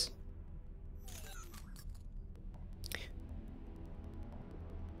it is.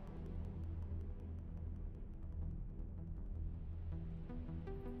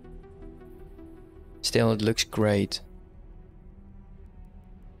 Still, it looks great.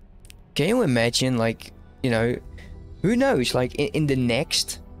 Can you imagine, like, you know, who knows, like, in the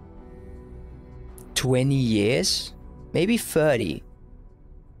next 20 years, maybe 30,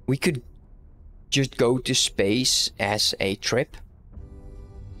 we could just go to space as a trip?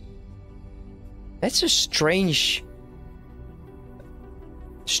 That's a strange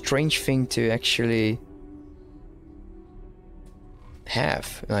thing to actually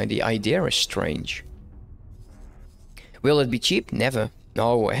have. Like, the idea is strange. Will it be cheap? Never.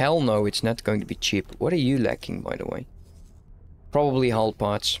 No, hell no, it's not going to be cheap. What are you lacking, by the way? Probably hull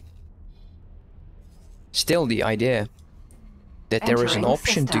parts. Still, the idea that there is an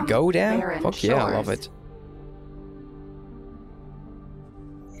option to go there? Fuck yeah, I love it.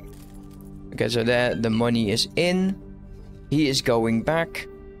 Okay, so there, the money is in. He is going back.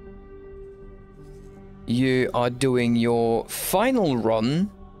 You are doing your final run.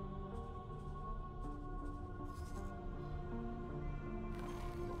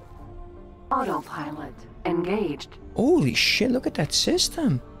 Autopilot engaged. Holy shit, look at that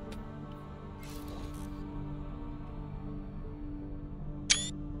system.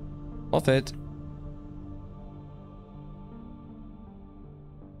 Love it.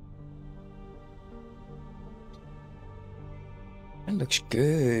 That looks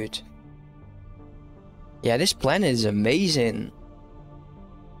good. Yeah, this planet is amazing.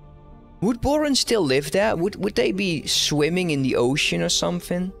 Would Boron still live there? Would they be swimming in the ocean or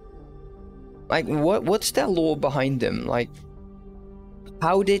something? Like, what's their lore behind them? Like,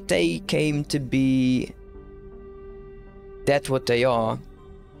 how did they came to be that what they are?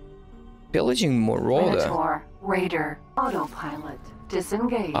 Pillaging Marauder. Minotaur, Raider, Autopilot,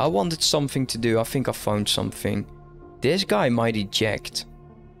 disengage. I wanted something to do. I think I found something. This guy might eject.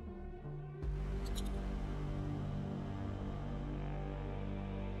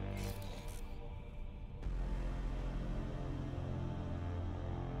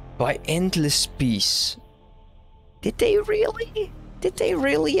 By endless peace. Did they really? Did they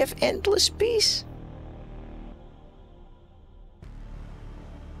really have endless peace?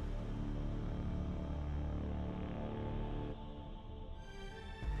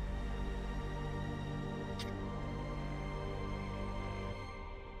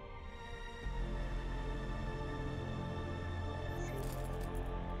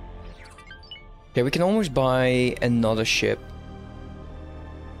 Okay, we can almost buy another ship.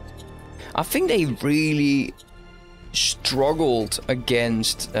 I think they really struggled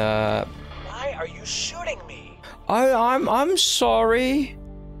against. Why are you shooting me? I'm sorry.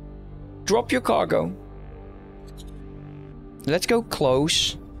 Drop your cargo. Let's go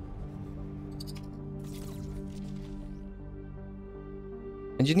close.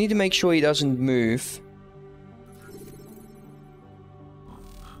 And you need to make sure he doesn't move.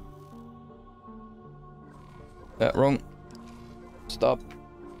 Wrong. Stop.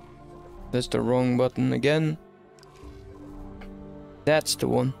 That's the wrong button again. That's the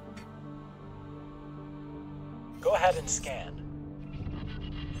one. Go ahead and scan.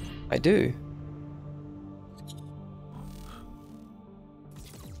 I do.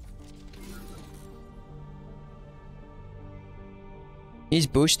 He's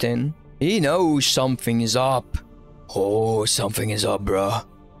boosting. He knows something is up. Oh, something is up, bruh.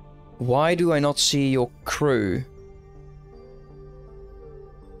 Why do I not see your crew?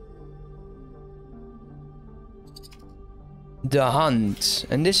 The Hunt.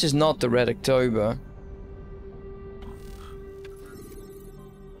 And this is not the Red October.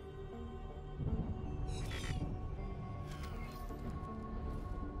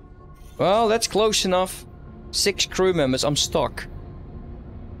 Well, that's close enough. 6 crew members. I'm stuck.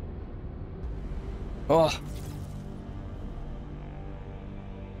 Oh.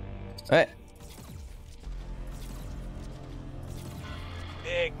 Hey.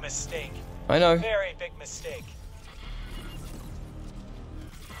 Big mistake. I know. Very big mistake.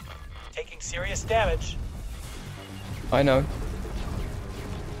 Taking serious damage. I know.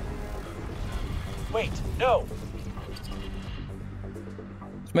 Wait, no.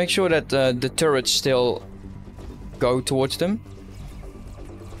 Let's make sure that the turrets still go towards them.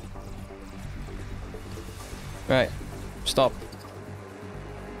 Right. Stop.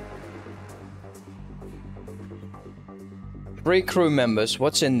 Three crew members.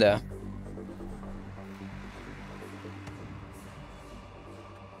 What's in there?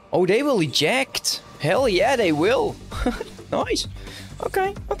 Oh, they will eject. Hell yeah, they will. Nice.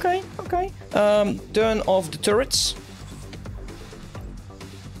 Okay, okay, okay. Turn off the turrets.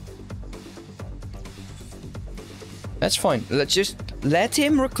 That's fine. Let's just let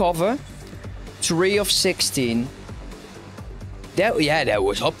him recover. 3 of 16. That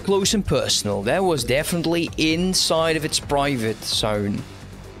was up close and personal. That was definitely inside of its private zone.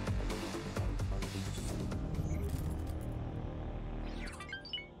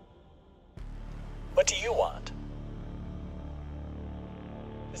 What do you want?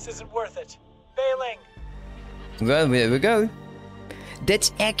 This isn't worth it. Failing. Well, there we go.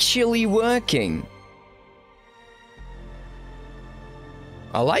 That's actually working.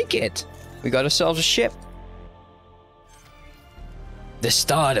 I like it. We got ourselves a ship. The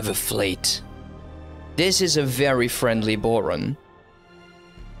start of a fleet. This is a very friendly Boron.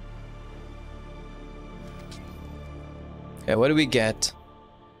 Yeah, what do we get?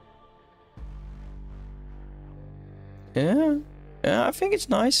 Yeah, I think it's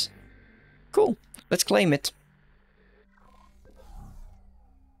nice. Cool. Let's claim it.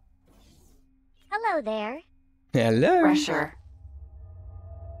 Hello there. Hello. Pressure.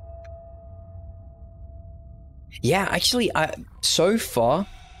 Yeah, actually, I so far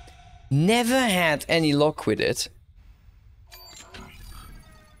never had any luck with it.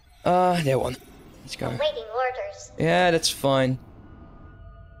 There one. Let's go. Awaiting orders. Yeah, that's fine.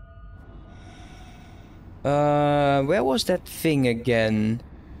 Where was that thing again?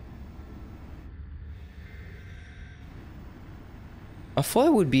 I thought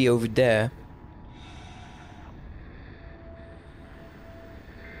it would be over there.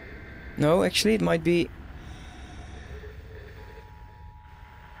 No, actually it might be...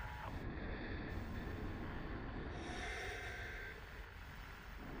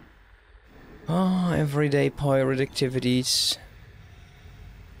 Ah, everyday pirate activities.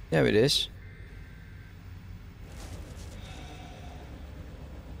 There it is.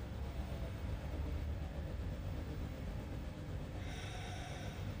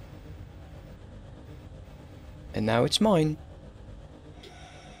 And now it's mine.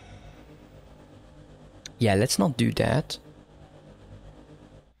 Yeah, let's not do that.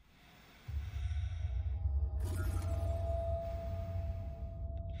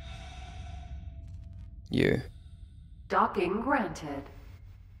 You. Docking granted.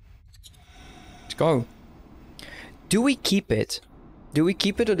 Let's go. Do we keep it? Do we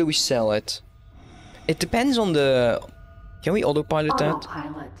keep it or do we sell it? It depends on the... Can we autopilot that?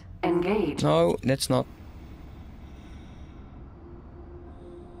 Autopilot. Engage. No, that's not.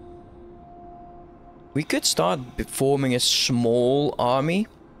 We could start forming a small army.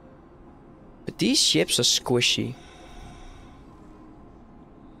 But these ships are squishy.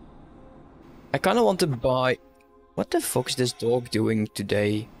 I kind of want to buy... What the fuck is this dog doing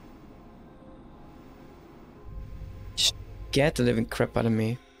today? Scared the living crap out of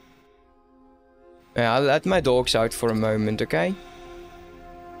me. Yeah, I'll let my dogs out for a moment, okay?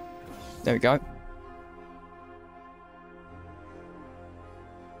 There we go.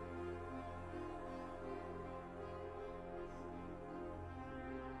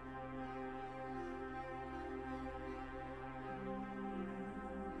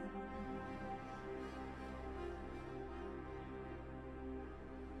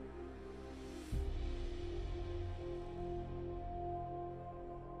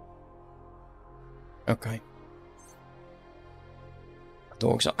 Okay.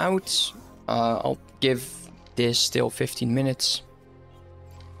 Dogs are out. I'll give this still 15 minutes.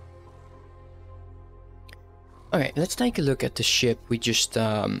 Okay, let's take a look at the ship we just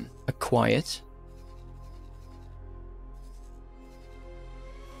acquired.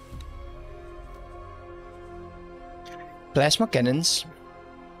 Plasma cannons.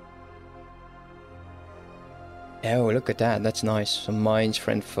 Oh, look at that. That's nice. Some mines,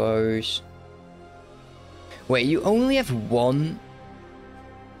 friend foes. Wait, you only have one?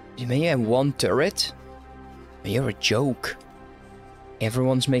 You may have one turret? You're a joke.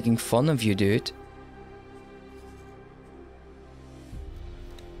 Everyone's making fun of you, dude.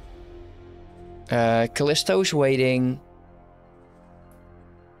 Callisto's waiting.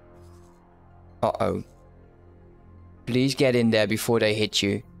 Uh-oh. Please get in there before they hit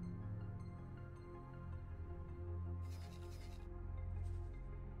you.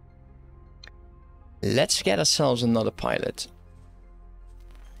 Let's get ourselves another pilot.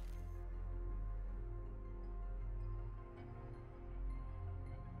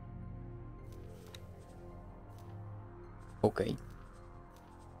 Okay.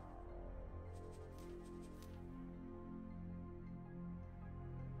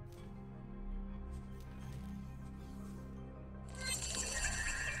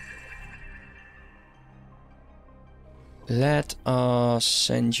 Let us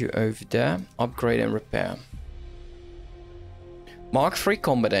send you over there. Upgrade and repair. Mark 3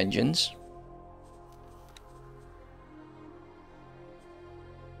 combat engines.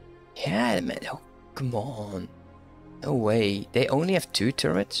 Yeah, man. Oh, come on. No way. They only have 2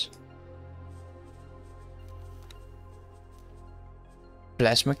 turrets.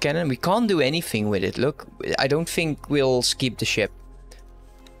 Plasma cannon. We can't do anything with it. Look, I don't think we'll skip the ship.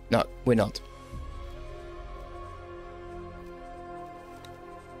 No, we're not.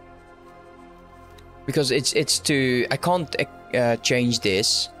 Because it's too... I can't change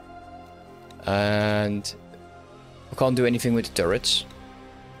this. And I can't do anything with the turrets.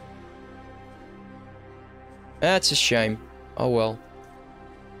 That's a shame. Oh well.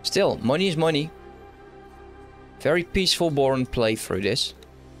 Still, money is money. Very peaceful, boring playthrough this.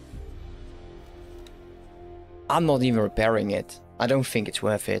 I'm not even repairing it. I don't think it's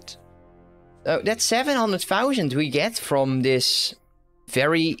worth it. That's 700,000 we get from this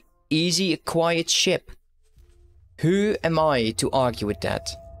very easy acquired ship. Who am I to argue with that?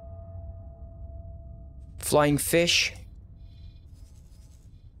 Flying fish.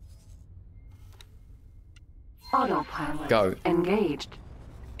 Autopilot Go. engaged.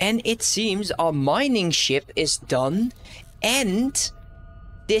 And it seems our mining ship is done. And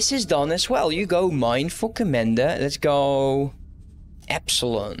this is done as well. You go mine for Commander. Let's go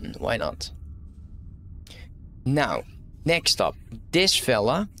Epsilon. Why not? Now, next up, this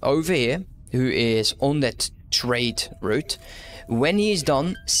fella over here, who is on that trade route, when he's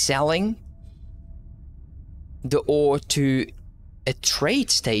done selling the ore to a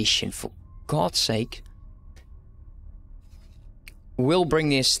trade station, for God's sake, we'll bring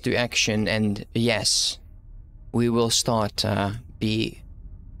this to action, and yes, we will start be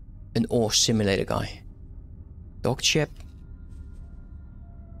an ore simulator guy. Dock ship.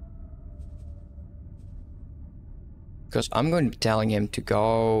 Because I'm going to be telling him to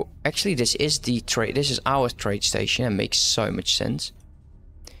go... Actually, this is the trade. This is our trade station. It makes so much sense.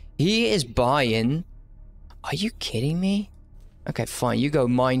 He is buying... Are you kidding me? Okay, fine. You go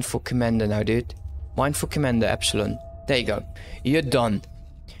mine for Commander now, dude. Mine for Commander, Epsilon. There you go. You're done.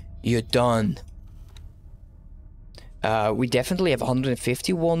 You're done. We definitely have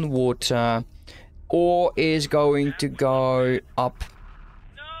 151 water. Ore is going to go up.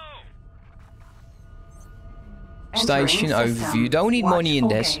 Station overview. Don't need money in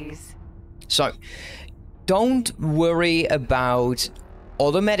this. So, don't worry about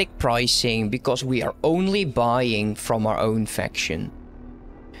automatic pricing because we are only buying from our own faction.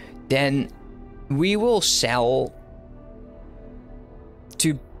 Then we will sell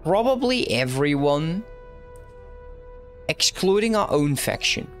to probably everyone excluding our own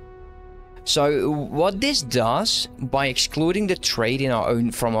faction. So what this does by excluding the trade in our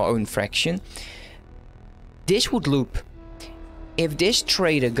own from our own faction, this would loop. If this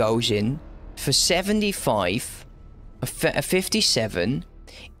trader goes in for 75, 57,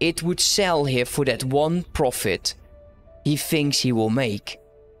 it would sell here for that one profit he thinks he will make,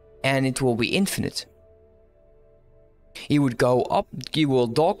 and it will be infinite. He would go up, he will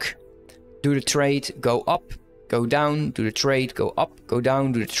dock, do the trade, go up, go down, do the trade, go up, go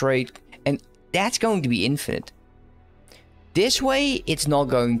down, do the trade, and that's going to be infinite. This way, it's not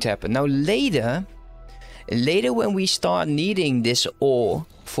going to happen. Now later when we start needing this ore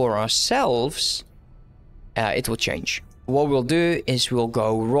for ourselves, it will change. What we'll do is we'll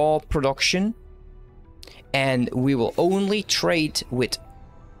go raw production, and we will only trade with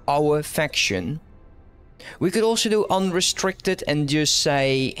our faction. We could also do unrestricted and just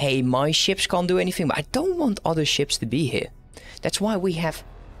say, hey, my ships can't do anything, but I don't want other ships to be here. That's why we have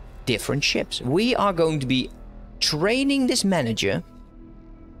different ships. We are going to be training this manager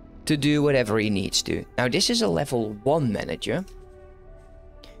to do whatever he needs to. Now, this is a level 1 manager.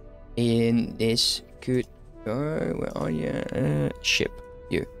 In this could go, where are you? Ship,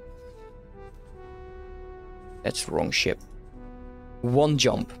 you. That's the wrong ship. 1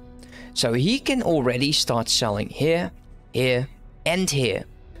 jump. So he can already start selling here, here, and here.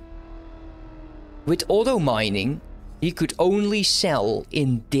 With auto mining, he could only sell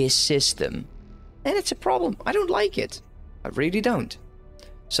in this system. And it's a problem. I don't like it. I really don't.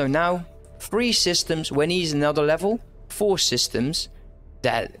 So now, 3 systems when he's another level, 4 systems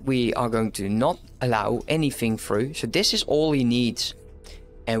that we are going to not allow anything through. So this is all he needs.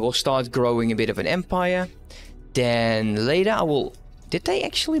 And we'll start growing a bit of an empire. Then later I will... Did they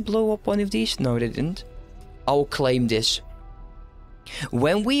actually blow up one of these? No, they didn't. I'll claim this.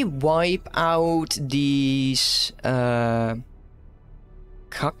 When we wipe out these... cuck.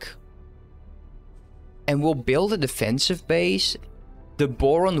 And we'll build a defensive base. The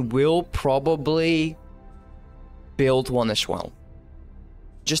Boron will probably build one as well.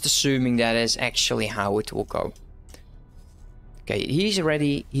 Just assuming that is actually how it will go. Okay, he's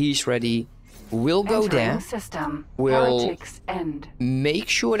ready. He's ready. We'll go there. System. We'll make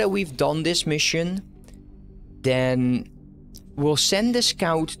sure that we've done this mission. Then we'll send the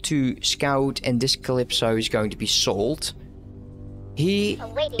scout to scout, and this Calypso is going to be sold. He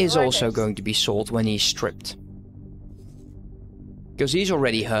is also going to be sold when he's stripped. Because he's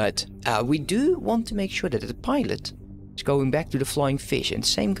already hurt. We do want to make sure that the pilot is going back to the flying fish, and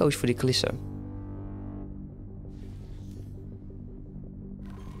same goes for the Colossal.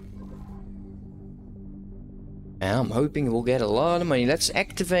 And I'm hoping we'll get a lot of money. Let's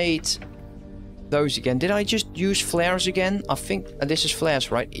activate those again. Did I just use flares again? I think this is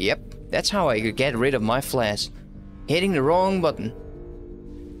flares, right? Yep. That's how I could get rid of my flares. Hitting the wrong button.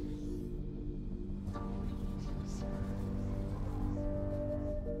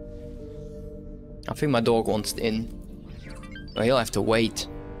 I think my dog wants in. Well, he'll have to wait.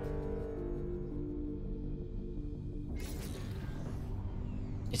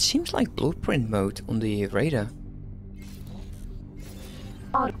 It seems like blueprint mode on the radar.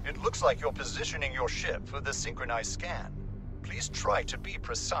 It looks like you're positioning your ship for the synchronized scan. Please try to be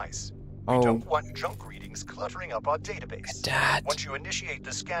precise. We don't want junk readings cluttering up our database. Dad. Once you initiate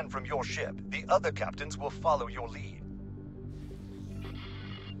the scan from your ship, the other captains will follow your lead.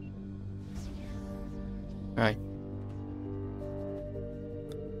 Right.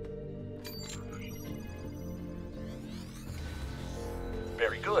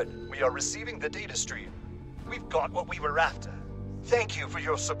 Very good. We are receiving the data stream. We've got what we were after. Thank you for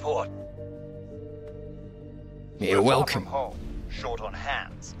your support. You're welcome. From home, short on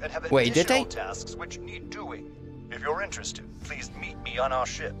hands, and have Wait, did additional they? tasks which need doing. If you're interested, please meet me on our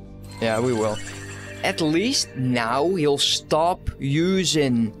ship. Yeah, we will. At least now he'll stop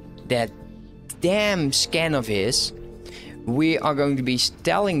using that damn scan of his. We are going to be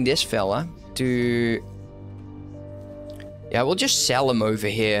telling this fella to... Yeah, we'll just sell him over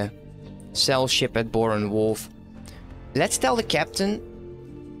here. Sell ship at Boron Wharf. Let's tell the captain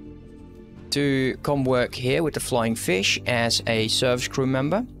to come work here with the Flying Fish as a service crew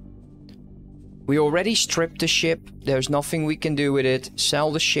member. We already stripped the ship. There's nothing we can do with it.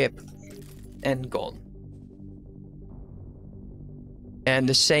 Sell the ship and gone. And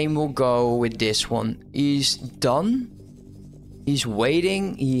the same will go with this one. He's done. He's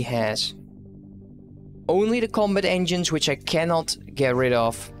waiting. He has only the combat engines, which I cannot get rid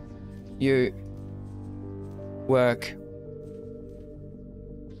of. You work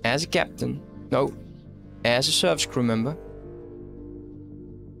as a captain. No, as a service crew member.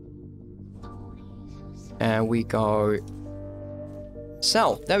 And we go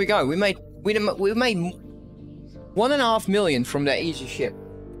sell. There we go. We made 1.5 million from that easy ship.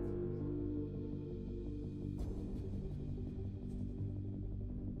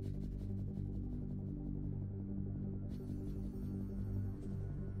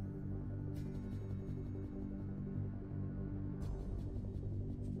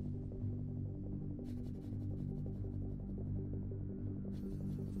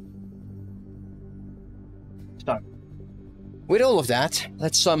 So, with all of that,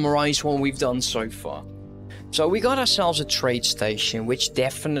 let's summarize what we've done so far. So we got ourselves a trade station, which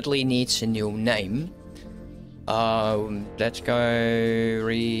definitely needs a new name. Let's go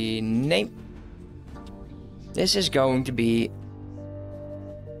rename. This is going to be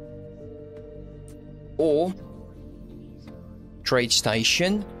or trade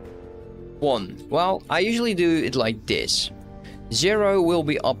station 1. Well, I usually do it like this. 0 will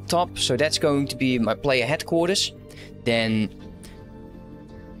be up top, so that's going to be my player headquarters. Then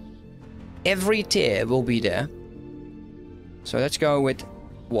every tier will be there. So let's go with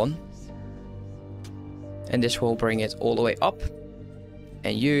 1. And this will bring it all the way up.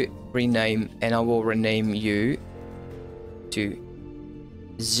 And you rename, and I will rename you to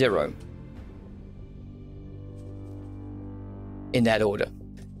 0. In that order.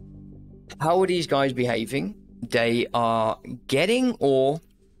 How are these guys behaving? They are getting ore.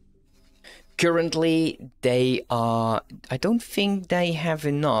 Currently, they are... I don't think they have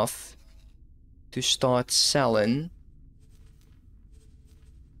enough to start selling.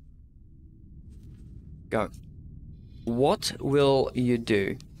 Go. What will you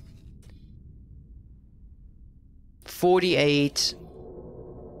do? 48.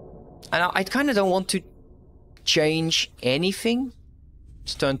 And I kind of don't want to change anything.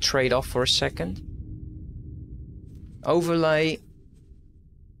 Let's turn trade off for a second. Overlay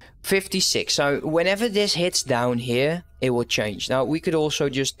 56. So whenever this hits down here, it will change. Now we could also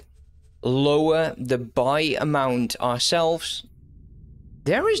just lower the buy amount ourselves.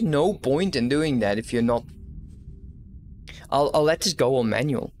 There is no point in doing that if you're not... I'll let this go on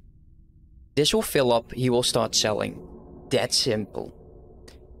manual. This will fill up, he will start selling. That simple.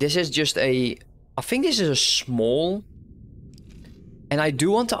 This is just a... I think this is a small. And I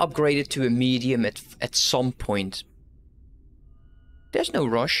do want to upgrade it to a medium at some point. There's no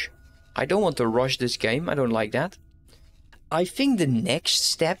rush. I don't want to rush this game. I don't like that. I think the next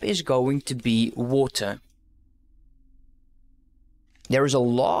step is going to be water. There is a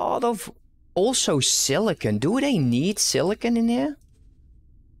lot of also silicon. Do they need silicon in here?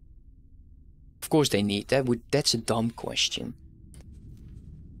 Of course they need. That's a dumb question.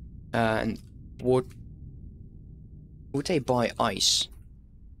 And would they buy ice?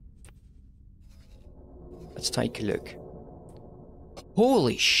 Let's take a look.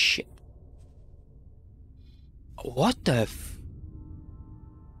 Holy shit. What the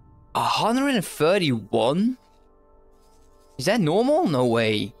 131? Is that normal? No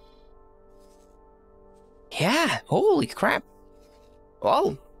way. Yeah, holy crap.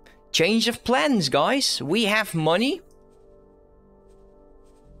 Well, change of plans, guys. We have money.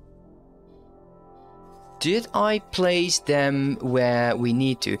 Did I place them where we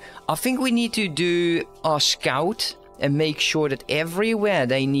need to? I think we need to do our scout and make sure that everywhere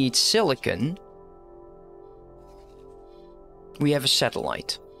they need silicon, we have a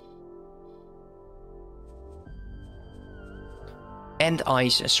satellite. And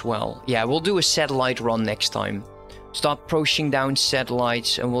ice as well. Yeah, we'll do a satellite run next time. Start pushing down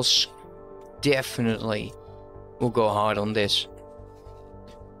satellites and we'll definitely go hard on this.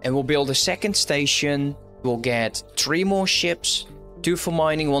 And we'll build a second station. We'll get 3 more ships. 2 for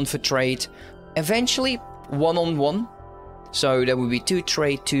mining, 1 for trade. Eventually, 1-on-1. So there will be 2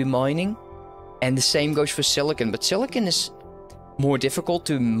 trade, 2 mining. And the same goes for silicon. But silicon is more difficult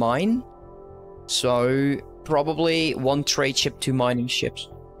to mine. So probably 1 trade ship, 2 mining ships.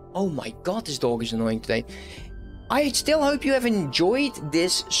 Oh my god, this dog is annoying today. I still hope you have enjoyed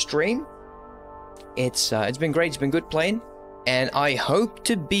this stream. It's been great. It's been good playing. And I hope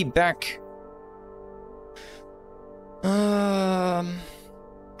to be back.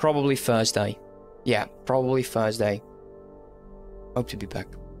 Probably Thursday. Yeah, probably Thursday. Hope to be back.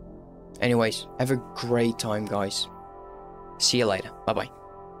 Anyways, have a great time, guys. See you later. Bye-bye.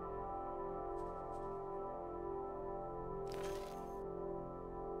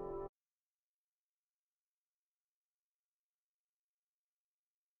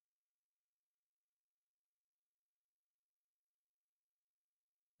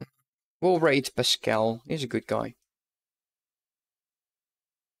 We'll rate Pascal. He's a good guy.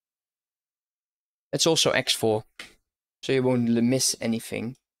 It's also X4, so you won't miss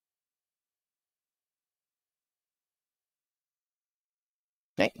anything.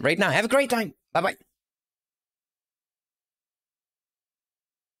 Okay, right now, have a great time. Bye-bye.